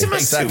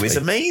 Quatermass 2 is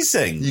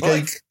amazing. You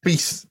gave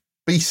Beast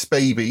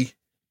Baby,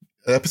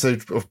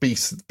 episode of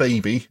Beast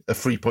Baby, a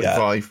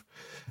 3.5.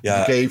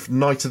 Yeah. You gave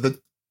Night of the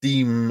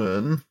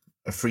Demon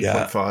a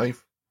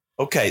 3.5.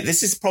 Okay,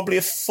 this is probably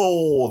a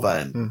 4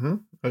 then. Mm-hmm.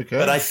 Okay,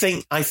 but I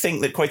think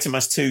that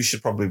Quatermass 2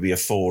 should probably be a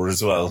 4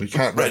 as well. You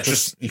can't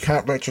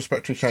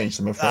retrospectively change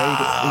them. I'm afraid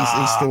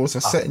these scores are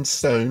set in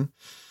stone.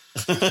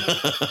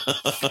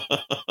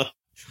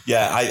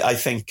 Yeah, I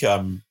think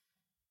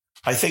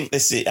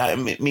this is. I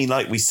mean,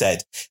 like we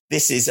said,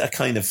 this is a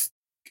kind of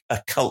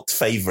a cult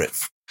favorite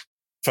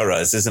for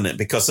us, isn't it?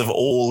 Because of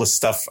all the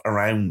stuff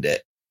around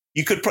it.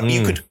 You could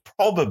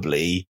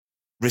probably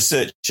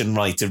research and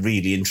write a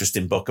really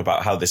interesting book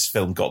about how this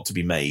film got to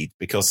be made,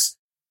 because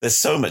there's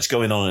so much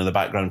going on in the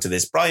background to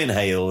this. Brian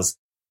Hales,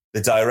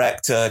 the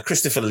director,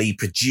 Christopher Lee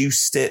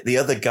produced it. The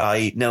other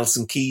guy,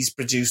 Nelson Keys,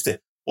 produced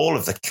it. All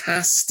of the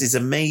cast is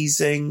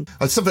amazing.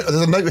 There's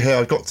a note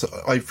here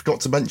I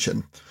forgot to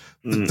mention.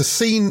 The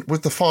scene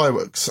with the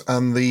fireworks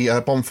and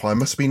the bonfire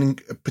must have been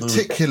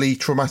particularly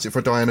traumatic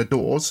for Diana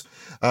Dawes,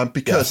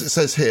 because it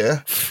says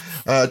here,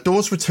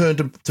 Dawes returned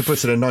to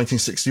Britain in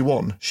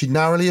 1961. She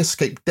narrowly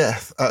escaped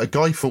death at a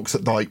Guy Fawkes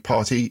at Night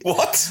party.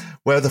 What?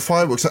 Where the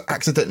fireworks are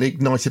accidentally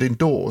ignited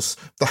indoors.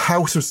 The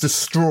house was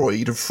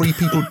destroyed and 3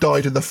 people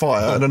died in the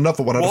fire, and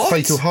another one had a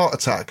fatal heart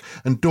attack,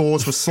 and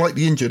Dawes was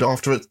slightly injured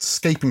after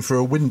escaping through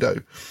a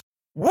window.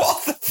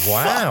 What the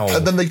Wow.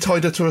 And then they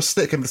tied her to a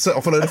stick and set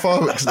off a load of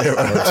fireworks near her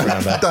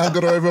and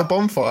dangled her over a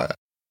bonfire.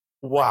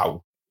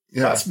 Wow.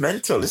 Yeah. That's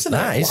mental, isn't it?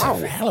 That is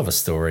Wow. a hell of a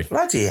story.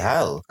 Bloody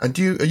hell. And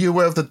are you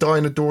aware of the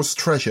Diana Dawes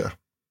treasure?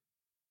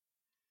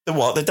 The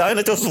what? The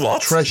Diana Dawes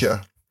what?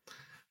 Treasure.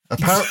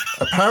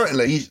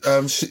 Apparently,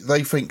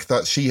 they think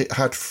that she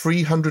had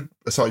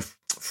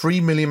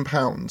 £3 million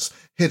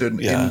hidden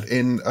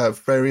in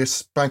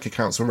various bank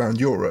accounts around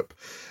Europe.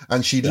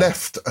 And she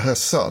left her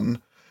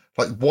son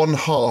like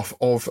 1/2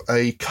 of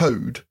a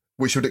code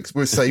which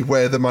would say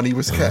where the money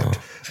was kept.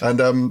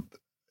 And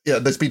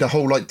there's been a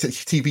whole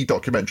TV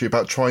documentary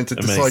about trying to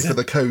decipher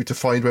the code to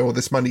find where all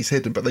this money's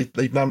hidden, but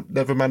they've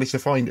never managed to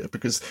find it,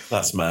 because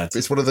that's mad.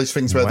 It's one of those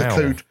things where the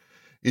code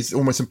is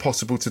almost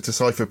impossible to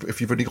decipher if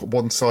you've only got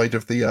one side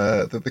of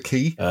the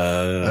key.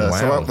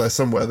 So out there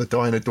somewhere, the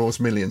Diana Dawes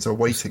millions are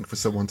waiting for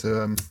someone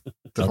to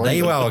find there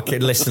you them. are,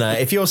 kid listener.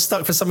 If you're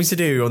stuck for something to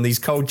do on these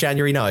cold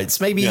January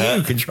nights, maybe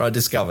you can try and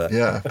discover.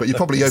 Yeah, but you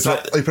probably open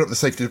up the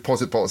safety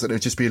deposit box and it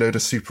would just be a load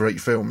of Super 8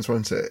 films,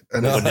 won't it?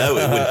 And no,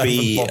 it would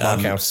be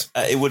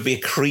it would be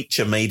a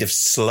creature made of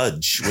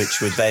sludge,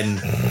 which would then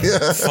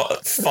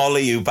follow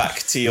you back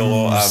to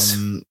your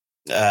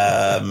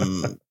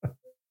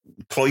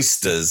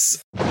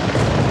cloisters.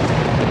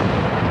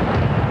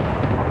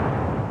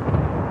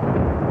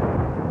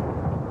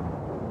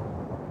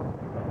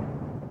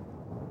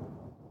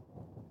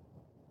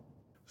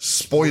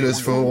 Spoilers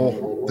for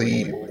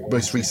the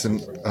most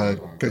recent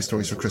Ghost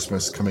Stories for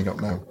Christmas coming up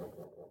now.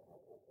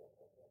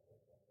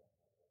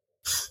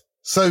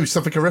 So,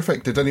 something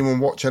horrific. Did anyone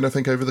watch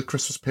anything over the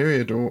Christmas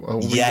period?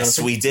 Yes,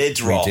 we did,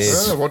 Ross. We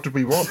did. What did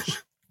we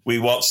watch? We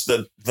watched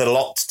the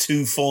Lot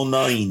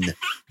 249.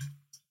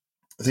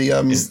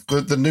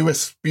 The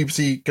newest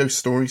BBC Ghost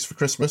Stories for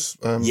Christmas.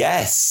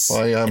 Yes.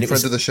 By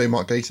friend of the show,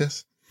 Mark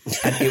Gatiss.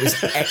 And it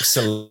was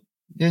excellent.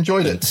 You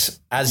enjoyed it?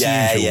 As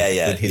usual.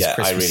 Yeah. With his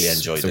Christmas. I really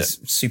enjoyed it.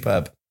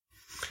 Superb.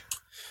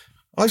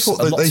 I thought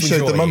that they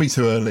showed the mummy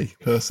too early,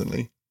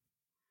 personally.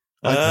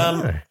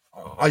 I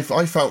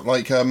felt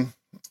like,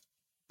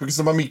 because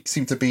the mummy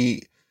seemed to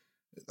be,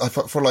 I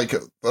felt like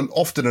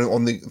often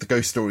on the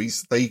Ghost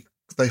Stories, they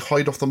they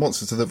hide off the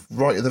monster to the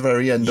right at the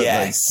very end, don't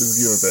Yes. they? The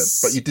review of it.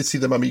 But you did see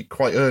the mummy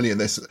quite early in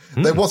this.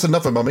 There was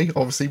another mummy,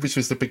 obviously, which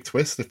was the big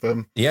twist.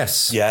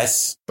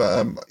 Yes.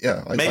 But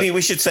Maybe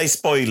we should say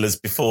spoilers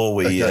before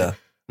we. Okay.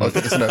 I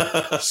think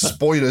there's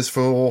spoilers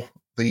for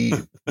the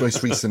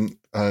most recent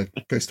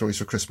Ghost Stories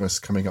for Christmas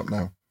coming up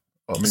now.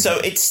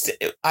 So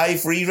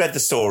I've reread the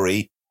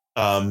story.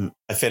 I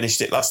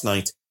finished it last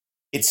night.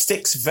 It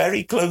sticks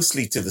very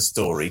closely to the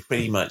story,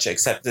 pretty much,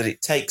 except that it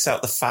takes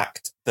out the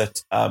fact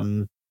that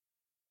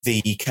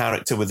the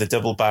character with the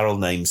double barrel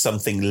name,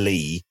 something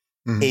Lee,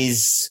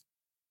 his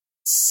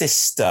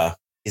sister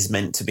is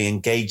meant to be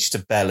engaged to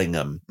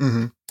Bellingham.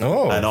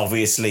 Oh, and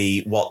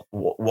obviously, what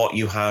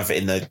you have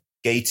in the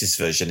Gatiss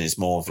version is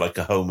more of like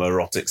a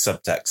homoerotic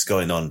subtext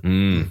going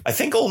on. I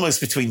think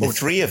almost between the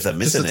three of them,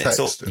 isn't it?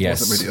 Text. It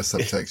wasn't really a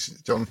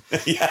subtext, John.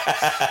 Yeah.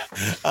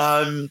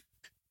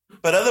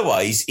 But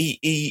otherwise,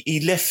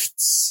 he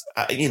lifts,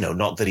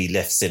 not that he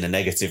lifts in a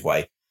negative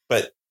way,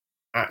 but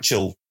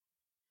actual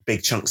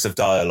big chunks of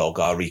dialogue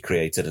are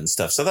recreated and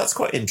stuff. So that's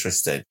quite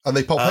interesting. And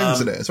they pop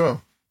homes in it as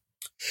well.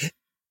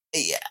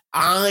 Yeah,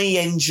 I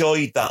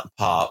enjoyed that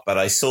part, but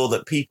I saw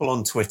that people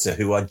on Twitter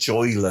who are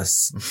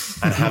joyless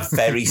and have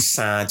very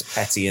sad,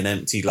 petty and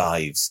empty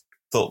lives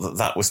thought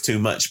that was too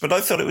much. But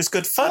I thought it was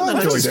good fun.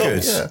 I enjoyed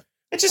it.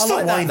 I just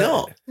thought, why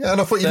not? Yeah,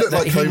 and I thought you looked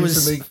like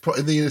Holmes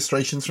in the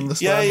illustrations from the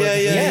start.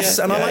 Yes,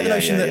 and I like the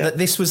notion that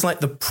this was like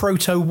the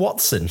proto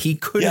Watson. He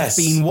could have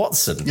been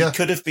Watson. He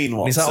could have been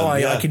Watson. He's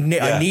like,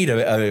 I need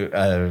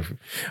a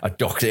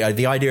doctor.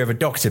 The idea of a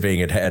doctor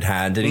being at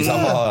hand, and he's like,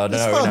 no.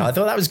 I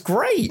thought that was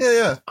great.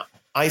 Yeah.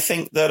 I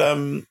think that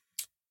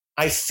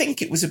I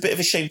think it was a bit of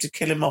a shame to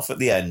kill him off at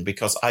the end,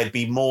 because I'd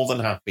be more than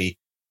happy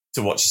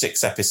to watch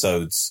 6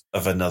 episodes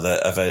of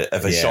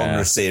a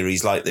genre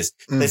series like this.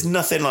 There's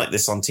nothing like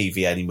this on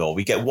TV anymore.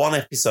 We get 1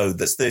 episode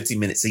that's 30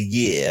 minutes a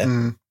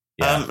year.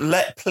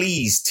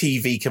 Please,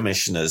 TV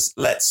commissioners,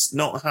 let's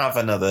not have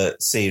another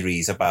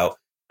series about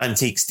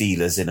antiques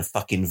dealers in a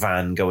fucking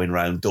van going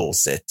around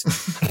Dorset.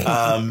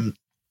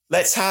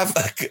 Let's have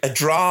a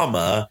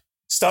drama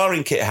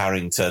starring Kit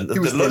Harington that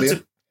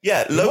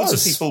loads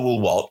of people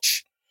will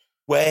watch,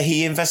 where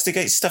he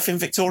investigates stuff in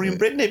Victorian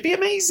Britain. It'd be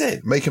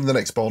amazing. Make him the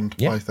next Bond,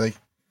 I think.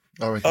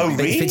 Oh,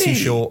 really? It's too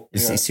short.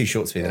 It's too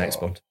short to be the next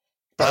Bond.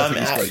 But I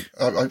think he's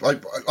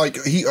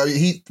great.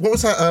 He what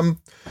was that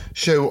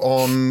show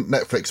on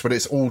Netflix when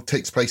it all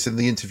takes place in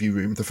the interview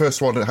room? The first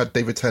one, it had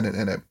David Tennant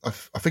in it. I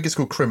think it's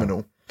called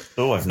Criminal.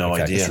 Oh, I've no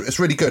idea. It's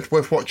really good,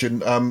 worth watching.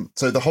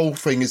 So the whole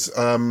thing is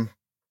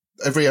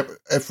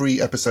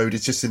every episode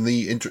is just in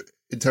the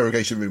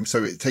interrogation room.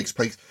 So it takes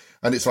place,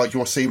 and it's like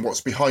you're seeing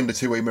what's behind the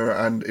two-way mirror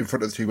and in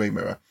front of the two-way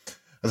mirror.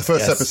 And the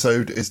first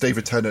episode is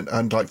David Tennant,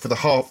 and like for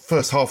the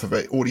first half of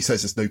it, all he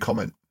says is no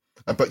comment.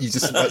 But you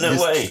just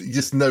you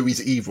just know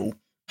he's evil,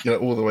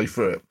 all the way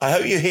through it. I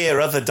hope you hear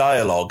other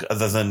dialogue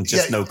other than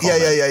just no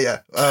comment.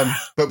 Yeah.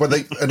 But when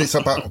it's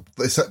about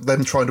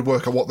them trying to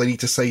work out what they need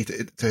to say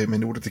to him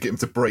in order to get him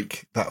to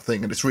break that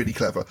thing, and it's really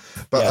clever.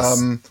 But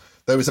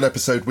there was an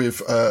episode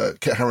with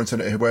Kit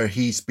Harington where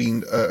he's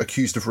been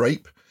accused of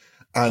rape,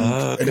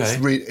 and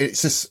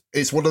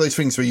it's one of those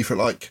things where you feel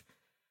like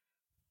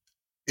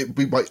it would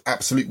be my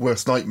absolute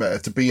worst nightmare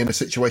to be in a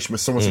situation where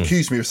someone's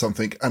accused me of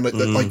something, and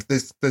like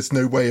there's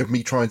no way of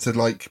me trying to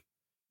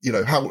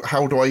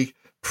how do I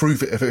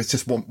prove it if it's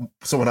just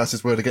someone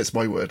else's word against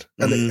my word,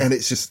 and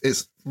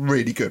it's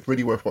really good,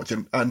 really worth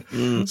watching, and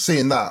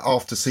seeing that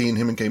after seeing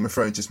him in Game of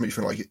Thrones just makes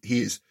me feel like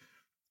he is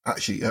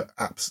actually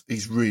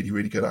he's really,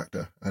 really good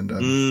actor. And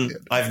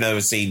I've never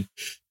seen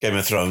Game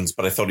of Thrones,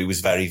 but I thought he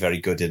was very, very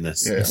good in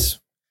this. Yes.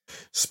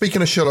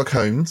 Speaking of Sherlock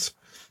Holmes,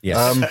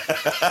 I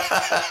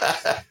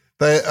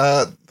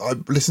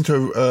listen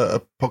to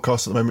a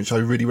podcast at the moment which I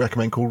really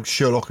recommend called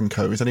Sherlock &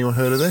 Co. Has anyone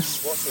heard of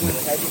this? Watson,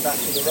 heading back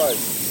to the road.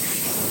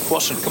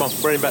 Watson, come on,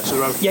 bring him back to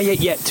the road.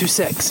 Yeah, 2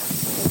 secs.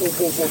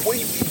 Whoa,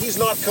 he's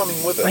not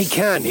coming with us. He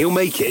can, he'll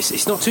make it.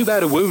 It's not too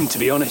bad a wound, to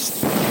be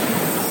honest.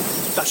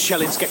 That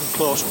shelling's getting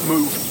close.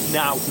 Move,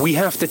 now. We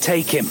have to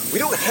take him. We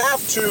don't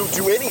have to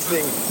do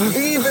anything.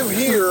 Leave him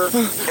here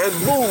and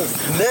move,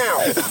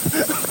 now.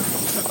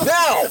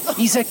 Now!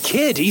 He's a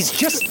kid, he's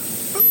just...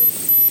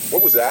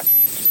 What was that?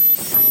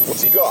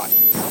 What's he got?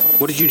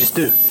 What did you just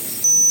do?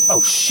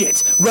 Oh,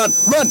 shit! Run!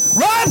 Run!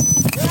 Run!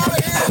 Get out of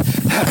here!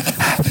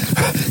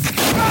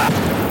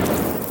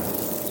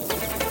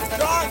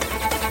 John!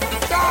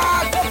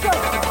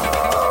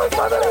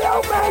 Somebody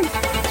help me!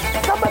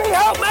 Somebody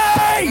help me!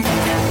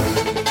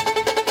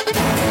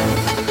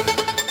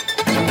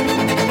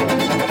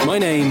 My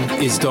name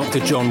is Dr.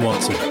 John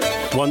Watson,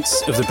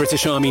 once of the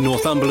British Army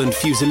Northumberland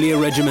Fusilier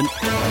Regiment,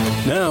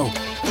 now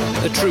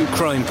a true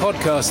crime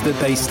podcaster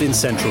based in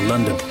central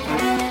London.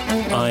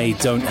 I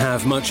don't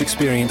have much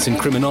experience in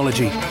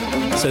criminology,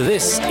 so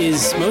this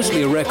is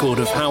mostly a record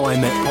of how I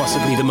met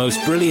possibly the most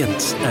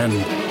brilliant and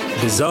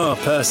bizarre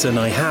person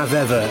I have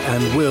ever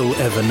and will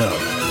ever know.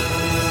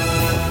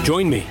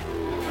 Join me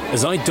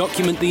as I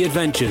document the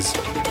adventures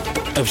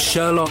of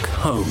Sherlock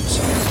Holmes.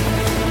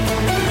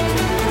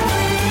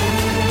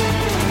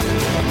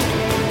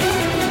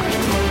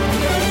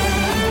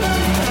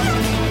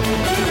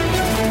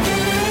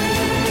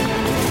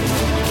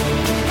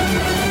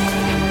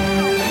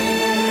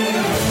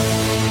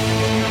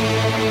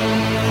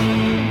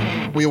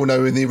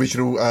 the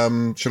original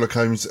Sherlock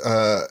Holmes,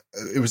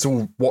 it was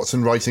all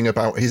Watson writing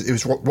about it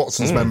was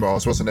Watson's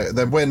memoirs, wasn't it? And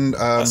then when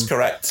that's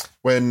correct.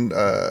 When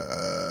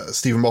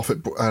Stephen Moffat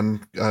and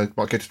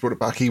Mark Gatiss brought it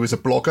back, he was a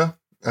blogger,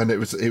 and it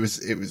was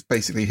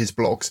basically his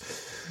blogs.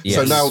 Yes.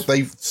 So now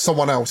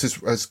someone else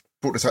has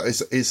brought this out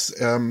is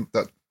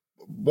that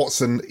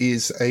Watson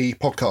is a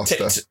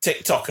podcaster,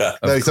 TikToker.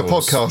 No, he's a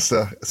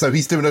podcaster. So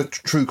he's doing a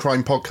true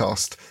crime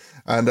podcast.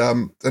 And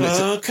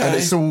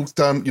it's all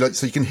done,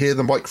 so you can hear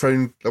the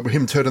microphone,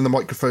 him turning the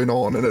microphone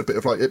on, and a bit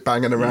of like it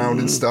banging around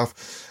and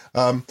stuff.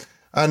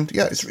 And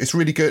yeah, it's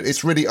really good.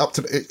 It's really up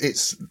to.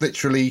 It's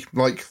literally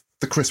like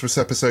the Christmas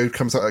episode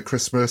comes out at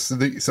Christmas,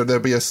 so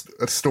there'll be a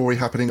story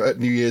happening at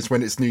New Year's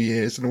when it's New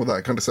Year's and all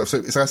that kind of stuff. So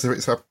it's as if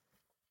it's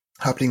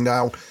happening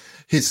now.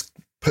 His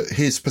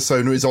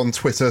persona is on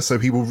Twitter, so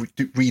he will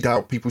read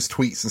out people's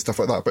tweets and stuff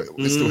like that. But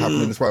it's still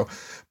happening as well.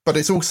 But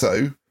it's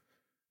also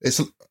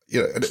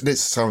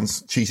this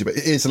sounds cheesy, but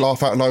it is a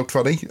laugh out loud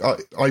funny.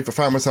 I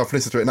found myself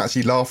listening to it and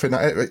actually laughing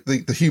at it.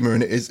 The humour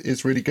in it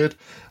is really good.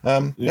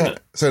 So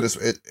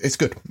it's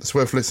good. It's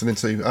worth listening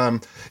to.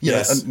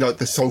 Yes. And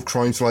the solve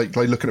crimes, like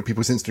looking at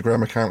people's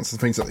Instagram accounts and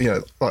things like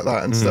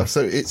that and stuff.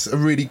 So it's a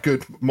really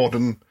good,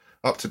 modern,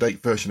 up to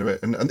date version of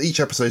it. And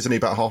each episode is only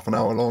about half an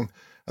hour long.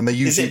 And they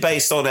usually, is it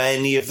based on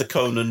any of the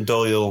Conan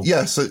Doyle?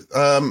 Yeah. So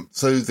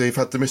they've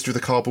had the mystery of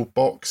the cardboard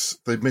box,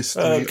 the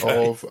mystery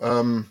of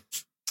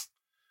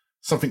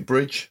something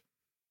Bridge,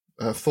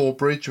 Thor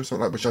Bridge or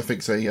something like that, which I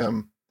think's I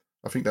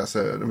think that's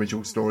an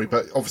original story,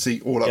 but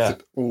obviously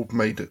all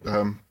made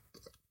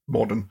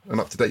modern and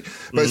up to date.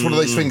 But it's one of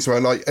those things where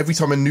like every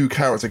time a new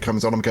character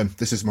comes on, I'm going,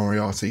 this is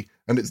Moriarty,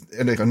 and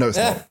they go, no, it's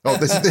not. Oh,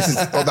 this is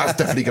that's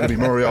definitely going to be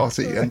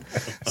Moriarty. And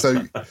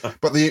so,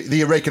 but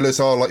the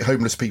irregulars are like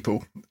homeless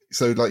people.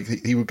 So like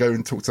he would go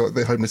and talk to like,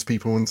 the homeless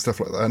people and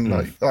stuff like that, and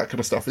like that kind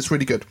of stuff. It's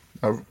really good.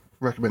 I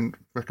recommend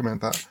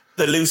that.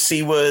 The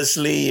Lucy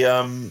Worsley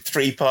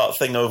 3-part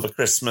thing over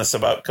Christmas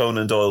about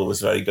Conan Doyle was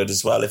very good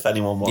as well. If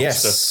anyone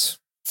wants to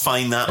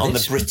find that on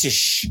the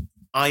British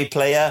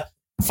iPlayer,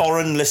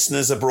 foreign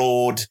listeners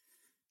abroad,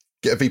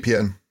 get a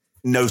VPN.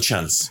 No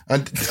chance.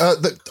 And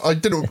I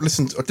didn't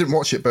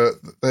watch it, but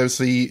there's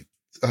the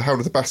Hound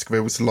of the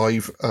Baskervilles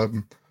live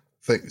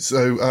thing.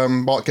 So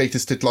Mark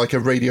Gatiss did like a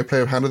radio play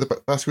of Hound of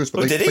the Baskervilles,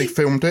 but they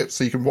filmed it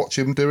so you can watch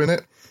him doing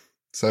it.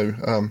 So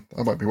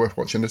that might be worth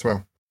watching as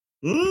well.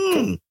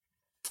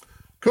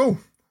 Cool.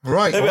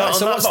 Right.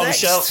 So what's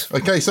next?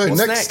 Okay, so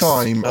next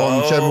time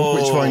on General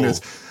Witchfinders,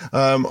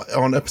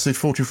 on episode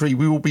 43,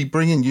 we will be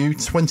bringing you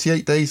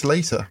 28 Days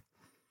Later.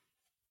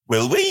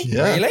 Will we?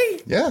 Yeah.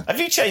 Really? Yeah.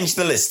 Have you changed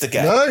the list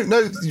again?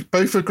 No, you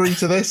both agree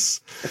to this.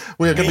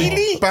 We are going to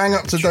be bang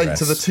up to date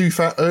to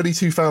the early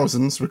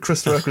 2000s with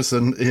Christopher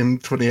Eccleston in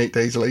 28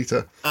 Days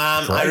Later.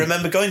 I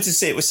remember going to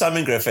see it with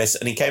Simon Griffiths,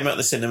 and he came out of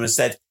the cinema and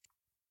said,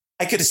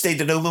 I could have stayed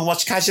at home and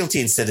watched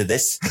Casualty instead of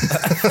this.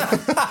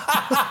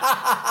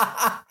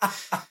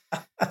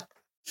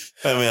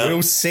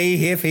 We'll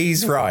see if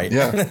he's right.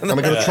 Yeah, and I'm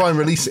going to try and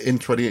release it in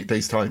 28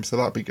 days' time, so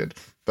that'll be good.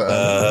 But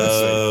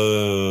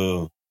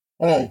all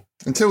right,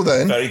 until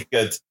then, very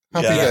good.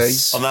 Happy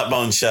days on that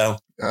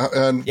bombshell.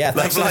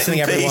 Thanks for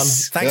listening, everyone.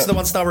 Thanks for the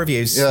 1-star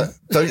reviews. Yeah,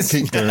 don't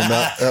keep doing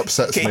that. It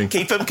upsets me.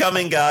 Keep them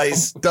coming,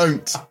 guys.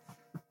 Don't.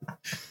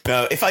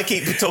 No, if I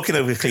keep talking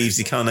over Cleves,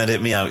 he can't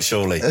edit me out,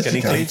 surely. Yes, Can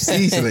he, Cleves?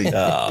 Easily.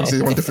 This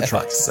is one different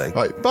track.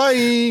 Right,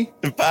 bye.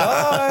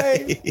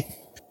 Bye.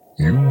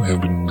 You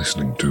have been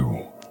listening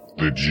to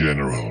The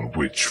General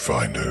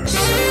Witchfinders.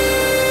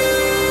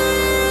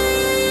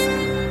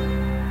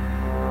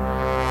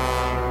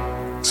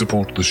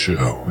 Support the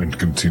show and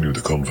continue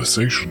the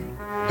conversation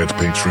at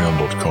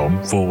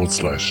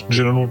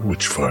patreon.com/General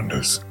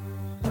Witchfinders.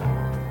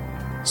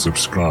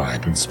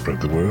 Subscribe and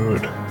spread the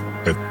word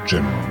at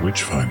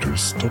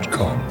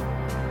generalwitchfinders.com.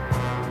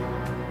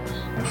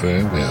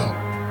 Farewell,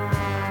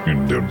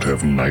 and don't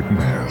have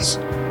nightmares.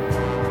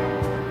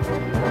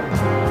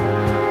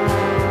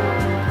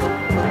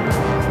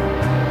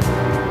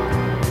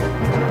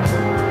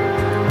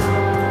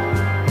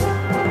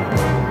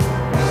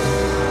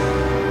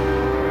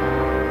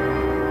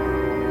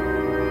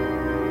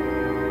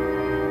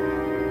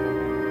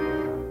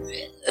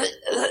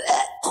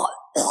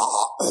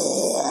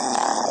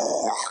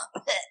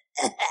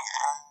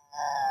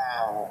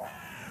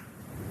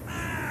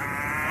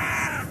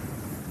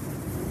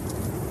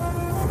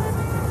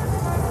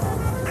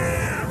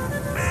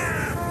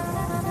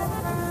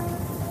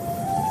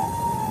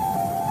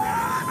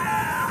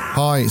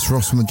 Hi, it's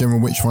Ross from the General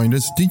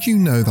Witchfinders. Did you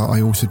know that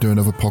I also do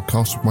another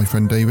podcast with my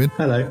friend David?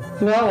 Hello.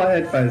 Well, my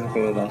headphones are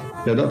falling off.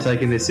 You're not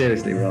taking this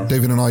seriously, Ross.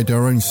 David and I do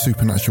our own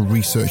supernatural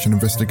research and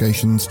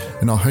investigations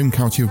in our home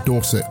county of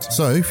Dorset.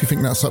 So, if you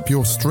think that's up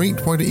your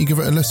street, why don't you give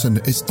it a listen?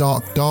 It's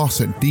Dark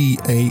Darset,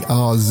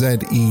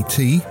 Darzet. You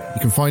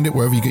can find it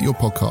wherever you get your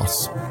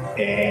podcasts.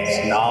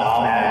 It's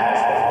not natural.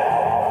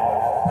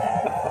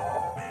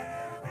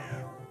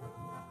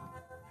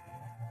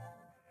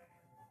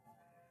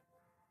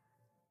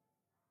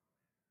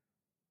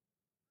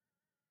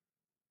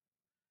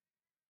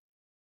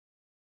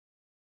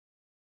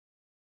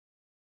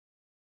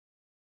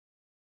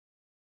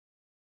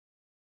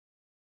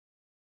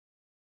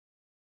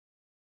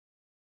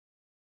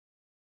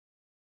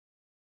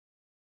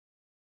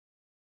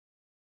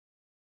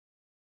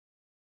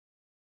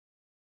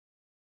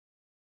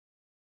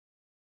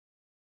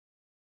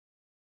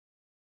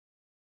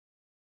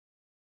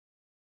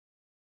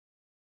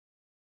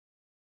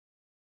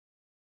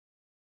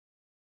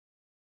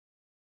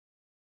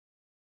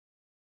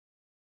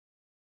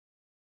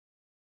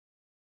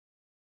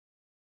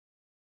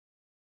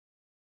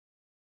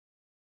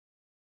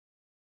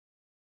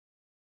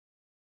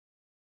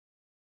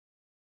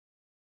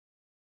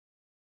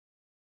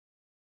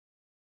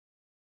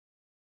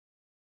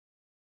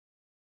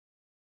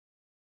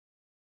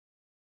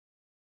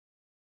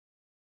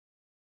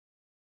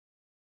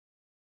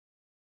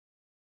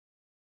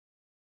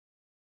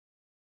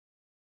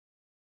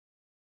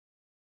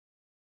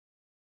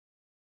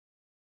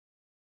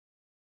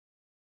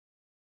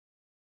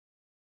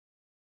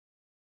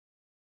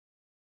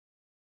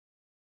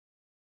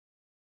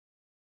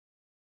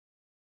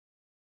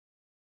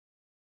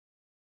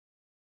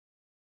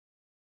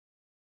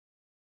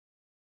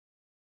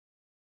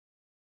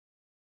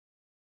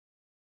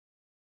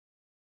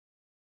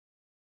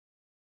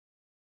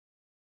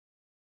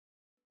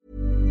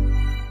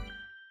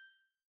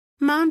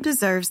 Mom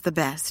deserves the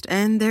best,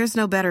 and there's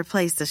no better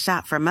place to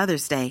shop for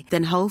Mother's Day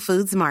than Whole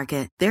Foods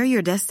Market. They're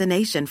your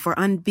destination for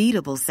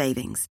unbeatable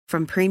savings,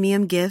 from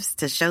premium gifts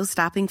to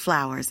show-stopping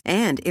flowers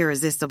and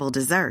irresistible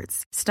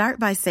desserts. Start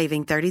by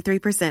saving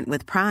 33%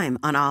 with Prime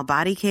on all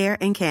body care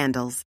and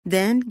candles.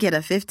 Then get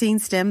a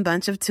 15-stem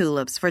bunch of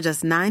tulips for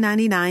just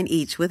 $9.99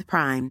 each with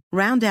Prime.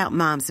 Round out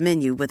Mom's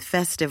menu with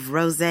festive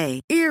rosé,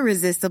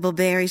 irresistible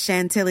berry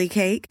chantilly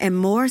cake, and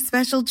more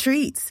special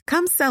treats.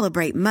 Come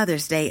celebrate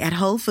Mother's Day at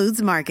Whole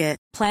Foods Market.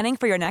 Planning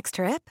for your next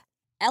trip?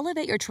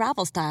 Elevate your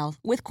travel style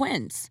with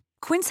Quince.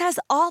 Quince has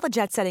all the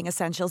jet-setting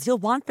essentials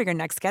you'll want for your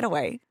next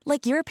getaway,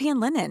 like European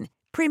linen,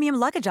 premium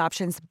luggage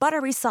options,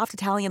 buttery soft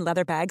Italian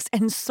leather bags,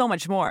 and so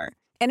much more.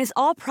 And is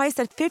all priced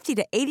at 50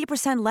 to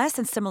 80% less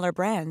than similar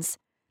brands.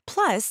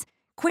 Plus,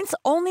 Quince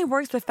only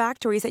works with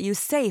factories that use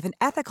safe and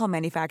ethical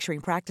manufacturing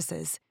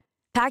practices.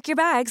 Pack your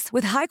bags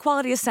with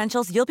high-quality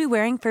essentials you'll be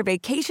wearing for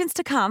vacations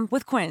to come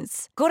with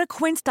Quince. Go to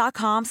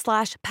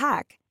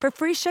quince.com/pack for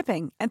free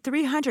shipping and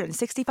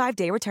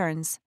 365-day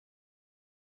returns.